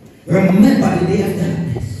 remember the day of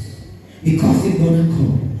darkness, because it's going to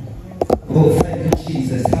come. Oh, thank you,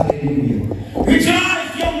 Jesus. Hallelujah.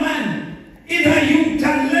 Rejoice, young man, in thy youth,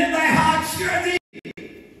 and let thy heart cheer thee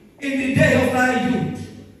in the day of thy youth.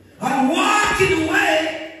 And walk in the way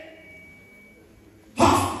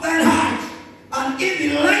of thine heart, and in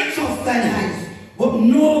the light of thine eyes. But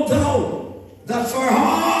know thou that for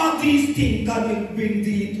all these things God will bring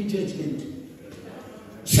thee into judgment.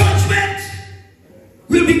 Judgment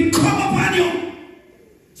will be come upon you.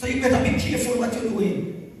 So you better be careful what you're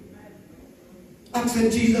doing.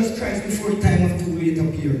 Accept Jesus Christ before the time of too late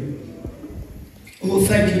appear. Oh,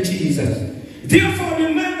 thank you, Jesus. Therefore,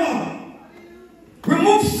 remember,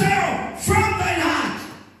 remove sorrow from thine heart,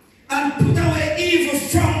 and put away evil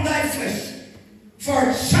from thy flesh.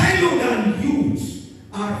 For childhood and youth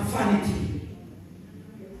are vanity.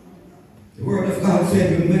 The word of God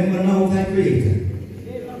said, remember now thy Creator.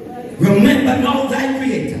 Remember now thy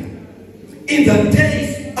Creator. In the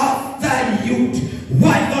days of thy youth,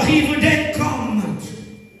 while the evil day come not.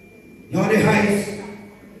 Now the eyes,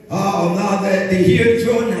 now the ear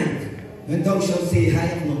draw nigh. when thou shalt say, I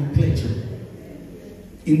have no pleasure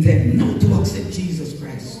in them not to accept Jesus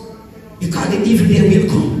Christ. Because the evil day will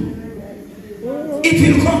come.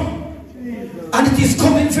 It will come. And it is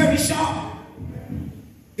coming very sharp.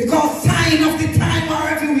 Because signs of the time are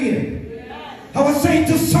everywhere. I was saying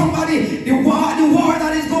to somebody, the war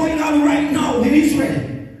that is going on right now in Israel,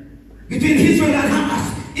 between Israel and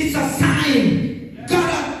Hamas, it's a sign. God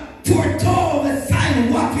has foretold the sign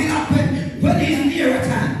of what will happen when it is near at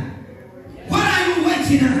hand. What are you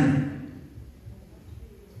waiting on?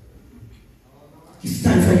 It's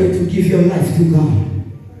time for you to give your life to God.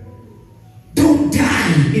 Don't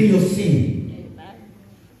die in your sin.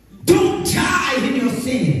 Don't die in your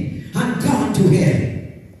sin and go to hell.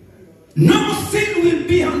 No sin will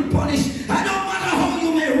be unpunished. I don't matter how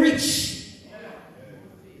you may reach.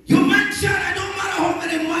 You mention, I don't matter how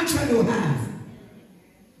many mansion you have.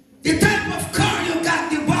 The type of car you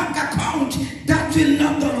got, the bank account, that will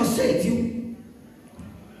not gonna save you.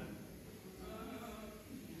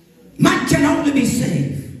 Man can only be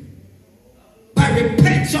saved by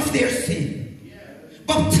repentance of their sin,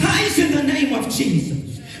 baptized in the name of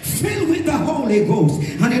Jesus, filled with the Holy Ghost.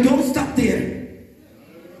 And you don't stop there.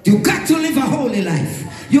 You got to live a holy life.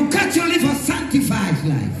 You got to live a sanctified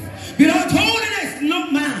life. Without holiness, no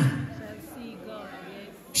man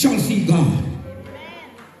shall see God.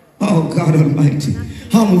 Oh God Almighty,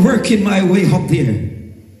 I'm working my way up there.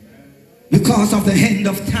 Because of the end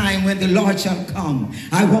of time when the Lord shall come,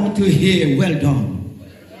 I want to hear, well done.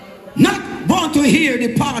 Not want to hear,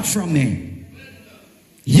 depart from me.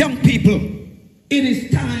 Young people, it is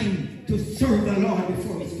time to serve the Lord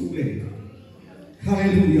before it's too late.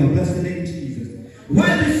 Hallelujah. Bless the name of Jesus.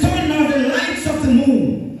 When the sun or the lights of the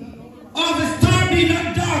moon or the star be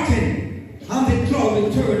not darkened, and the cloud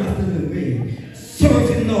will turn after the rain. Serve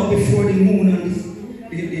him now before the moon and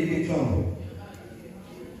the cloud.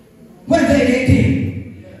 When they get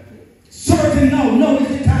in, serve him now. Now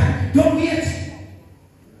is the time. Don't wait.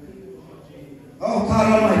 Oh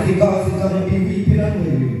God Almighty, God is going to be weeping and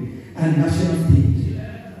wailing and gnashing of teeth.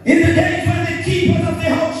 In the days when the keepers of the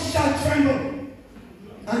house shall tremble,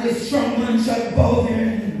 and the strong man shall bow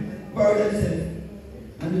their burn themselves,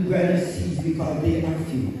 and the grinders cease because they are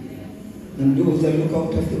few, and those that look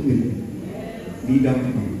out of the window be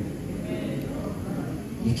downtown.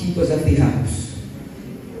 The keepers of the house,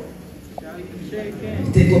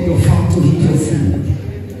 you take up your fork to eat your food,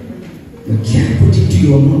 you can't put it to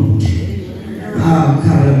your mouth. Ah,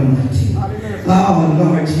 God Almighty. Oh,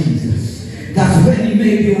 Lord Jesus. That's when you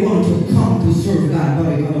maybe want to come to serve God,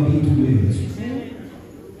 but you're going to be too late.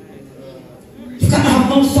 You cannot have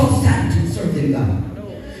no substance in serving God.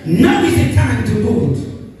 Now is the time to do it.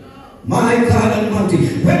 My God Almighty.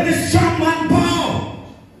 When the strong man bow,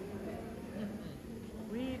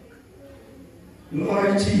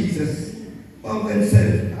 Lord Jesus, humble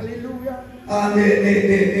themselves. Hallelujah. And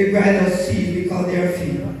they grind us seed because they are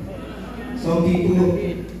few. Some people,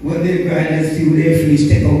 when they grind us seed, they finish,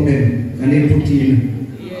 take out them and they put in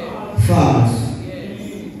fast.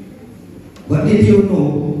 But did you know,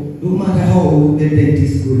 no matter how the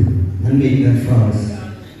dentist good and make that fast,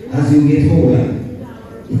 as you get older,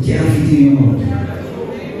 it can't fit in your mouth.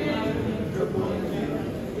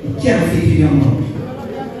 It can't fit in your mouth.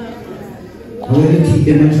 And when you keep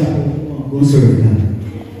them and try, go serve God.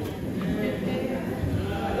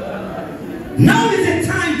 Now is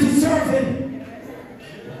the time to serve him.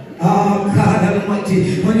 Oh God Almighty,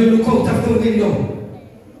 when you look out of the window,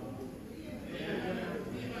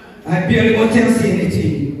 I barely can see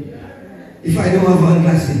anything if I don't have on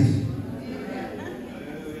glasses.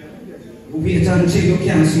 Wait until you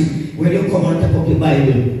can see. When you come and take up the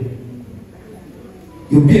Bible,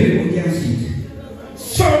 you barely can see it.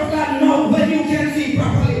 Serve God now when you can see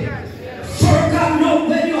properly. Serve God now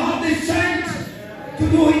when you have the strength to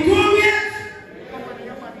do it. Do it.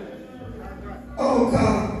 Oh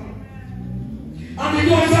God. And the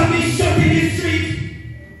doors shall be shut in the street.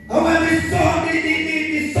 And when the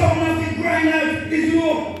sound of the grinder is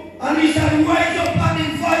low, and he shall rise up at the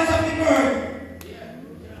voice of the bird.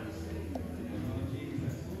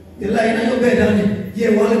 You lie on your bed and you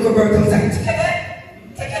hear one little bird comes like, tick.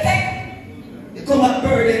 You come and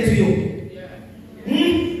bird into you.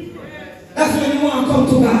 That's when you want to come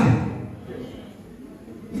to God.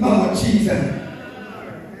 Oh Jesus.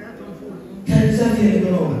 Can you say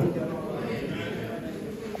it, Lord?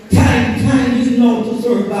 Time is now to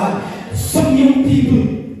serve God. Some young people,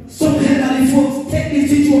 some elderly folks, take this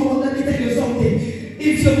situation. Let me tell you something.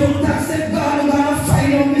 If you don't accept God, you're going to find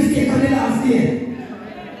your mistake on the last day.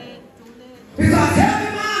 Because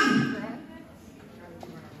every man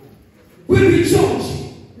will be judged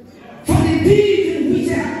for the deeds in which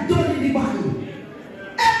they have done people in the body.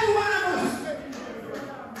 Every one of us.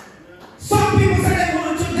 Some people say they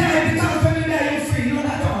want to die because when you die you're free. Not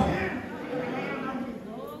at all.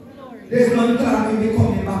 Desmond Clarke will be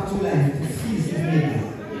coming back to life to feast his maker.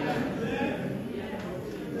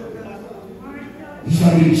 He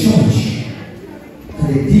shall be judged for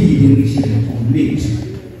the deed in which he has commit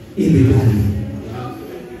in the body.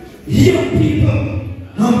 Young people,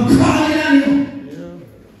 I'm calling on you.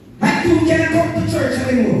 I too can't come to church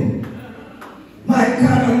anymore. My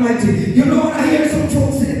God Almighty. You know what I hear some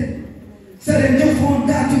folks say? Say they just want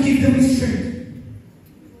God to give them strength.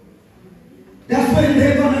 That's when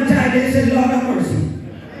they're going to die. They say, Lord have mercy.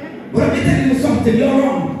 But let me tell you something. You're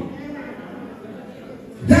wrong.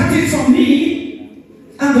 That is for me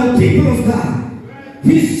and the people of God.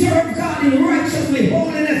 We serve God in righteously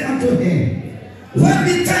holiness unto Him. When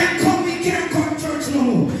the time comes, we can't come to church no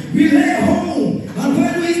more. We lay home. And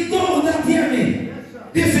when we know that, hear me,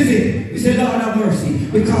 this is it. We say, Lord have mercy,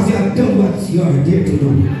 because you have done what you are there to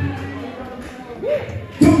do.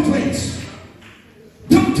 Don't wait.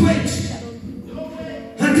 Don't wait.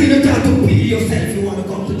 Until you start to pity yourself you want to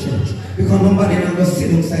come to church. Because nobody now going to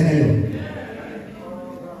sit outside of you.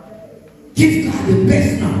 Give God the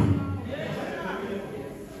best now.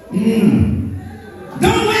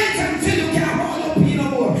 Don't wait until you can't hold up here no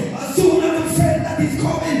more. As soon as you feel that it's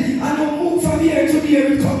coming and you move from here to here,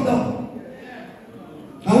 it comes down.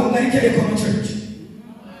 I would like you to come to church.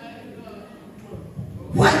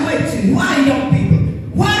 Why waiting? Why, young people?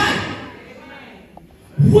 Why?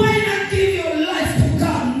 Why not give your life to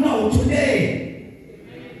God now, today?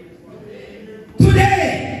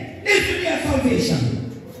 Today is the day of salvation.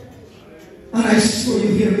 And I show you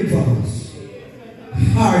here with us.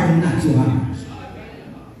 Harden not your heart.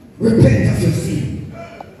 Repent of your sin.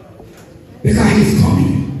 Because He's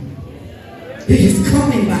coming. He is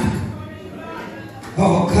coming back.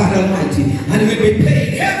 Oh God Almighty. And He will be paid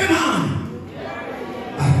every man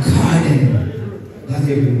according as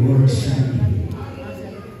your reward shall be.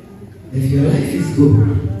 If your life is good,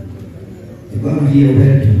 you're going to hear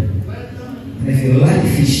well done. And if your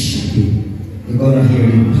life is shitty, you're going to hear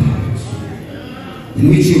in part. In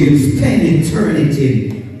which you will spend eternity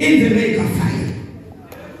in the lake of fire.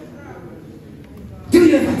 Do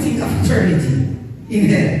you ever think of eternity in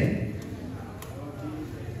hell?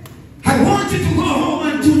 I want you to go home,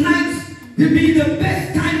 and tonight will be the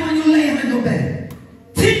best time when you lay on your bed.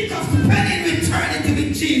 Think of spending eternity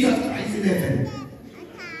with Jesus Christ in heaven.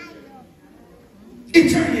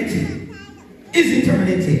 Eternity is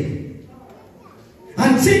eternity.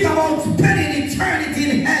 And think about spending eternity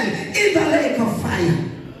in hell, in the lake of fire.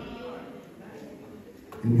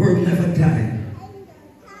 The world never died,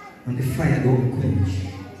 and the fire don't quench.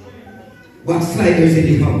 Backsliders in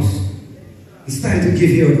the house, it's time to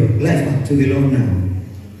give your life back to the Lord now,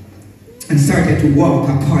 and started to walk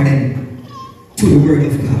according to the word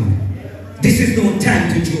of God. This is no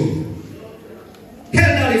time to joke.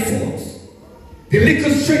 Elderly folks, the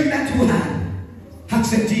little strength that you have,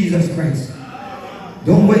 accept Jesus Christ.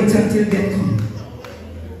 Don't wait until death comes,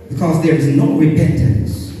 because there is no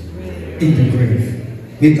repentance in the grave.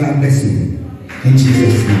 May God bless you in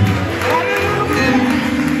Jesus' name.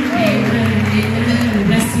 Amen.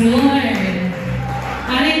 Bless the Lord.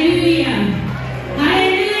 Hallelujah.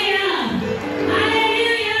 Hallelujah.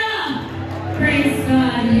 Hallelujah. Praise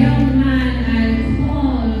God. Young man, I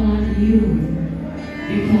call on you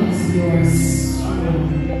because you're strong.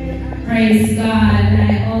 Praise God. I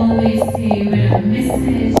always say when a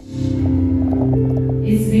message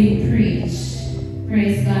is being preached,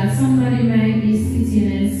 praise God, somebody might be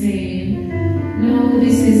sitting and saying, no,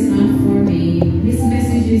 this is not for me. This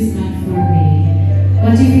message is not for me.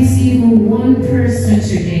 But if it's even one person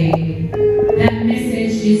today, that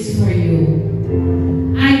message is for you.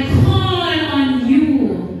 I call on you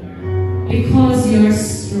because you're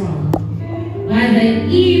strong. While the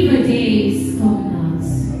evil days come not,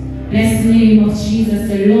 bless the name of Jesus.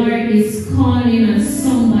 The Lord is calling on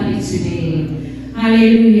somebody today.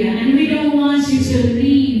 Hallelujah. And we don't want you to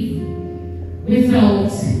leave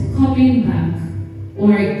without coming back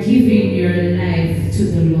or giving your life to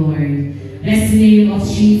the Lord. Bless the name of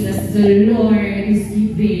Jesus. The Lord is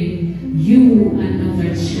giving you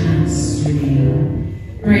another chance today.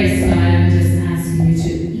 Praise God. I'm just asking you to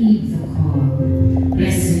heed the call.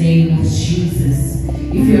 Bless the name of Jesus.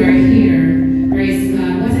 If you are here, praise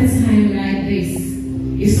God, what a time like this.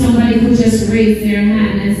 If somebody could just raise their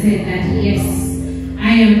hand and say that, yes,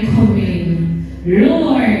 I am coming.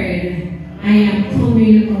 Lord, I am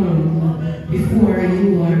coming home before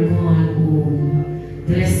you are gone home.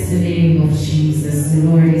 Bless the name of Jesus. The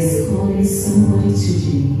Lord is calling somebody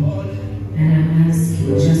today. And I'm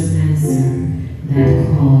asking, just answer that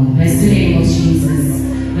call. Bless the name of Jesus.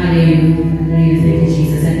 Hallelujah. Hallelujah. Thank you,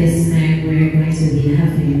 Jesus. At this time, we're going to be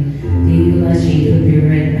having the eulogy. It will be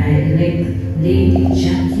read by Lady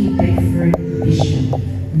Jackie Beckford Bishop,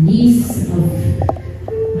 niece of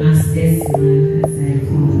Master Desmond, as I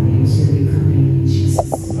call him. She'll be coming in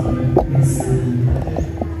Jesus' name. Yes, God.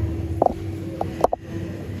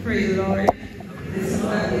 Praise the Lord. This is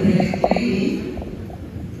not the elect lady.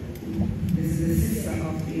 This is the sister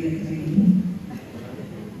of the elect lady.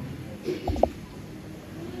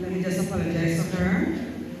 Let me just apologize to her.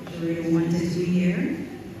 She really wanted to be here.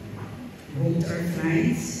 Booked her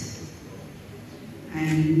flights.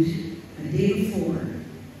 And a day before,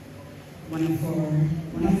 one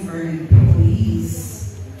of her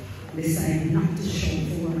employees decided not to show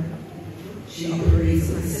for her. She operates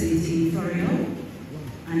a facility in Florida,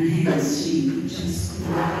 and hence she just could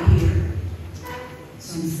not be here. So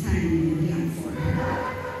I'm standing in the gap for her.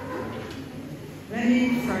 Let me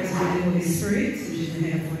first to the Holy Spirit, which is the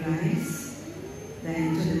head of our lives,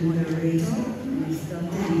 then to the moderator, Mr.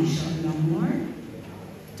 Tanisha Longmore,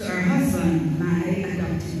 to her husband, my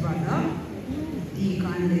adopted brother,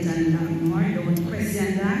 Deacon Leighton Longmore, don't question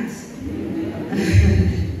that.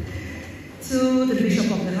 To the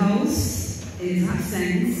Bishop of the House, in his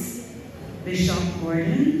absence, Bishop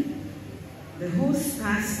Gordon, the host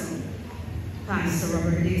pastor, Pastor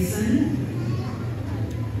Robert Dixon,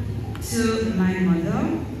 to my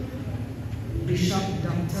mother, Bishop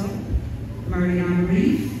Dr. Marianne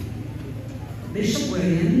Reeve, Bishop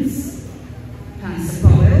Williams, Pastor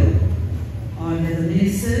Powell, all the other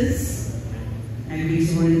ministers, I greet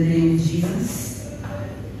you all in the name of Jesus.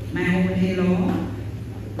 My own-in-law,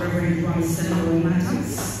 Reverend Ralston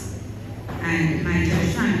Mattocks, and my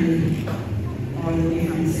church family, all the way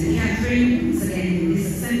from St. Catherine, once again in this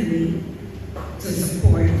assembly, to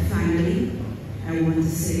support family. I want to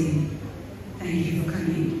say thank you for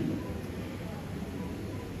coming.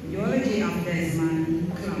 The eulogy of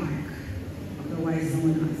Desmond Clarke, otherwise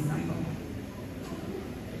known as Apostolic.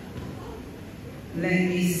 Let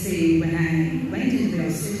me say, when I went into the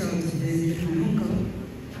hospital to visit my uncle,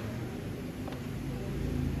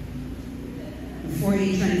 before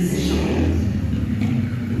he transitioned,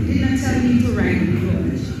 he did not tell me to write the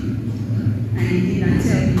eulogy, and he did not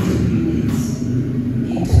tell me to read it.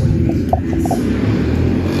 He told me to answer.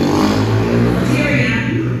 But here I am,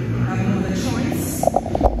 I have no other choice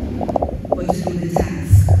but to do the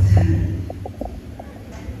task at hand.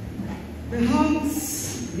 The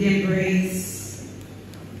hugs, the embrace,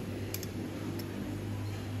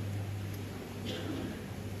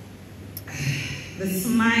 the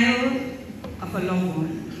smile of a loved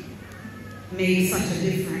one made such a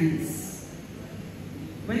difference.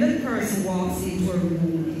 When the person walks into a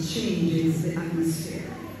room, it changes the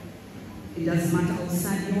atmosphere. It doesn't matter how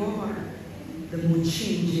sad you are, the mood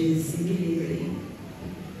changes immediately.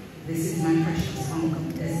 This is my precious uncle,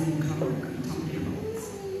 Desmond Clarke, I'm talking about.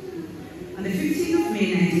 On the 15th of May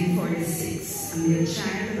 1946, a mere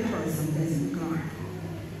child of the person, Desmond Clarke,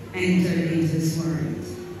 entered into this world.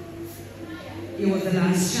 He was the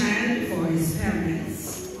last child for his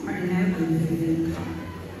parents, Hartnell and Vivian Clarke.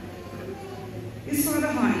 His father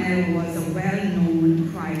Hartnell was a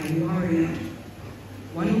well-known choir warrior,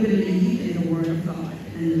 one who believed in the Word of God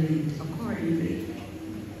and lived accordingly.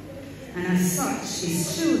 And as such,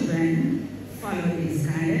 his children followed his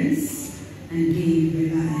guidance and gave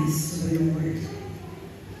their lives to the Lord.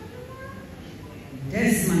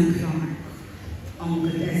 Desmond Clarke,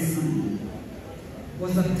 Uncle Desmond,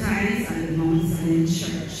 was baptized at the Mount Zion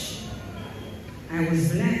Church. I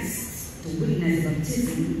was blessed to witness the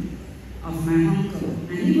baptism of my uncle,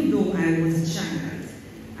 and even though I was a child,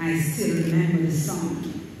 I still remember the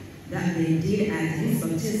song that they did at his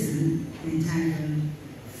baptism entitled,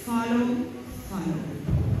 "Follow, Follow,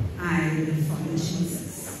 I Will Follow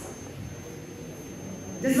Jesus."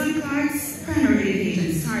 Desmond Clarke's primary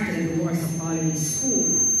education started at the Apostolic school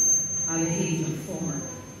at the age of 4.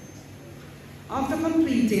 After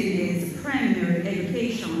completing his primary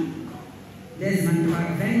education, Desmond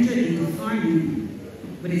Clarke ventured into farming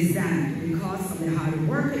with his dad because of the hard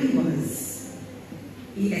worker he was.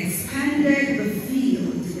 He expanded the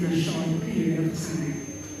field in a short period of time.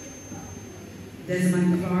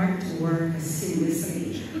 Desmond Clarke worked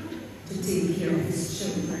assiduously to take care of his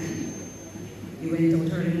children. He went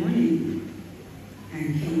out early morning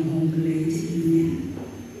and came home late evening.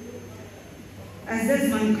 As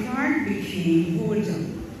Desmond Clarke became older,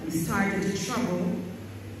 he started to trouble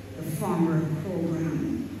the farmer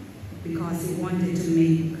program because he wanted to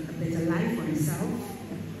make a better life for himself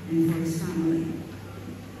and for his family.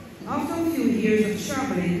 After a few years of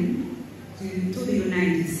traveling to the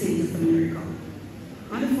United States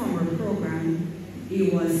our program, he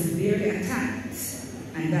was severely attacked,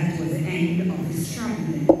 and that was the end of his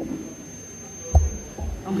traveling.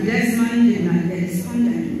 Uncle Desmond did not get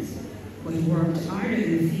despondent, but worked hard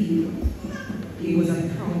in the field. He was a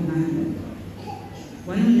proud man,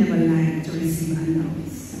 one who never liked to receive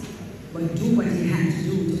handouts, but do what he had to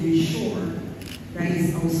do to ensure that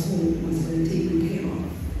his household was well taken care of.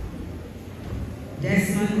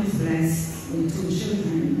 Desmond was blessed with 2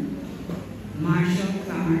 children, Marshall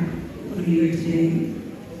Clarke, who be here today,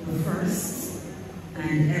 the first,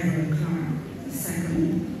 and Everett Clarke, the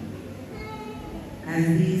second. As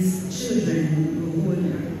these children grew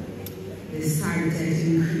older, they started to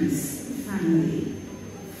increase family,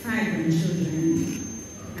 5 grandchildren,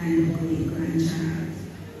 and a great-grandchild.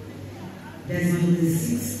 Desmond was the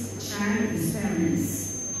 6th child of his parents.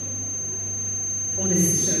 Only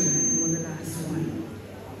 6 children, he was the last one.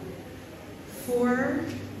 4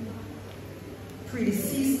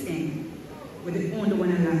 predeceased him, with the only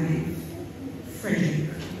one alive, Frederick,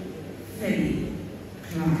 Freddy,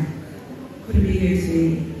 Clarke. Couldn't be here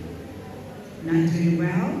today, not doing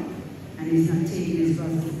well, and he's not taking his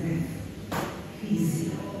brother's death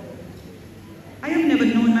easy. I have never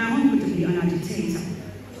known my uncle to be an agitator.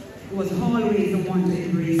 He was always the one to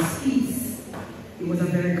embrace peace. He was a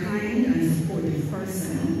very kind and supportive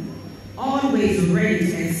person, always ready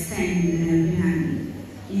to extend a helping hand,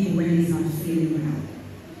 even when he's not feeling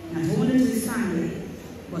well. Not only to his family,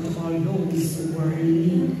 but to all those who were in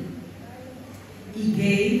need. He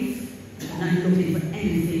gave, not looking for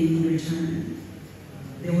anything in return.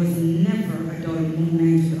 There was never a dull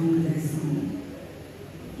moment with Uncle Desmond.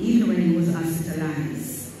 Even when he was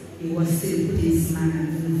hospitalized, he was still putting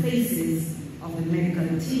smiles on the faces of the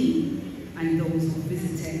medical team and those who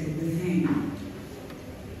visited with him.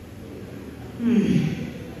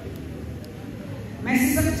 My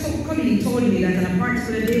sister Colleen told me that on a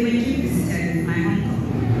particular day when she visited with my uncle,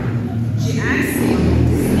 she asked him about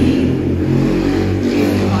his meal, if he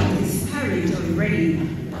got his porridge already,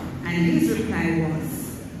 and his reply was,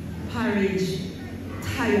 "Porridge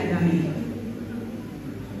tired of me."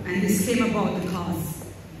 And this came about because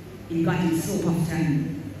he got it so often.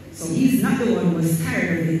 So he's not the one who was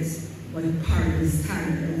tired of it, but the porridge was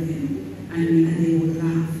tired of him, and they would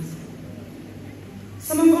laugh.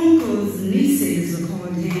 Some of Uncle's nieces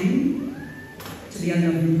recalled him to be a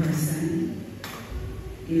loving person.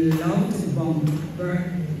 He loved to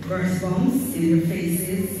burst bumps in their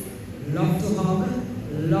faces, loved to hug,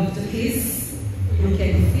 loved to kiss. You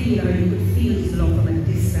can feel, or you could feel his love from a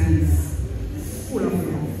distance, full of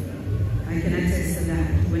love. I can attest to that.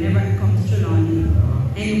 Whenever I come to Trelawny,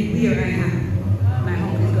 anywhere I am, my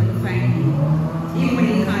uncle is going to find me. Even when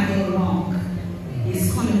he can't even walk,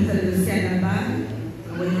 he's coming with a little saddle bag.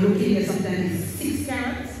 When you look in here, sometimes it's 6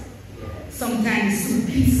 carrots, sometimes 2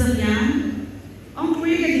 pieces of yam. Uncle,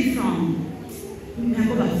 where you get it from? I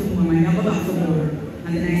go back for more, man. I go back for more.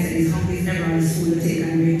 And then I said, his uncle is never on the school to take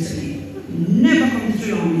and bring to me. Never come to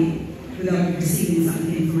Trelawny without receiving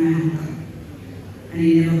something from my uncle. And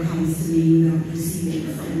he never comes to me without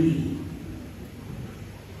receiving from me.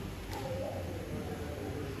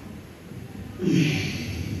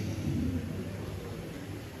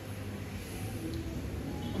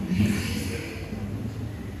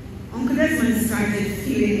 Uncle Desmond started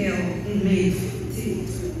feeling ill in May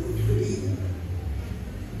 15th.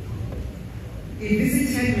 He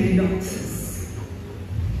visited many doctors.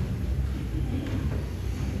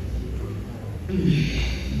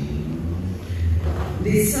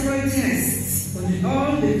 Did several tests, but with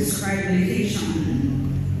all the prescribed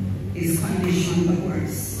medication, his condition got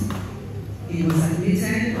worse. He was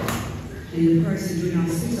admitted in the Percy Junior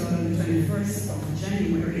Hospital on the 21st of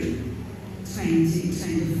January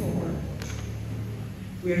 2024,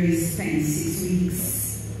 where he spent 6 weeks.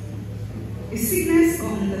 His sickness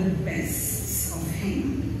got the best of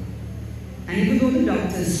him, and even though the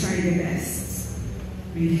doctors tried their best,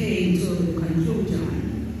 we came to the conclusion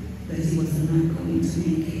that he was not going to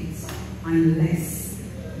make it unless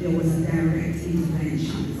there was a direct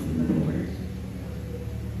intervention from the Lord.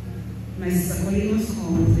 My sister Colleen was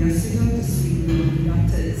called to the hospital to speak with the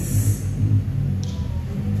doctors.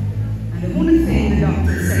 And the only thing the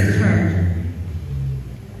doctor said to her,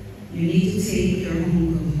 you need to take your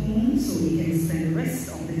uncle home so he can spend the rest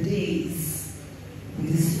of the days with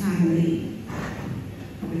his family,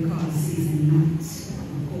 because he's not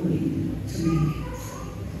going to make it.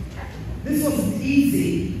 This wasn't easy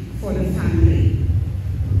for the family,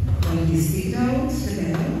 but we stick out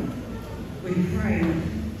together with prayer,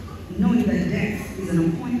 knowing that death is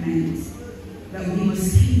an appointment that we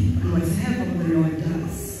must keep, and whatever the Lord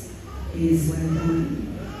does is well done.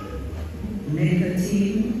 medical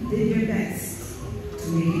team did their best to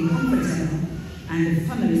make him comfortable, and the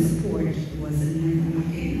family support was never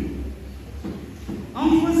lacking.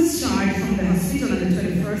 Uncle was discharged from the hospital on the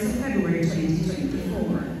 21st of February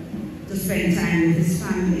 2024 to spend time with his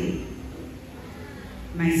family.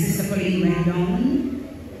 My sister Pauline went down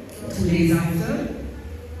 2 days after,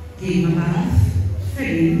 gave him a bath,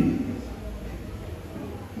 fed him,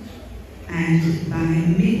 and by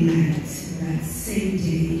midnight that same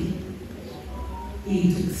day,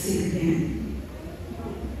 he took sick again.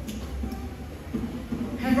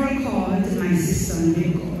 Harold called my sister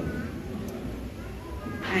Nicole,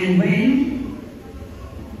 and when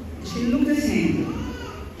she looked at him,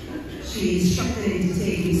 she instructed him to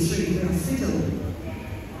take him straight to the hospital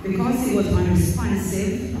because he was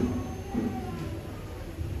unresponsive.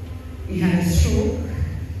 He had a stroke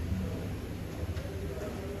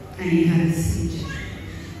and he had a seizure.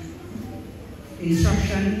 The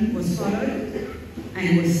instruction was followed and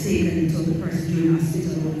he was taken to the Presbyterian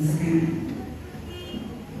Hospital once again.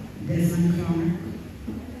 Desmond Clarke,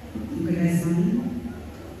 Uncle Desmond,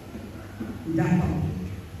 Dapper,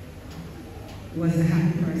 was a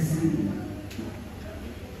happy person.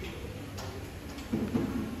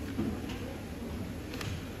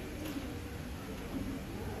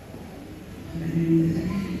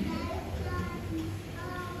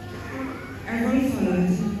 Harold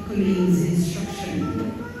followed Colleen's instruction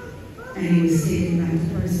and he was taken back to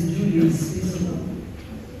Person Junior Hospital.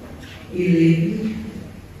 He lived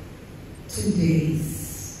 2 days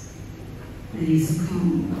and he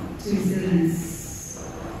succumbed to his illness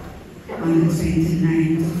on the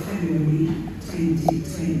 29th of February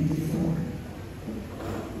 2024.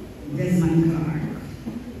 Desmond Clarke,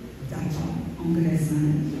 Dapper, Uncle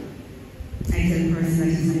Desmond. I tell the person that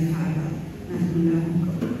he's my father, not only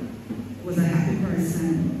uncle, was a happy person.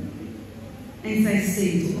 And so I say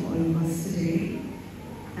to all of us today,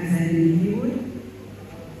 as I believe you would,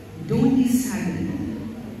 don't be saddened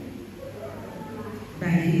by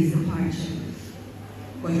his departure,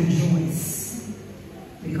 but rejoice,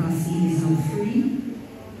 because he is now free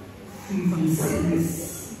from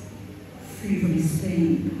sickness, free from his pain,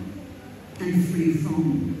 and free from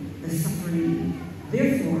the suffering.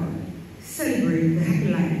 Therefore, celebrate the happy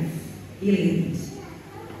life he lived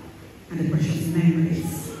and the precious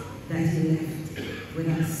memories that he left with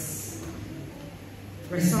us.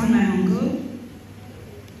 Rest on, my uncle.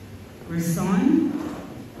 Rest on.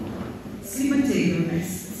 Sleep and take your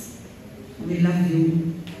rest. We love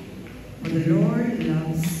you, but the Lord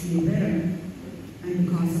loves you better, and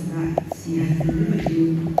because of that, he has delivered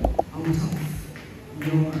you out of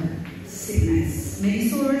your sickness. May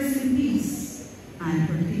his soul rest in peace and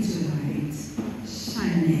perpetual light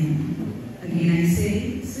shining. Again I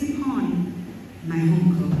say, sleep on, my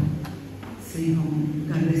uncle. Sleep on.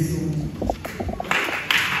 God bless you all.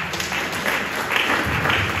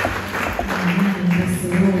 Praise the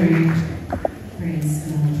Lord. Praise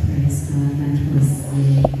God, praise God. That was the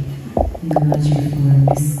eulogy for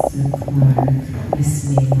Mr. Clarke, this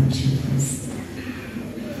name of Jesus.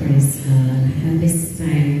 Praise God. At this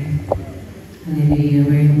time, hallelujah,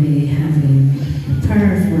 we're going to be having a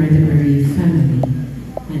prayer for the bereaved family.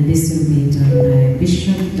 And this will be done by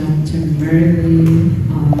Bishop Dr. Merlin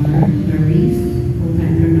R. Bereaved. Hope I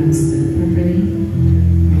pronounced that properly.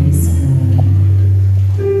 Praise God.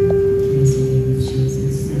 Praise the name of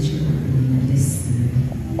Jesus. Such a happening at this time.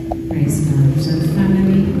 Praise God. So the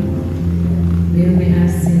family, we'll be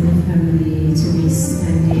asking the family to be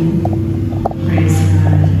standing. Praise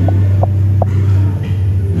God.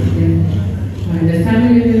 And the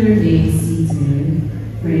family will remain seated.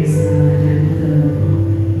 Praise God. And the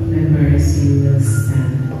members, you will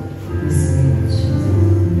stand. Praise the name of Jesus.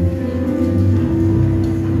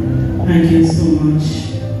 Thank you so much.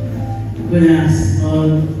 We'll ask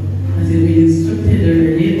all, as it been instructed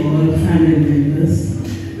already, all family members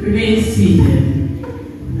remain seated,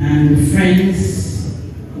 and friends,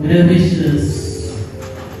 well wishers,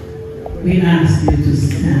 we ask you to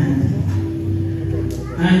stand.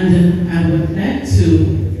 And I would like to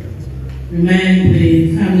remind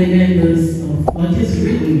the family members of what is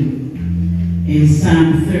written in Psalm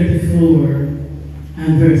 34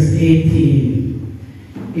 and verse 18.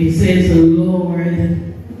 It says, the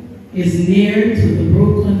Lord is near to the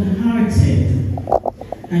brokenhearted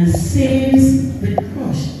and saves the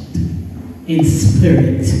crushed in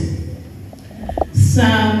spirit.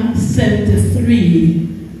 Psalm 73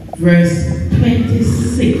 verse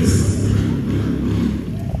 26.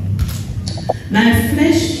 My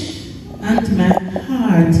flesh and my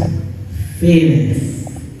heart faileth,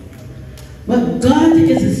 but God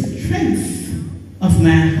is the strength of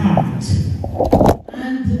my heart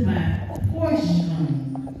and my portion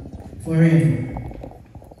forever.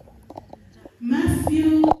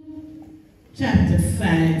 Matthew chapter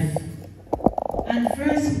 5 and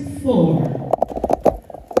verse 4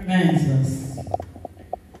 reminds us,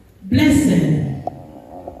 blessed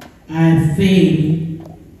are they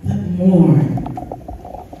that mourn,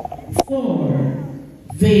 for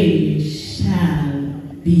they shall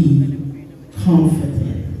be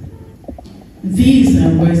comforted. These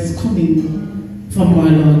are words coming from our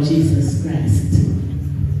Lord Jesus Christ.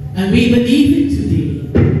 And we believe it today.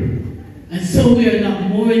 And so we are not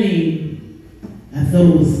mourning at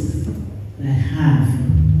those that have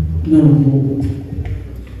no hope.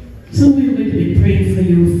 So we're going to be praying for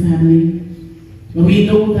you, family. But we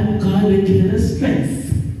know that God will give us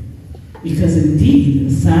strength. Because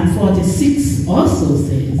indeed, Psalm 46 also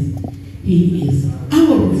says, He is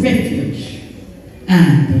our refuge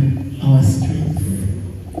and our strength.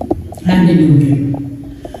 Hallelujah.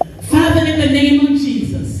 Father, in the name of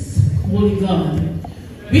Jesus, Holy God,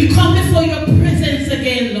 we come before your presence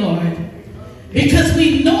again, Lord, because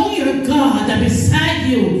we know you're God, and beside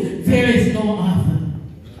you there is no other.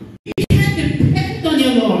 We can depend on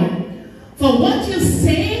you, Lord, for what you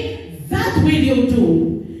say, that will you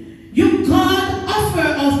do. You, God, offer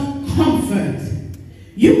us comfort.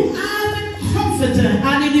 You are the comforter,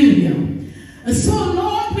 hallelujah. And so,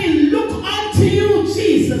 Lord, we look unto you,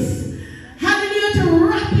 Jesus, hallelujah, to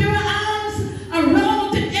wrap your arms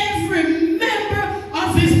around every member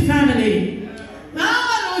of his family.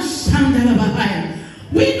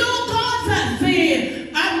 We know, God, that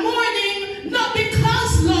they are mourning not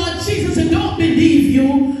because, Lord Jesus, they don't believe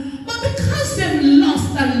you, but because they've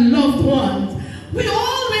lost a loved one. We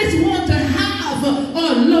always want to have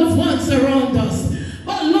our loved ones around us.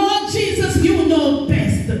 But Lord Jesus, you know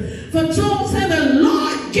best. For Job said, the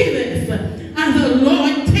Lord giveth and the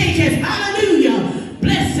Lord taketh. Hallelujah.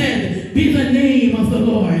 Blessed be the name of the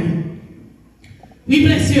Lord. We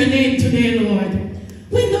bless your name today, Lord.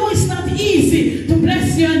 We know it's not easy to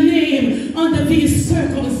bless your name under these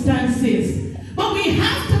circumstances. But we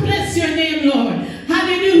have to bless your name, Lord.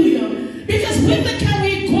 Hallelujah. Because whither can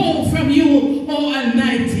we go from you, O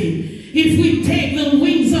Almighty? If we take the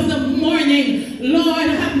wings of the morning, Lord,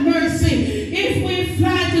 have mercy. If we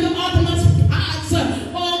fly to the uttermost parts,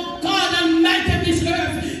 oh God Almighty of this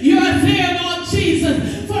earth, you are there, Lord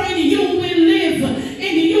Jesus. For in you we live,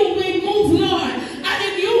 in you we move, Lord, and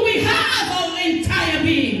in you we have our entire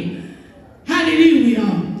being. Hallelujah.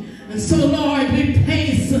 And so, Lord, we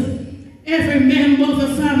place every member of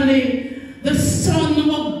the family, the Son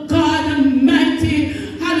of God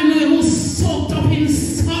Almighty, hallelujah, who's soaked up in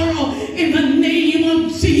sorrow, in the name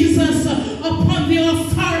of Jesus, upon the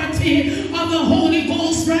authority of the Holy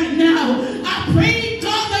Ghost right now. I pray,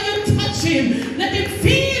 God, that you touch him. Let him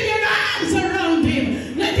feel your arms around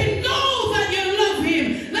him. Let him know that you love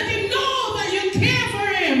him. Let him know that you care for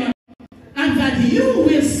him. And that you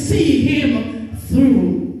will see him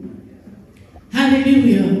through.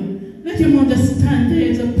 Hallelujah. Let him understand there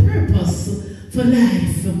is a purpose for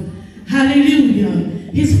life. Hallelujah.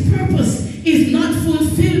 His purpose is not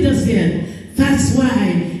fulfilled as yet. That's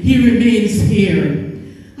why he remains here.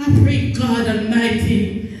 I pray, God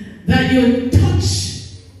Almighty, that you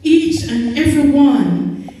touch each and every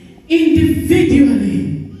one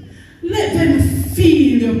individually. Let them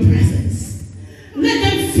feel your presence. Let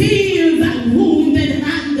them feel that wounded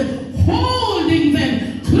hand holding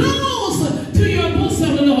them close to your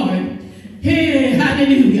bosom, Lord. Hey,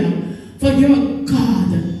 hallelujah. For your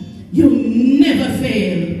God, you never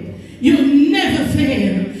fail. You never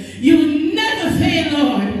fail. You never fail,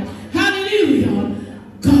 Lord. Hallelujah.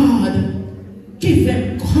 God, give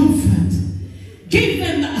them comfort. Give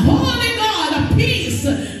them, the Holy God, a peace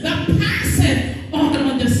that passeth all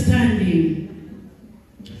understanding.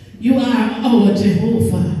 You are our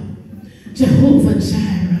Jehovah. Jehovah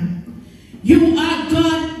Jireh. You are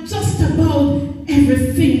God just about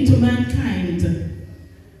everything to mankind.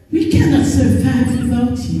 We cannot survive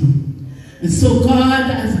without you. And so,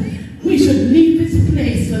 God, as we should leave this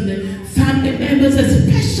place, and the family members,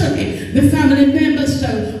 especially the family members,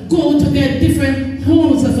 shall go to their different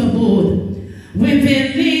homes of abode. When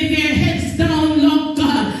they lay their heads down, Lord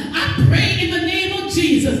God, I pray in the name of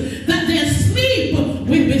Jesus that their sleep will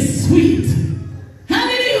be sweet.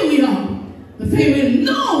 Hallelujah. That they will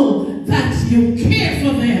know that you care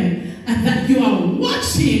for them and that you are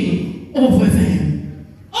watching over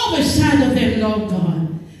them. Overshadow them, Lord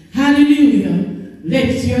God. Hallelujah.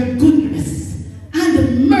 Let your goodness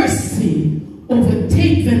and mercy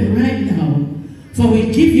overtake them right now. For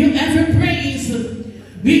we give you every praise.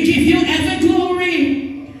 We give you every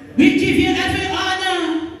glory. We give you every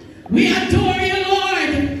honor. We adore you,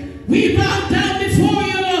 Lord. We bow down before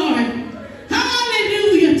you, Lord.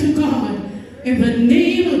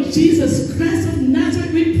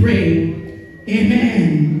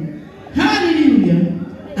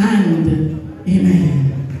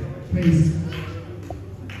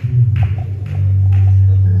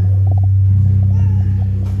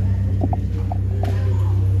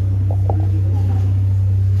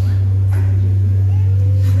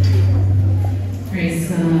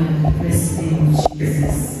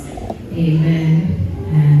 Amen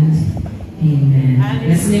and amen.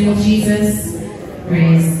 Bless the name of Jesus.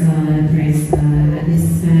 Praise God, praise God. At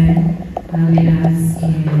this time, I will ask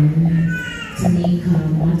in Tanika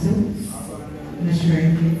Mato.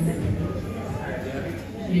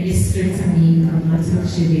 Minister Tanika Mato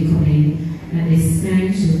should be coming. At this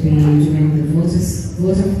time, she'll be doing the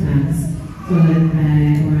vote of thanks, followed by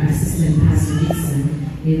our assistant Pastor Dixon.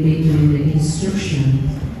 He'll be doing the instruction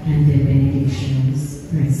and the benedictions.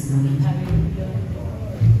 Praise God.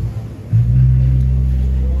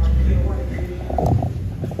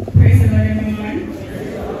 Praise the Lord, everyone.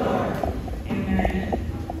 Amen.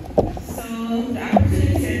 So, the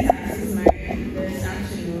opportunity passes my this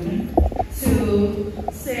afternoon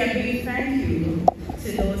to say a big thank you to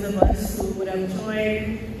those of us who would have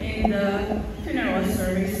joined in the funeral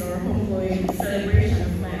service or homegoing celebration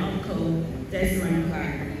of my uncle, Desmond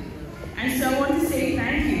Clarke. And so I want to say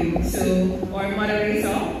thank you to our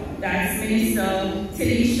moderator, that's Minister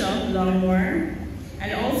Tilisha Longmore,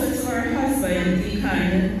 and also to our husband,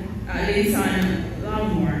 Deacon Leighton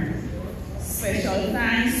Longmore. Special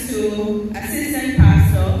thanks to Assistant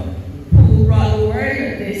Pastor who brought the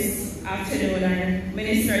word this afternoon and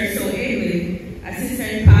ministered so ably,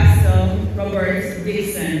 Assistant Pastor Robert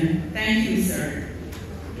Dixon. Thank you, sir.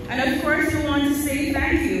 And of course, we want to say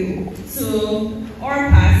thank you to our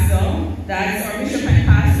pastor, that's our Bishop and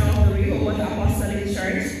Pastor of the Rehoboth Apostolic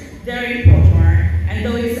Church, Derek Portmore. And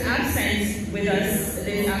though he's absent with us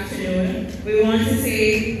this afternoon, we want to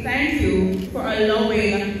say thank you for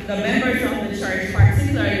allowing the members of the church,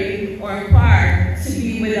 particularly our choir, to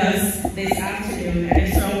be with us this afternoon.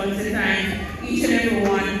 And so I want to thank each and every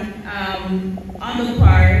one on the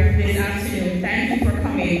choir this afternoon. Thank you for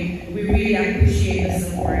coming. We really appreciate the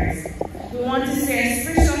support. We want to say a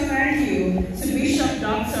special thank you to Bishop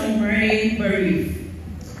Dr. Murray Barif.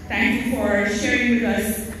 Thank you for sharing with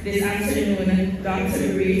us this afternoon, Dr.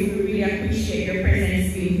 Barif. We really appreciate your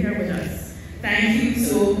presence being here with us. Thank you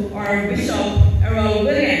to our Bishop Errol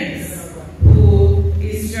Williams, who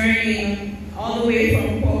is journeying all the way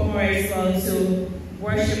from Portmore as well to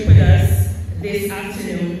worship with us this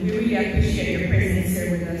afternoon. We really appreciate your presence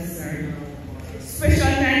here with us, sir. Special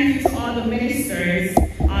thank you to all the ministers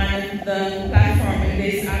on the platform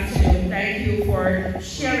this afternoon. Thank you for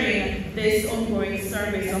sharing this ongoing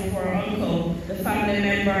service of our uncle, the family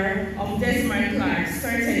member of Desmond Clarke.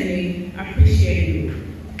 Certainly appreciate you.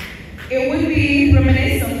 It would be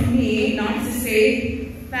reminiscent of me not to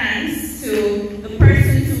say thanks to the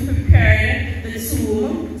persons who prepared the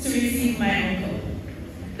tomb to receive my uncle.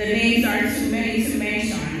 The names are too many to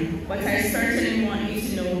mention, but I certainly want you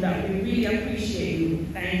to know that we really appreciate you.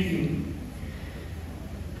 Thank you.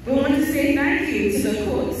 We want to say thank you to the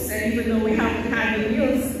cooks, and even though we haven't had the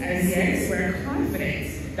meals as yet, we're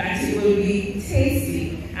confident that it will be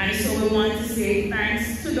tasty. And so we want to say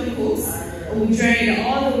thanks to the cooks who journeyed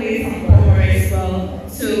all the way from Portmore as well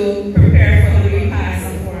to prepare for the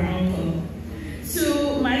repast of our uncle.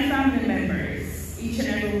 To my family members, each and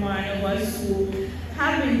every one of us who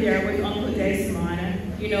have been there with Uncle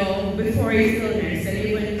Desmond, you know, before his illness and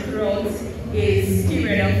even throughout his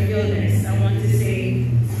period of illness, I want to say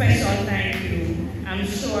special thank you. I'm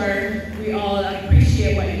sure we all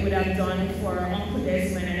appreciate what you would have done for Uncle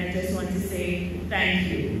Desmond, and I just want to say thank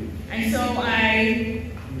you. And so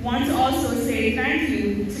I want to also say thank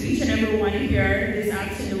you to each and every one here this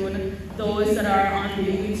afternoon, those that are on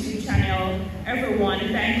the YouTube channel, everyone.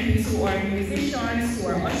 Thank you to our musicians, to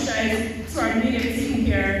our ushers, to our media team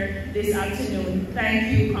here this afternoon.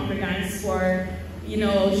 Thank you, congregants, for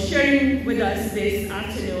sharing with us this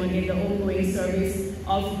afternoon in the ongoing service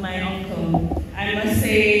of my uncle. I must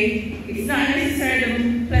say, it's not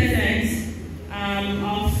necessarily pleasant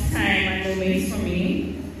of time and moments for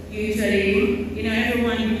me. Usually,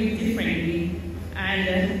 everyone believes differently,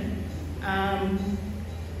 and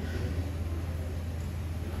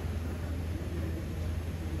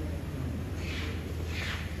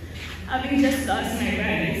having just lost my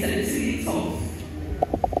brother, it's a little bit tough.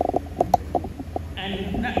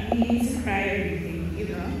 And not meaning to cry or anything,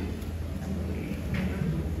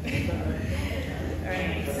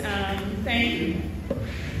 Alright, thank you.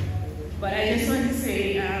 But I just want to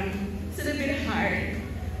say, it's a little bit hard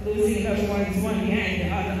losing loved ones one behind the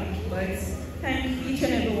other. But thank each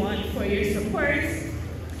and every one for your support.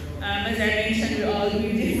 As I mentioned, we all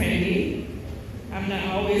do differently. I'm not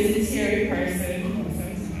always a teary person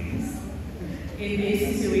sometimes in this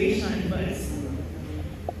situation, but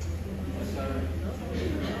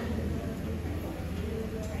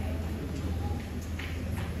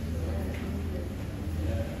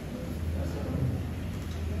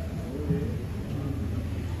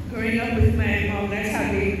growing up with my mom, that's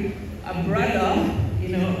having a brother, you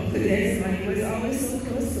know, Uncle Desmond, was always so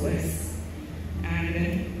close to us.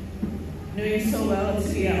 And knew him so well to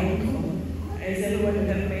be our uncle. As everyone would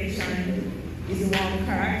have mentioned, his warm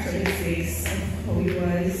characteristics of who he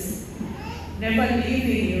was. Never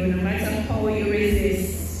leaving you, no matter how you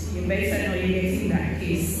resist, you better know you're getting that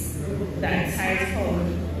kiss, that tight hold.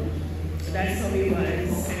 So that's how he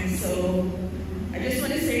was. And so I just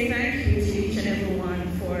want to say thank you to each and every one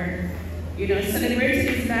for, you know,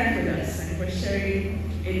 celebrating his life with us and for sharing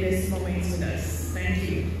in this moment with us. Thank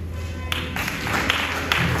you.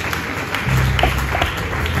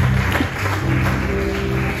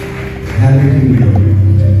 Hallelujah.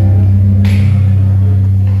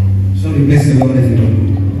 So we bless the Lord, everyone.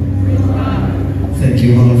 Thank you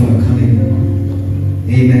all for coming.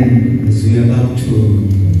 Amen. As we are about to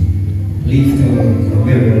leave the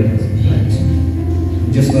burial plot,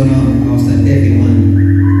 I'm just going to ask that everyone,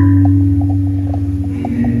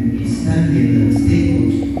 amen, be standing and stay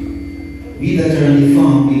put. We that are on the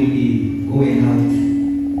farm will be going out,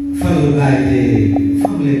 followed by the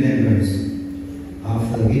family members.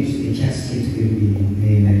 After which the casket will be,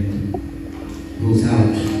 amen, goes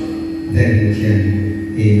out, then we can,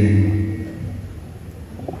 amen,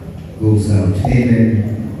 goes out, amen.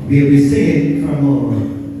 We'll be singing from our,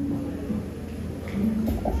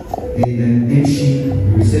 amen,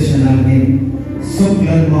 ancient recessional hymn, so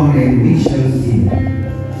glad morning we shall see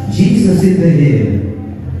Jesus in the air,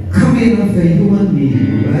 coming after you and me,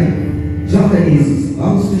 right? Joy is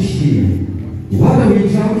ours to share. What a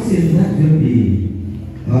rejoicing that will be.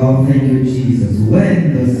 Oh, thank you, Jesus.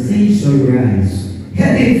 When the saints shall rise,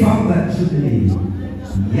 heading from that jubilee,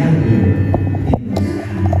 yonder in the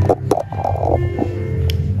sky.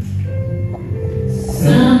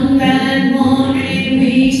 Some glad morning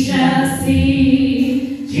we shall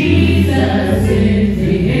see Jesus in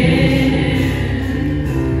the air,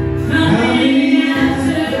 coming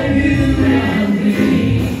after you and me.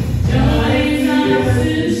 Joy is ours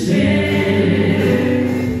to share.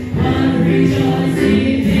 What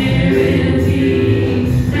rejoicing there will be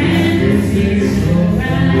when the saints shall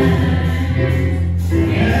rise.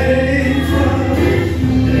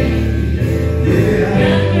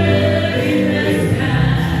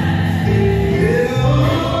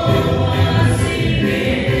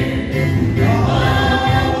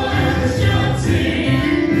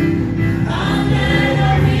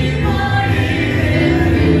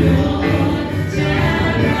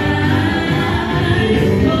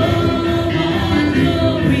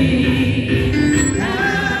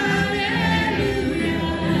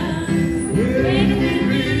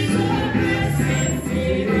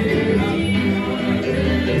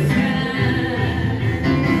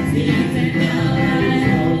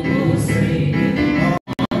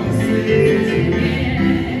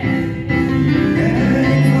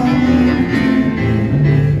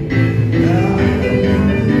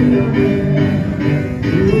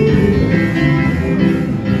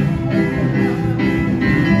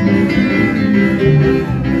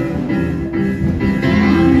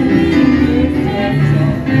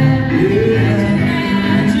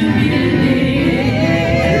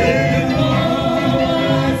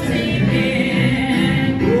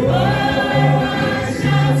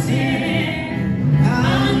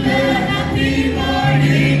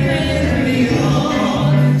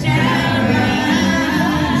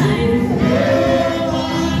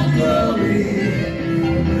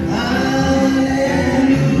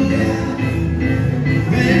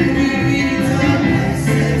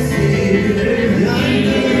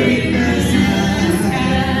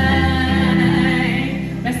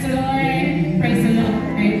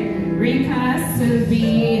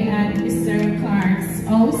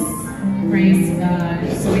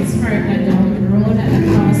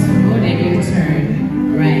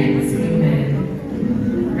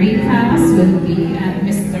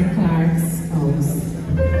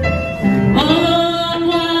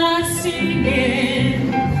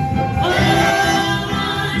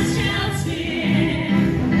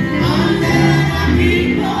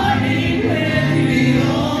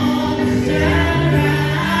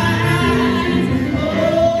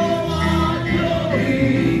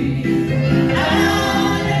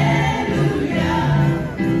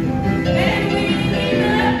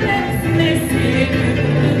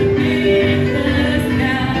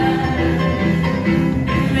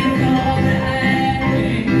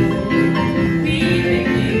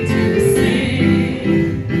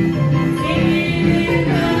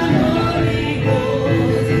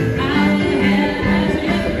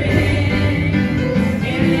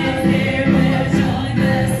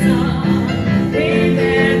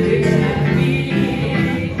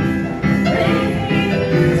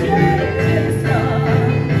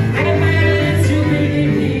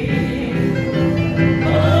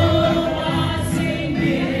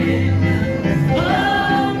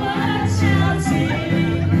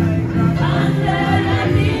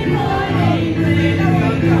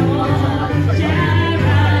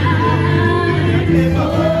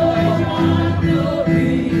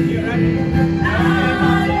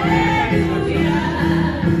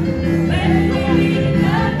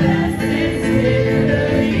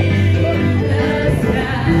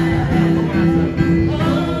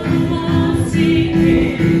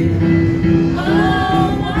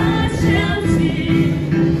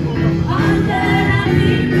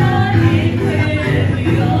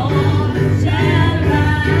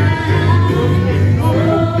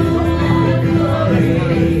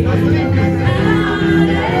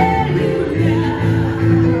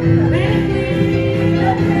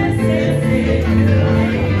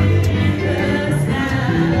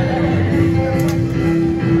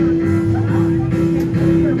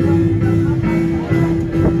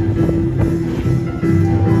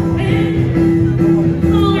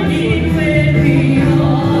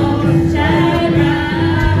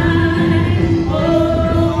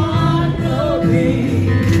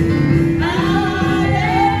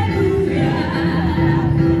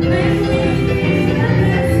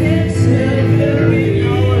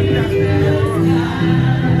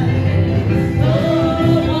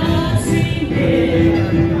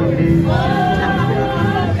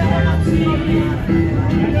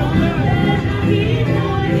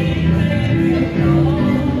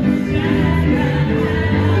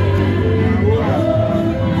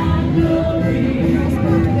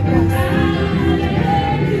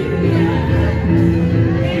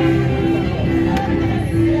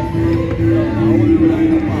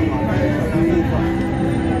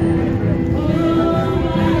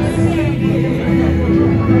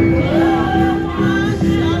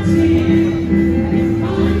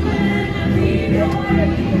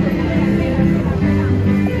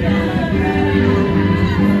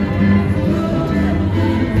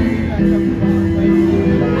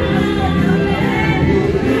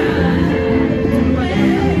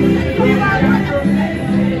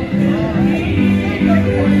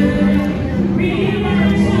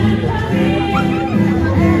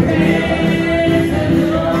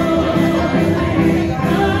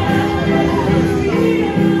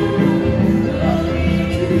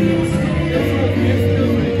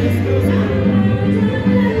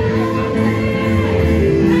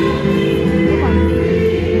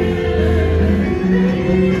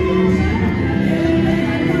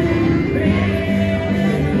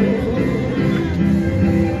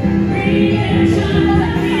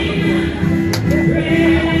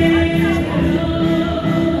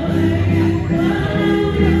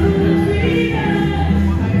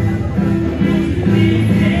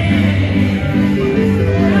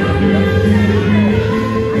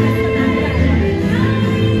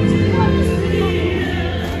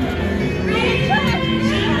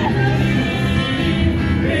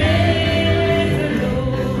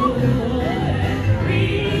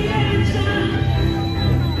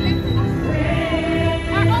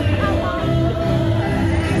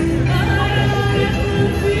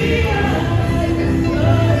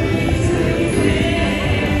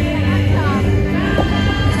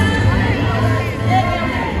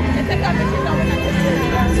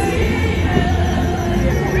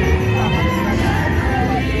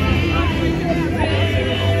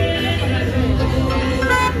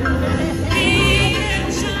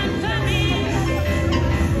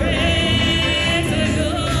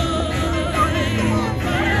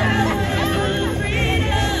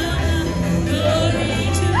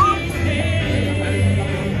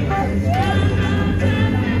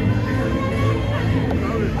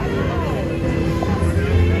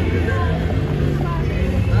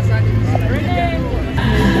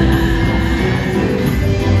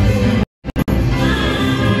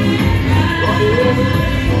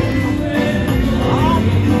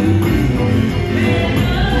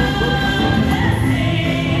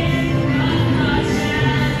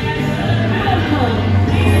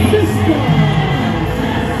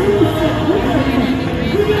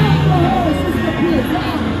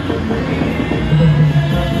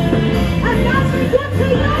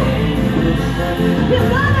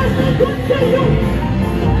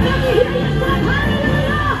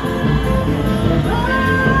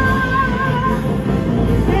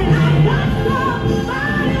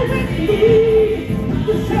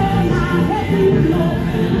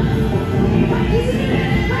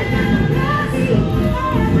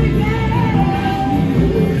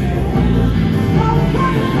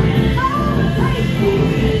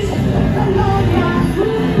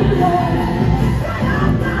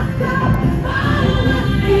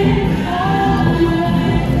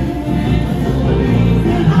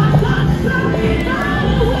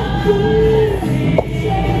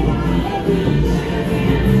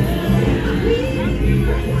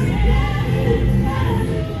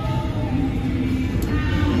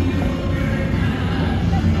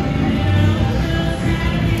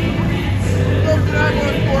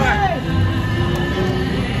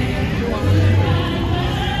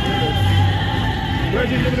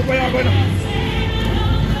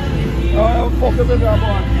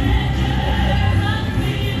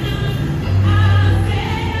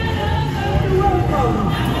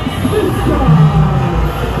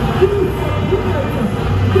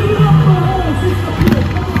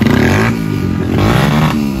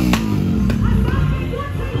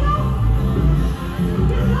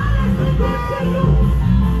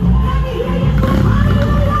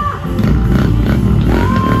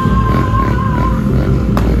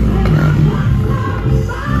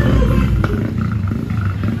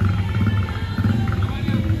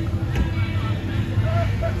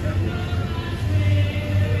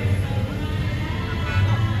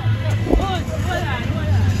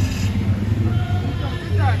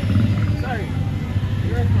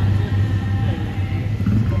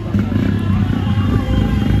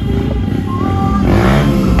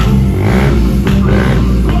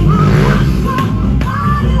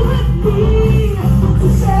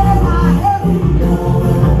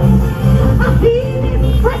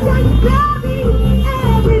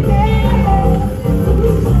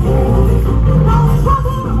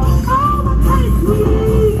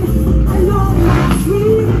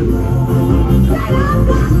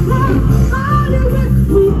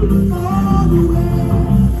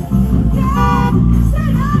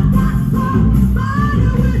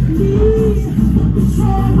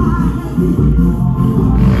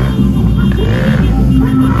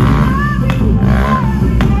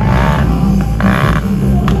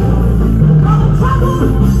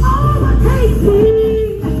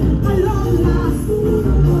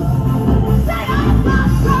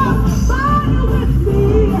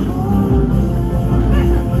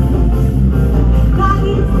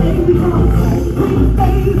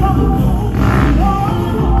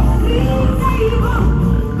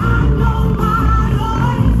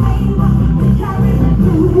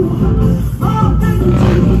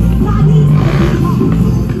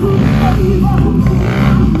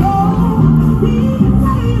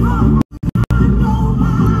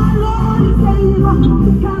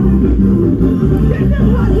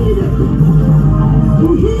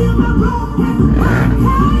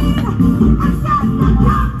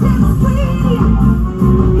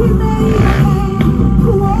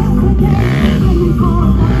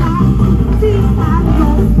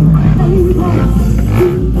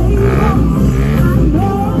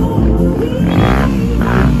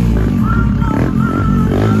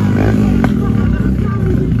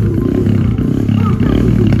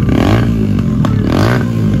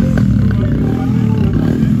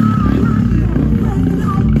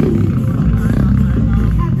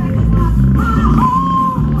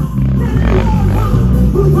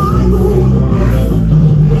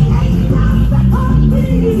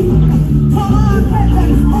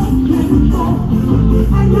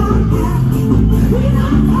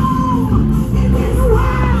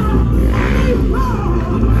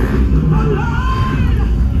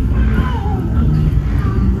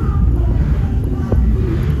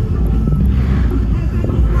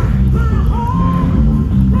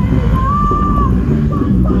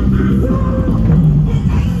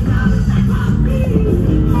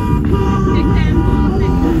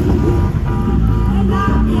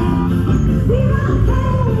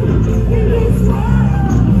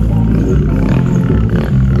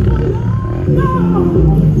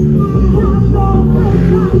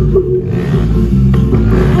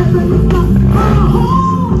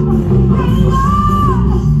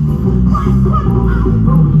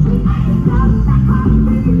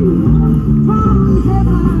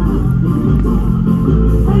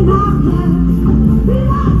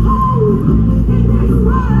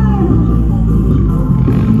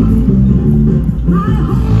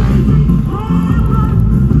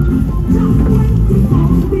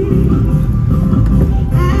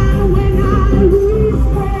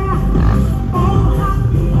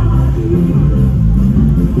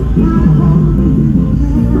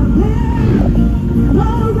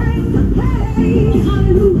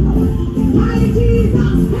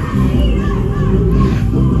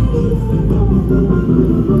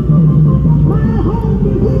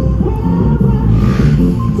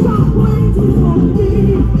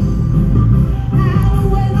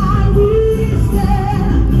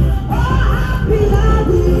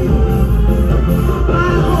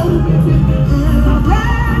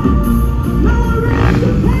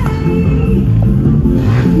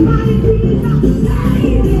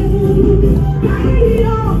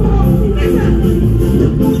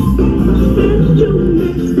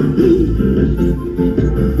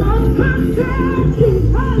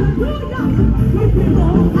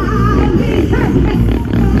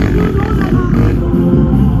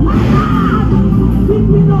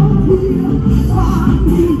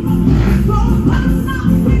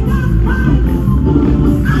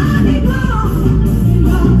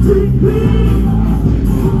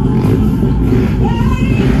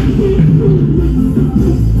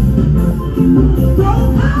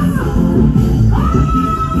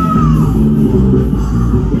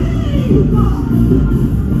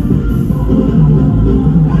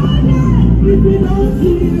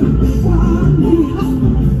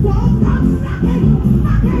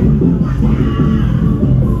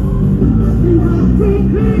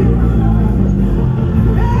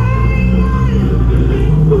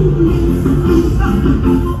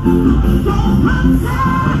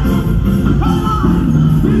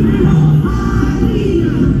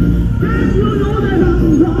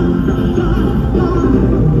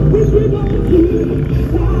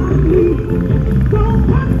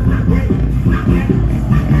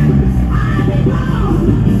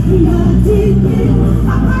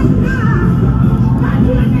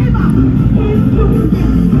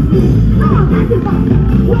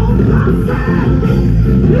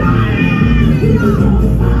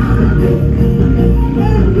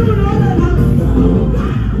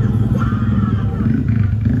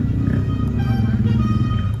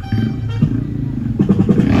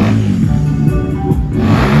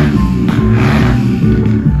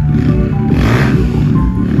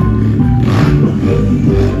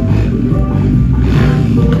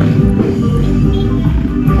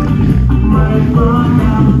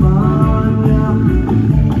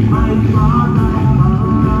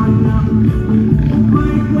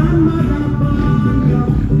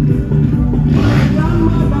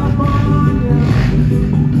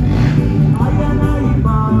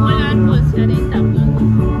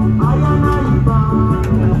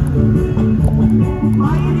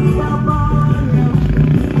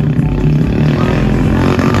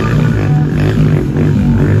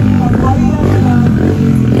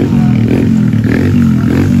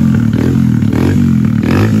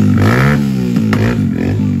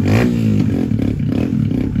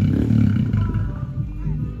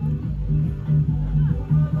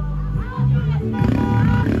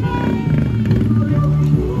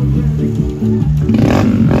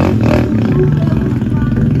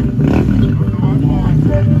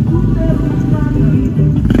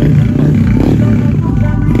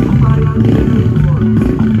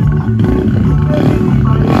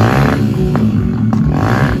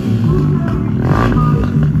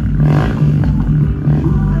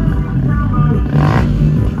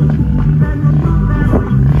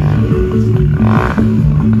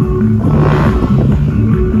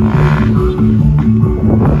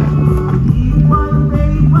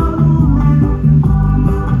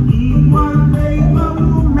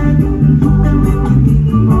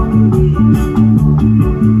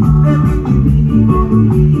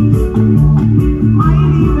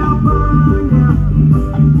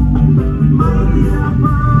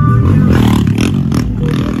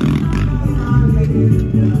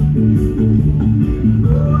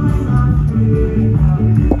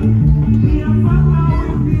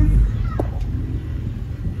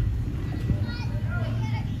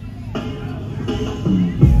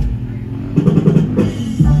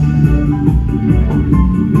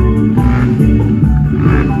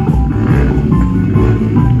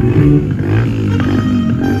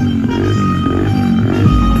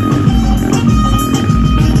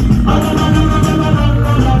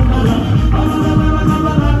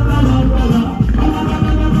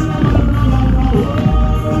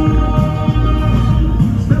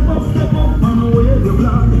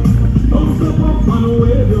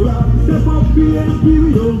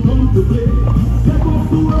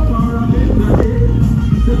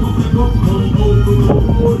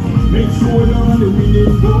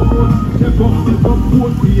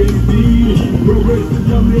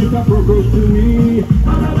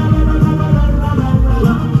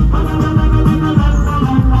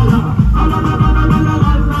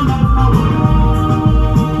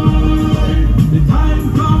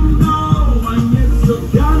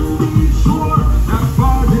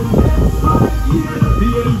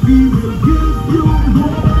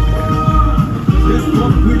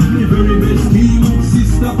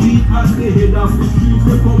 Sister P and the head of the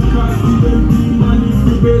street, come back to the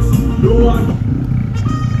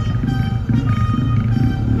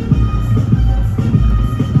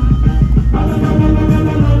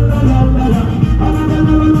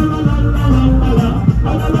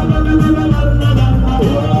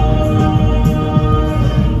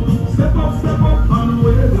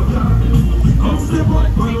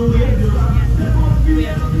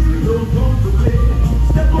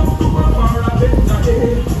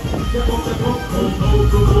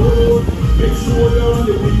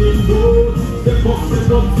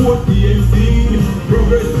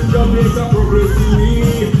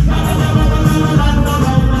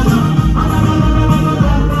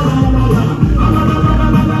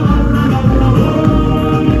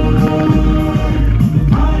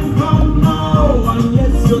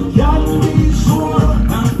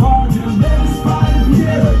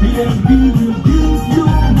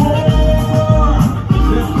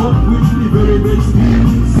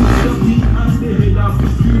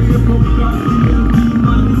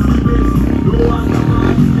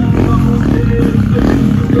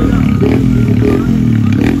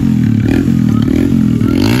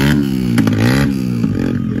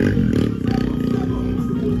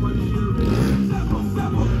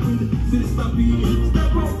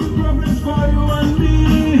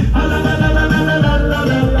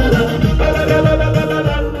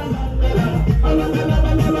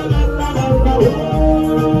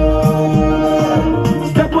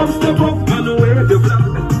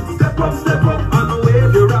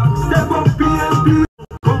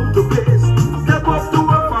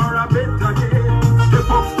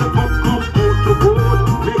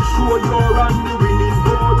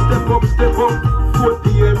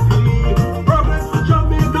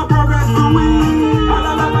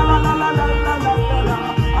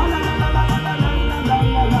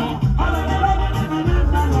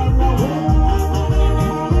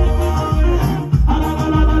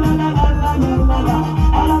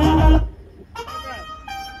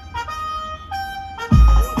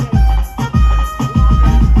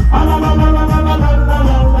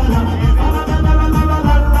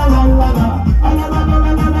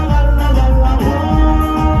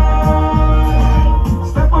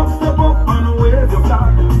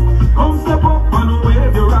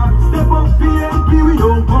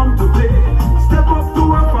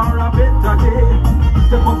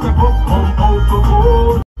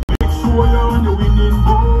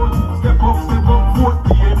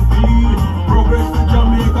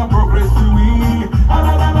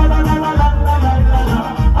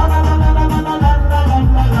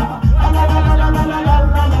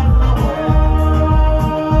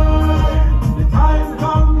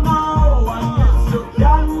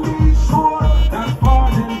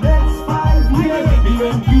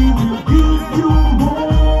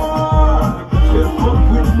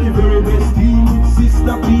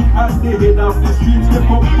step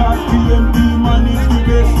up, cause PMP man is the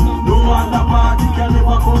best. No other party can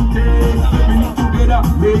ever contest. Stepping it together,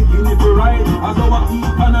 making it right. As our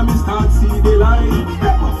economy starts see the light.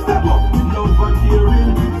 Step up with love and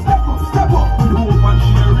caring. Step up with hope and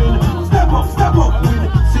sharing. Step up with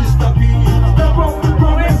Sister P. Step up with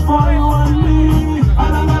progress for you and me.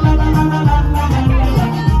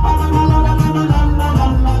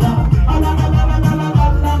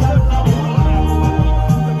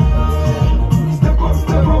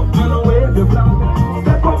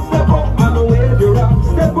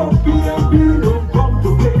 Step up, PMP, don't come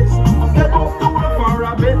to place. Step up to work for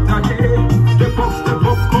a better day. Step up, come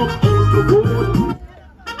out the boat.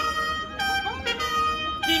 Step up,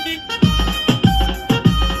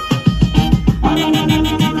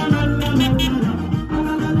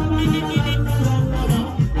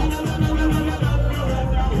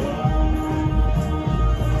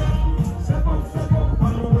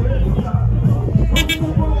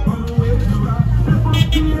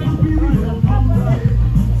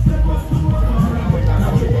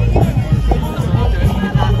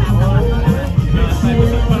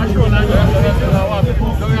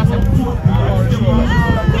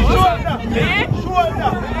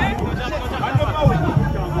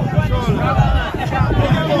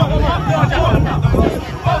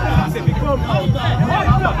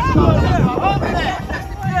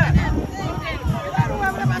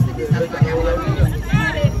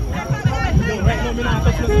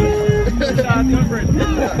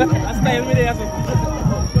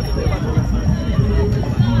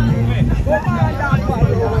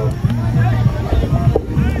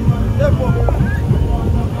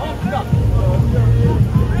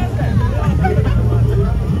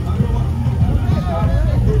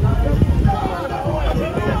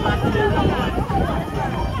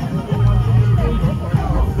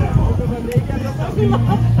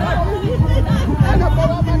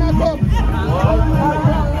 come out the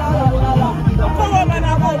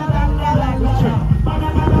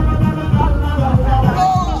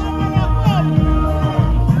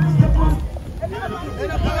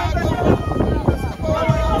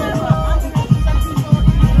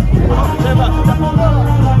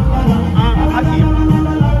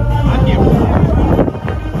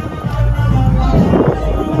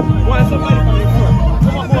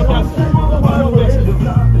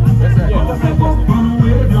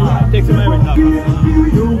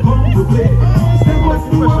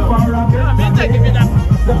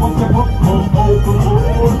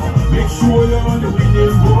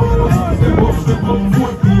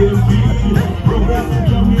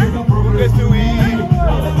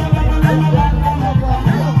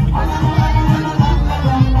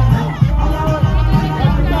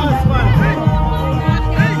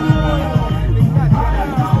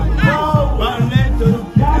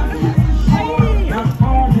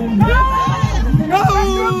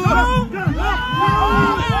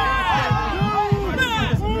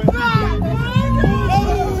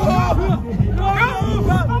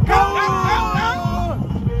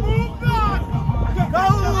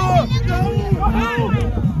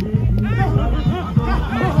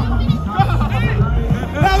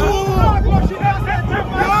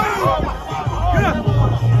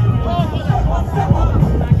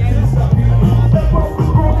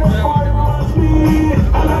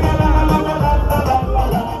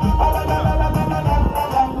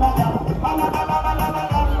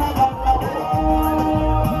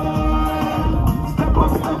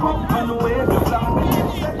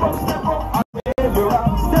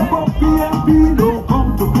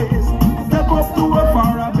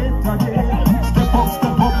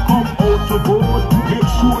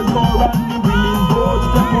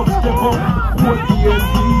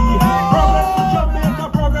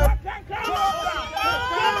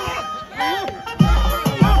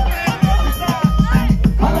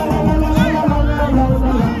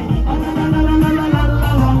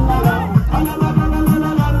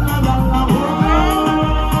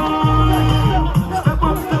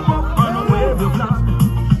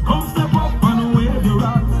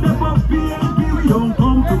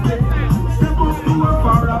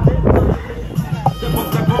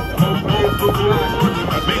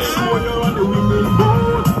boat.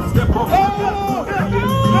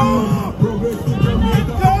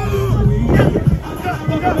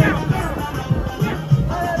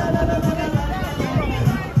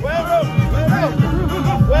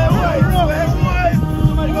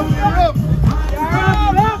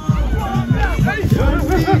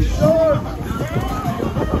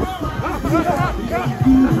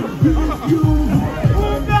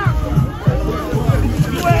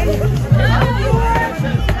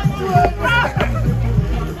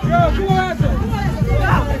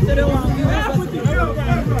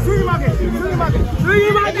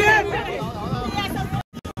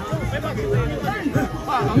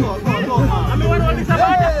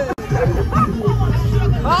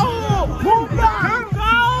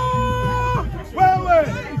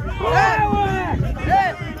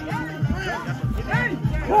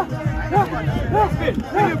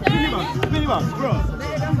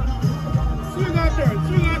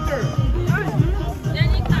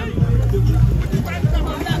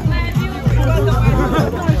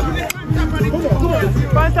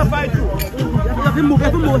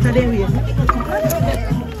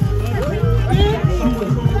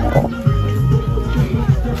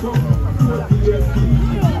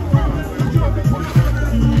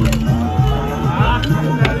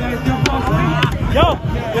 Yo,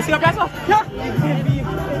 you see a peso? Yeah.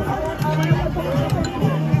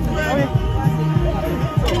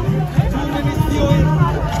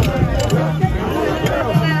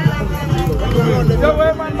 Yo,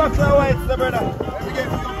 where man box our whites, the brother?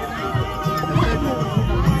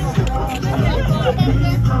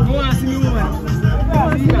 You want to see me, woman?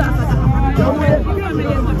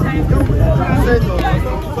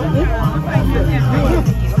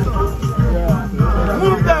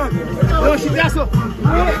 Move down! No, she does so!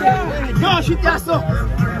 No, she does so!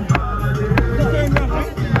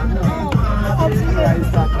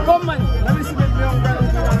 Come on! Let me see me young girl.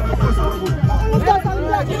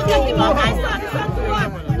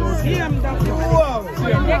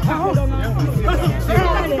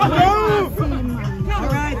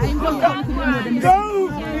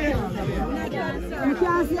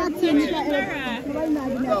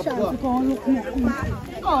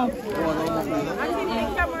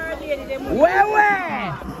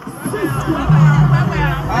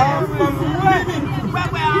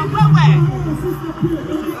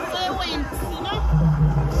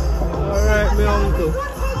 Alright, my uncle.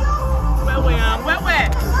 Where?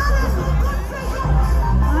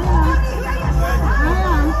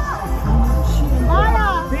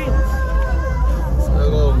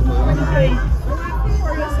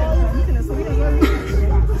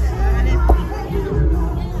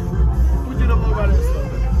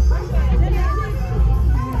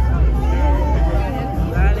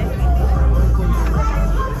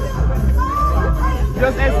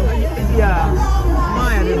 Just as, yeah,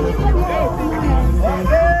 Maya didn't look.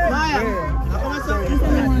 Maya!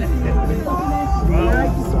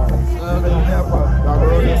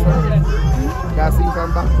 Can't see from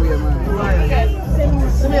back to you, man.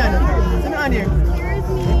 Sit down here.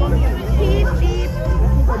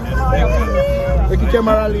 Look at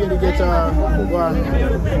camera lady get one.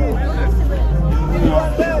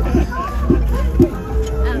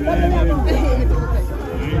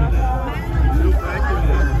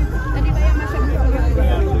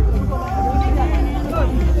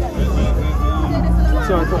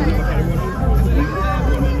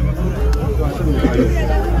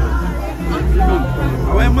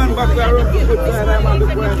 When man back there, I'm on the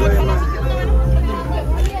point.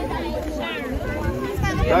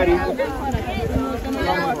 Daddy.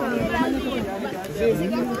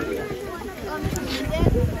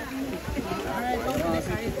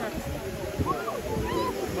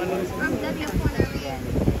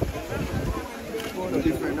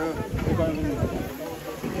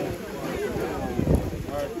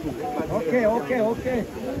 Okay.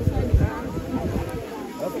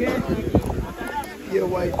 You're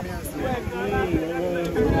white man.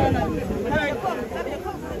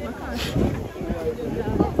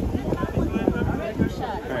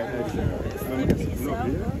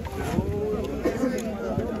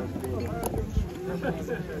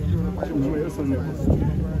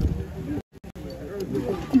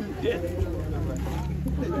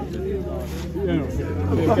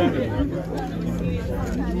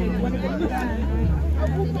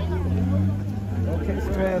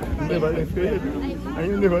 Never left me, and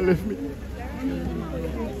you never left me.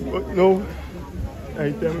 But no,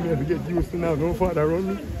 I tell me I have to get used to now. No father around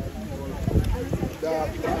me.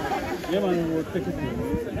 Yeah, man, we'll take it.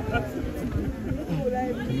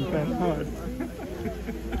 It's kind of hard.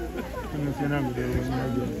 I'm not saying I'm there when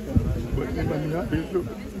you're there. But if I'm not there, look.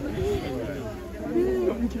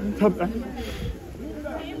 You can't stop that.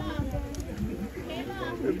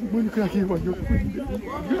 When you can't hear what you're doing.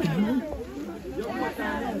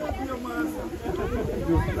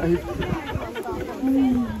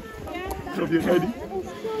 Love you, Daddy.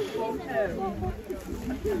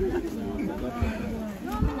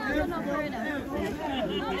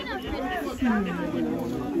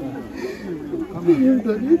 Come here,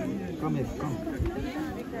 Daddy. Come here, come.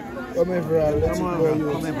 Come here, bro. Let it go.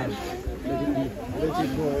 Come here, let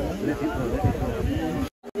it go. Let it go. Let it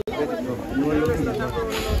go. You are your feet. Let it go.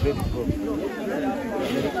 Let it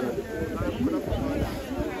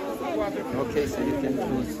go. Okay, so you can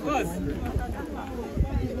close.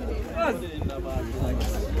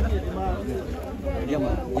 Yeah,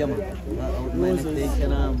 man. I would mind if they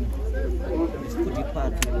can just put it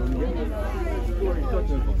part on there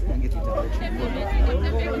and get it out.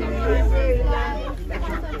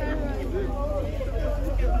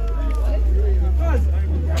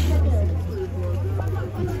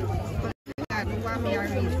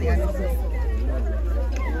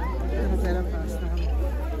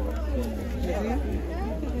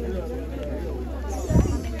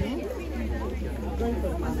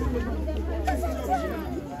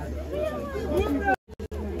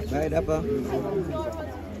 Right up.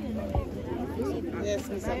 Yes,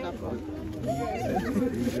 Mr. Kappa.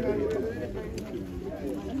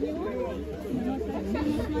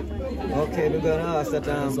 Okay, we're gonna ask that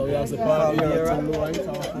so we have the Paul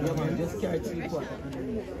just carry 3/4.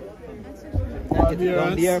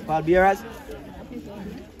 Paul Bearers.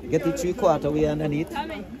 Get the 3/4 way underneath.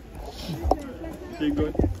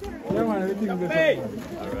 Good. Yeah, man, everything good. Hey!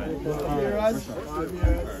 Alright.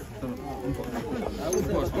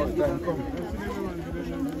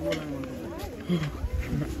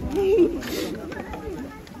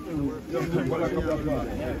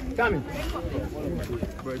 Come in.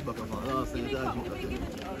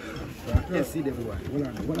 Let's see them.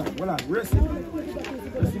 Hold on. Rest it.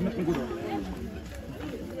 Let's see make me good.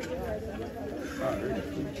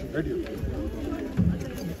 Ready.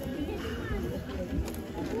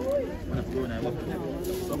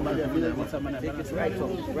 Take it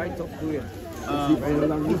right up to here.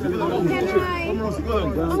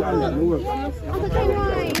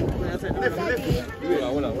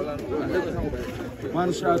 Man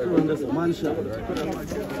shot around this, man shot.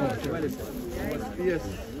 Yes.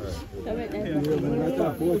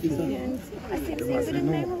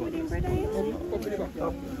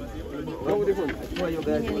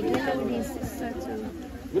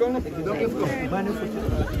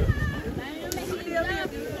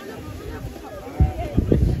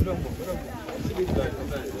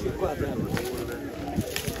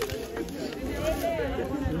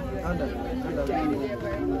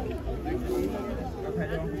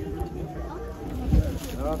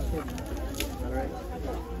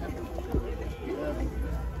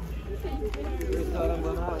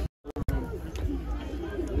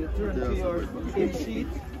 Return to your hymn sheet.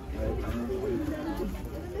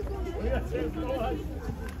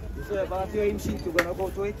 So about your hymn sheet, you're gonna go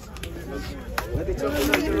to it. When the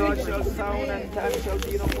trumpet of the Lord shall sound and time shall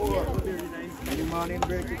be no more. And the morning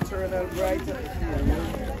break eternal bright and clear.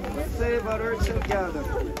 The saved earth shall gather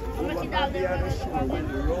over on the other shore when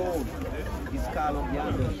the road is called up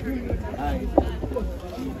yonder. I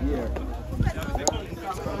be here.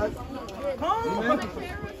 Amen.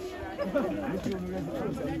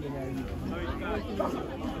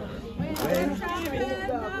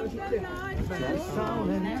 When the sound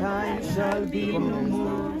and time shall be no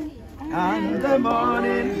more, and the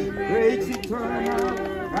morning breaks eternal,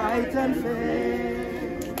 bright and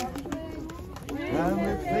fair, and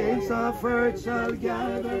the face of earth shall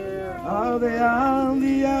gather all on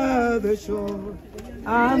the other shore,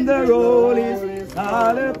 and the roll is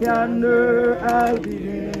all up yonder, I'll be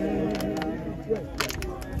there.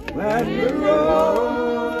 When the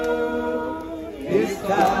road is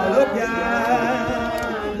all up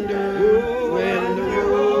yonder, when the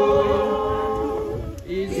road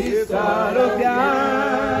is all up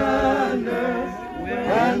yonder,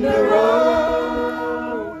 when the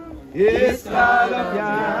road is all up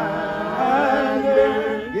yonder,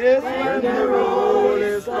 yes, when the road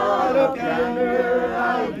is all up yonder,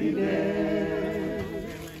 I'll be there.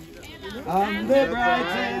 On the bright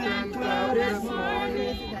and cloudless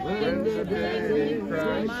morning, when the day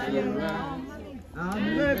shines and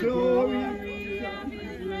the glory,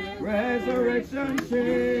 resurrection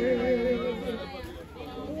share,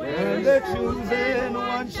 when the chosen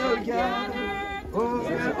one shall gather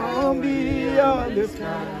over on beyond the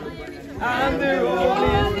sky, and the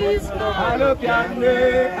road is all up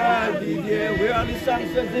yonder, I'll be there. Where are the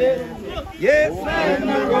songs of this? Yes, when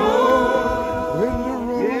the road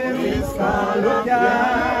is all up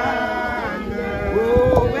yonder,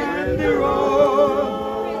 oh, when the road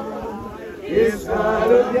is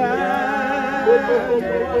all up yonder,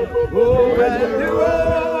 oh, when the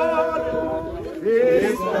road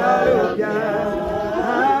is all up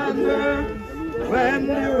yonder, when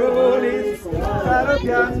the road is all up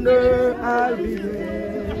yonder, I'll be there.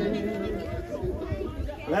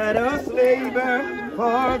 Let us labor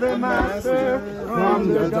for the Master from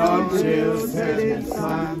the dawn till setting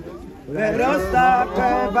sun. Let us talk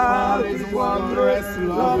about His wondrous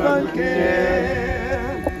love and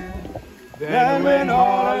care. Then when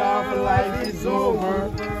all of life is over,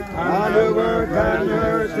 and the work on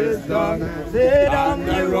earth is done, say down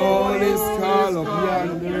the road is called up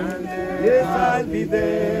yonder, yes, I'll be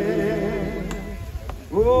there.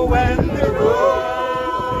 Oh, when the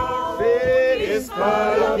road is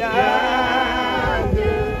called up yonder,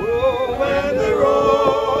 oh, when the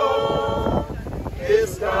road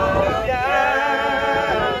is called up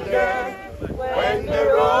yonder, when the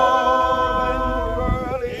road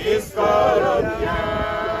is called up yonder,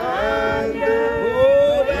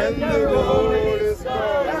 oh, when the road is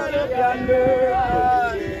called up yonder.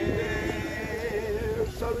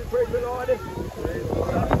 Shall we praise the Lord?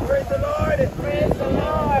 Praise the Lord! Praise the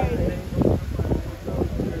Lord!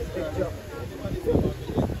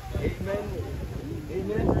 Amen.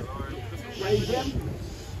 Amen. Praise Him.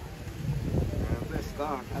 Bless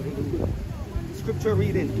God. Hallelujah. Scripture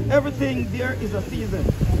reading. Everything there is a season.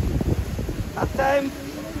 A time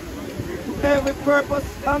to every purpose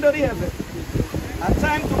under the heaven. A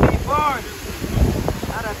time to be born.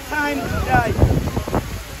 And a time to die.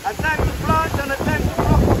 A time to plant and a time to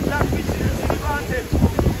pluck up that which is planted.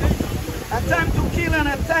 A time to kill and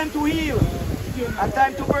a time to heal. A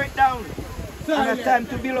time to break down and a time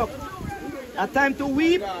to build up. A time to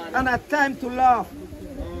weep and a time to laugh.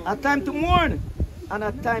 A time to mourn and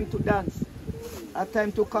a time to dance. A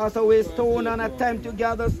time to cast away stone and a time to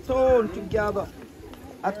gather stone together.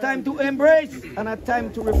 A time to embrace and a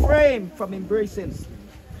time to refrain from embracing.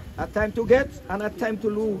 A time to get and a time to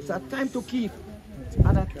lose. A time to keep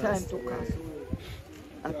and a time to cast away.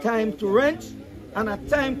 A time to rent and a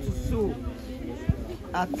time to sue.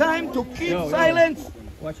 A time to keep silence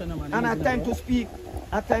and a time to speak.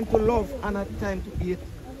 A time to love and a time to hate.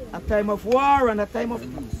 A time of war and a time of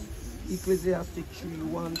peace. Ecclesiastic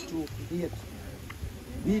 3:1-8.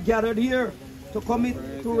 We gathered here to commit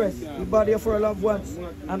to rest the body of our loved ones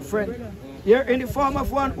and friends. Here in the form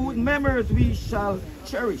of one whose memories we shall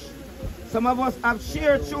cherish. Some of us have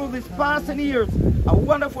shared through these past years a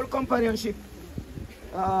wonderful companionship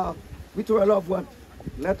with our loved ones.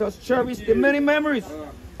 Let us cherish the many memories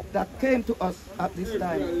that came to us at this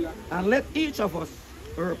time, and let each of us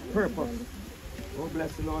our purpose. Oh,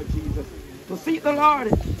 bless the Lord Jesus. To seek the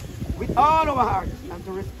Lord with all our hearts and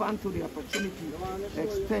to respond to the opportunity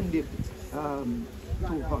extended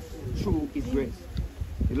to us through His grace.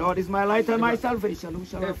 The Lord is my light and my salvation. Who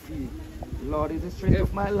shall I fear? The Lord is the strength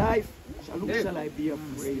of my life. Who shall I be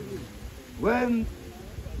afraid? When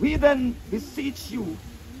we then beseech you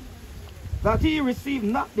that ye receive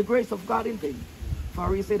not the grace of God in vain.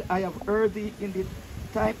 For He said, I have heard thee in the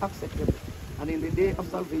time accepted, and in the day of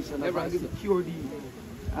salvation have I secured thee.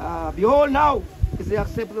 Behold, now is the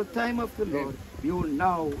acceptable time of the Lord. Behold,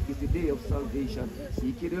 now is the day of salvation.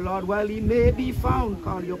 Seek ye the Lord while He may be found.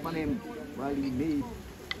 Call ye upon Him while He may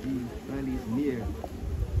be, while He is near.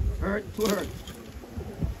 Earth to earth.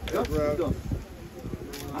 Dust to dust.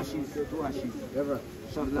 Ashes to ashes.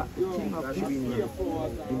 Shall not the King of Kings.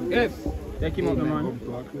 Yes. Take him up, man.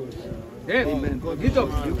 Yes. Amen. Get up.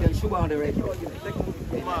 You can show on the radio. Okay, Mr.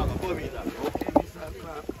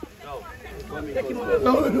 Clarke. Take him on the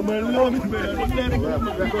radio. No, man.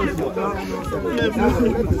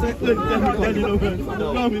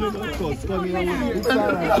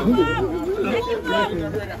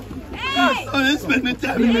 I'm spending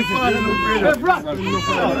time in the fire.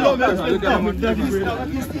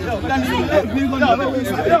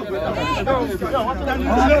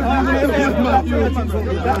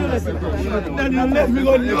 Daniel, let me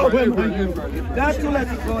go now. That's to let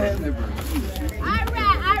it go ahead.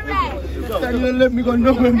 Daniel, let me go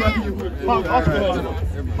now.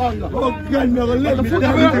 Oh, God, never let me go.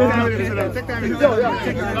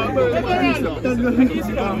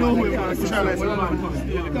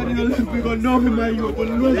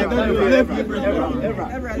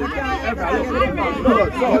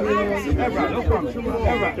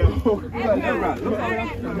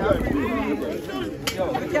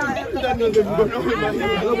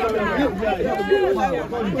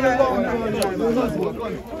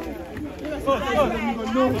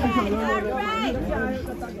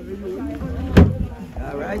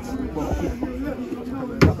 All right.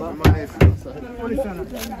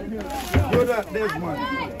 Go to Desmond.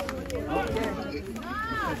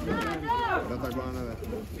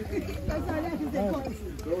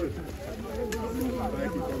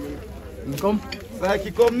 Come. Clarke,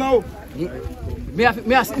 come now. Me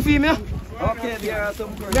ask the female. Okay, there are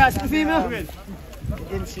some girls. Me ask the female.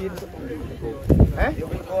 In sheep. Eh? You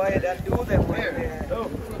will go ahead and do them. Here.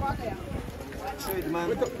 Show it, man.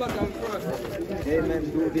 Amen.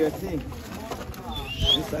 Do their thing.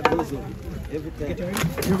 This I goes on. Every time.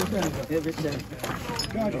 Every time.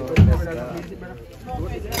 Oh, bless God.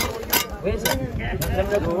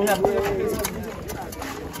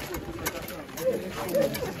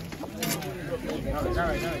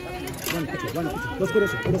 Let's go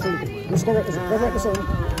this way. Let's go right this way. Go right this way.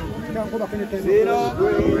 Can't go back anything. Sit on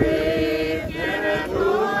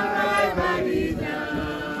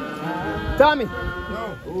Tommy.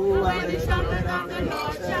 Oh, and the trumpet of the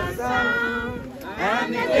Lord shall sound,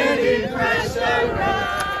 and the dead in Christ shall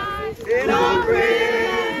rise. Sit on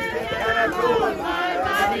grace, and I hold my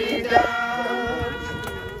body down.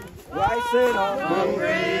 Why sit on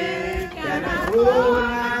grace, and I hold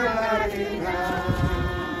my body down?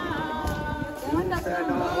 Sit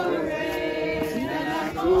on grace, and I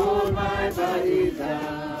hold my body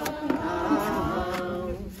down.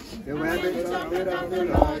 The weapons of the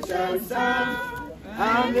Lord shall sound,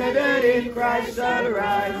 and the dead in Christ shall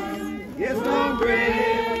rise. Yes, no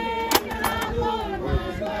grave.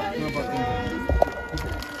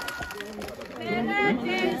 Better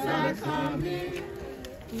days are coming.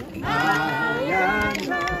 By and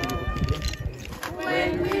by,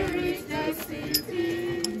 when we reach the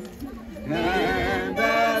city and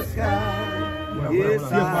the sky, yes,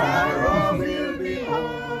 sorrow will be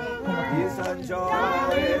home. Yes, and joy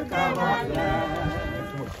will come at last.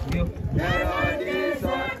 Better days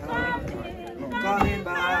are coming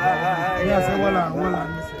by. Yes, hold on.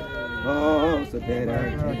 Oh, so better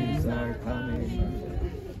days are coming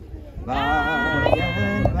by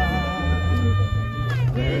and by.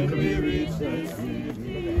 When we reach the city,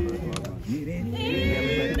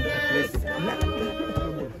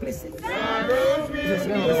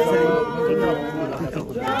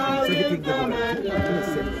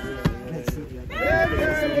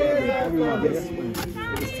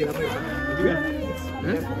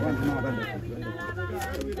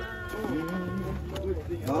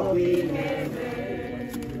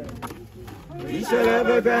 we shall have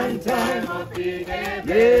a grand time.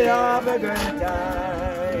 Yeah, have a grand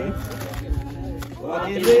time.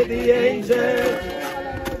 Walking with the angels,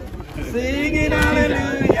 singing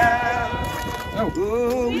hallelujah.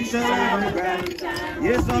 Oh, we shall have a grand time.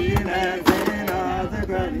 Yes, up in heaven, have a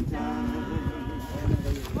grand time.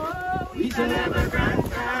 We shall have a grand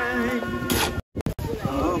time.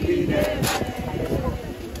 Up in heaven.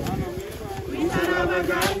 We shall have a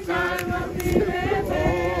grand time. Up in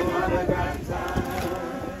heaven, have a grand time.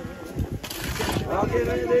 Walking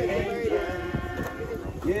with the angels,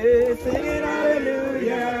 yes, singing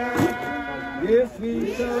hallelujah. Yes, we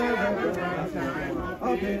shall have a grand time.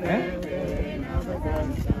 Up in heaven, have a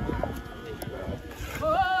grand time.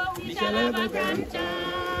 Oh, we shall have a grand time.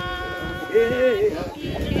 Yeah.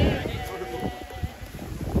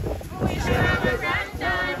 We shall have a grand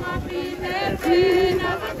time. Up in heaven,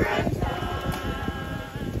 have a grand time.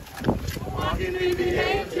 Walking with the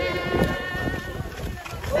angels,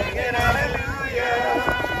 singing hallelujah.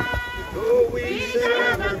 Oh, we shall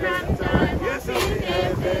have a grand time. Yes, up in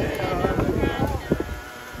heaven, have a grand time.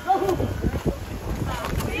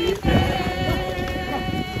 Sweet day,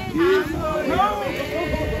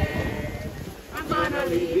 I'm gonna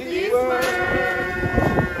leave this world.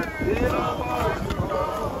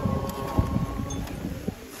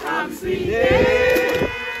 Some sweet day,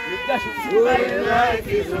 when life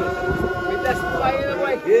is over.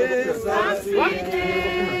 Yes, some sweet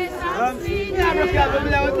day, some sweet day.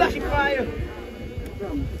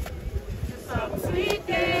 Some sweet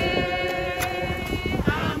day,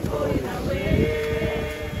 I'm going away.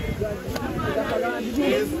 I'm gonna leave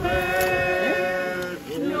this world,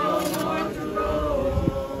 no more to roam.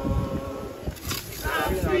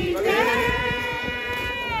 Some sweet day,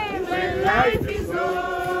 when life is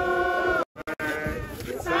over.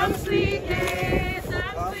 Some sweet day,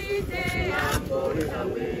 I'm going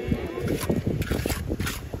away.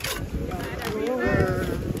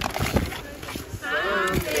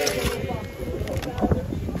 Someday,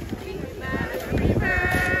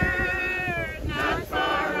 not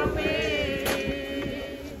far away,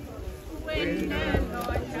 when the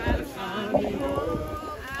Lord shall come home,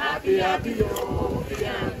 happy, happy, oh, be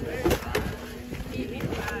happy.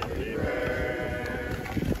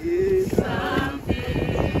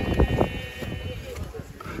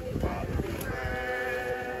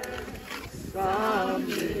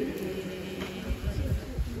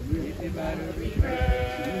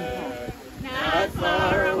 Not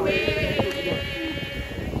far away,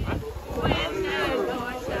 when the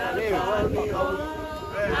Lord shall call me home,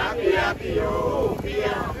 happy, happy, oh, be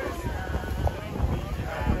happy.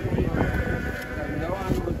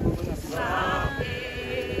 Someday,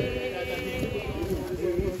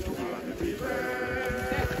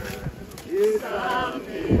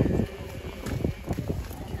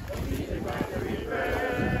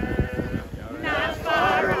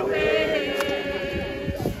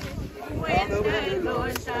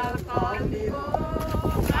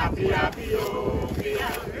 Happy, happy, oh, be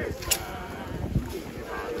happy.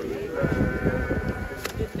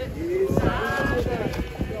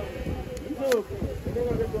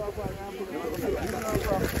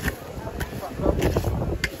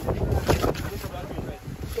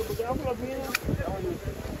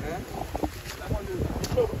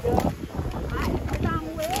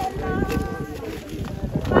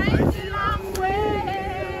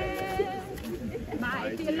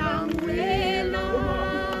 Mighty long way,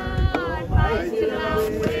 Lord, mighty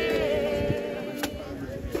long way.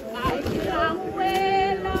 Mighty long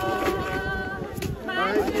way, Lord,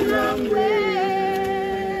 mighty long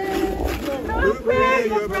way. Look where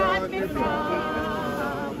you brought me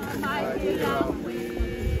from, mighty long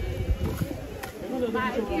way.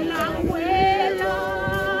 Mighty long way,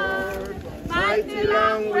 Lord, mighty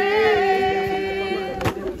long way.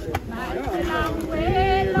 Mighty long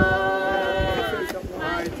way, Lord.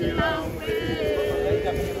 Mighty long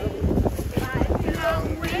way, mighty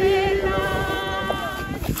long way,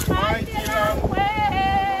 Lord, mighty long way.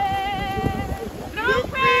 Look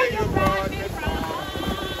where you brought me from.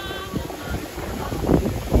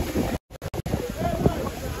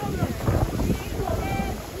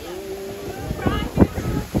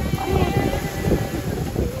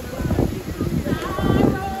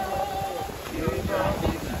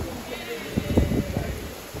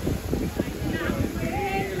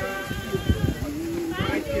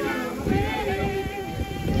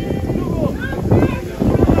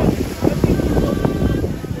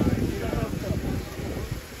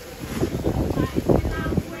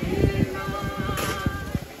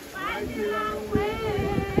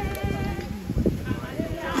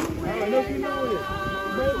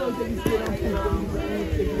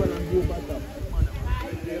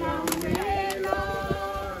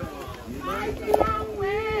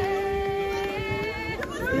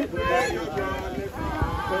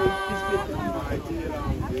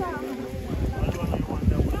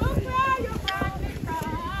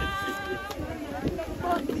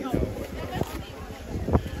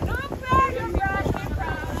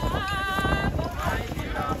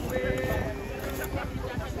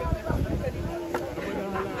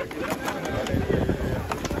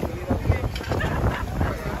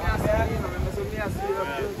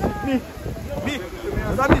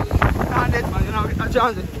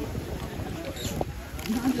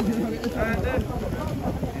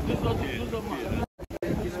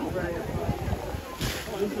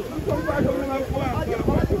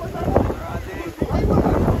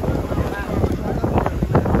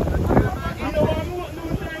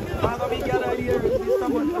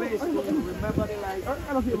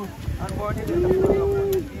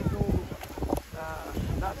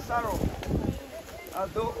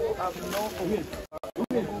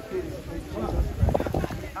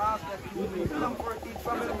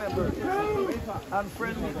 And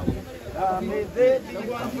friendly. May they be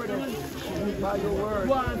comforted by your word,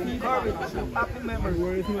 encouraged with happy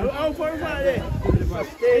memories, sustained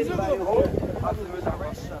by hope of the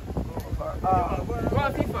resurrection of our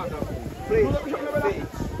faith.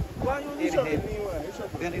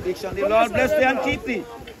 Benediction. The Lord bless thee and keep thee.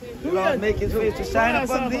 The Lord make his face to shine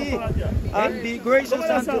upon thee and be gracious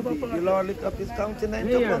unto thee. The Lord lift up his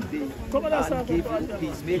countenance upon thee and give you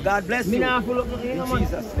peace. May God bless you in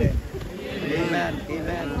Jesus' name. Amen.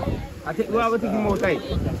 Amen. I think we have to take him outside.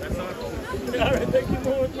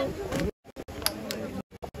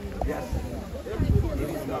 Yes. It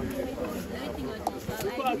is done.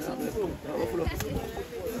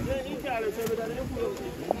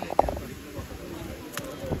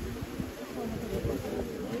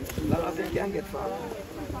 Long as they can get far.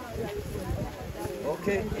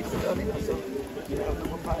 Okay, it's done. So you have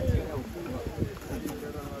no party now.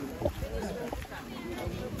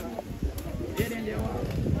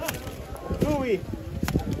 Louis,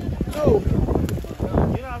 no.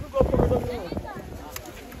 You know, I have to go for it.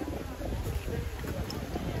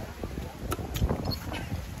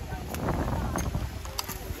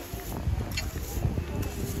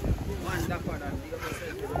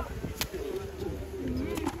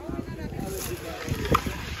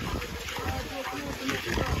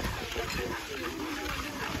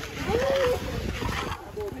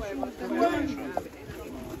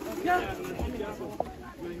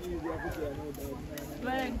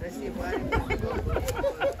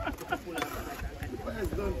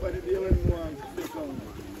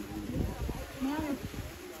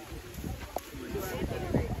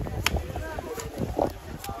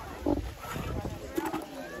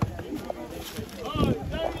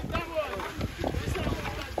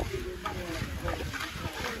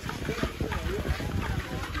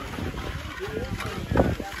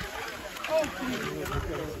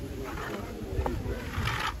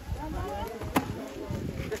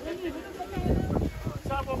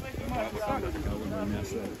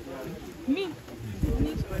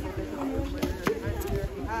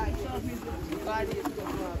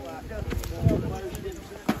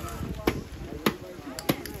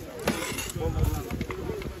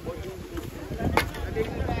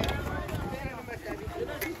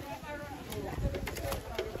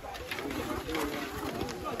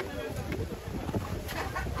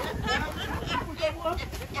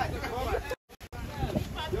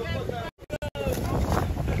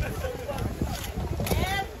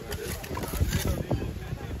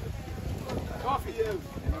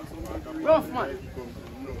 Rough man.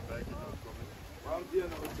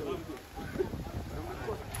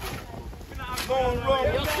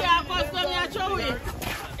 You can't custom your chowi.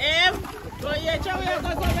 So your chowi is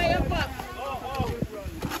custom your pop.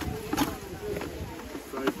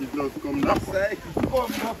 Psyche just come now. Psyche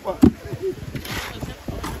come now.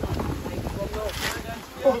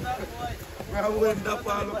 I went up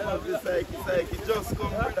all of the Psyche just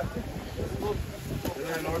come brother. You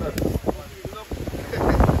know that.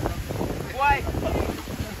 Why?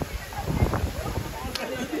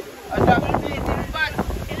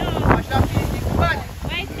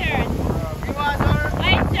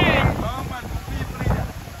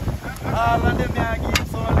 All of them are getting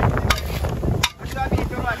so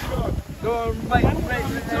don't bite right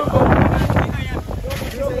with your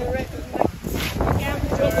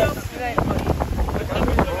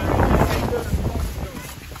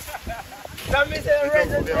Let me say right.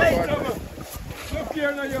 Look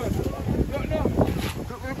here now, you.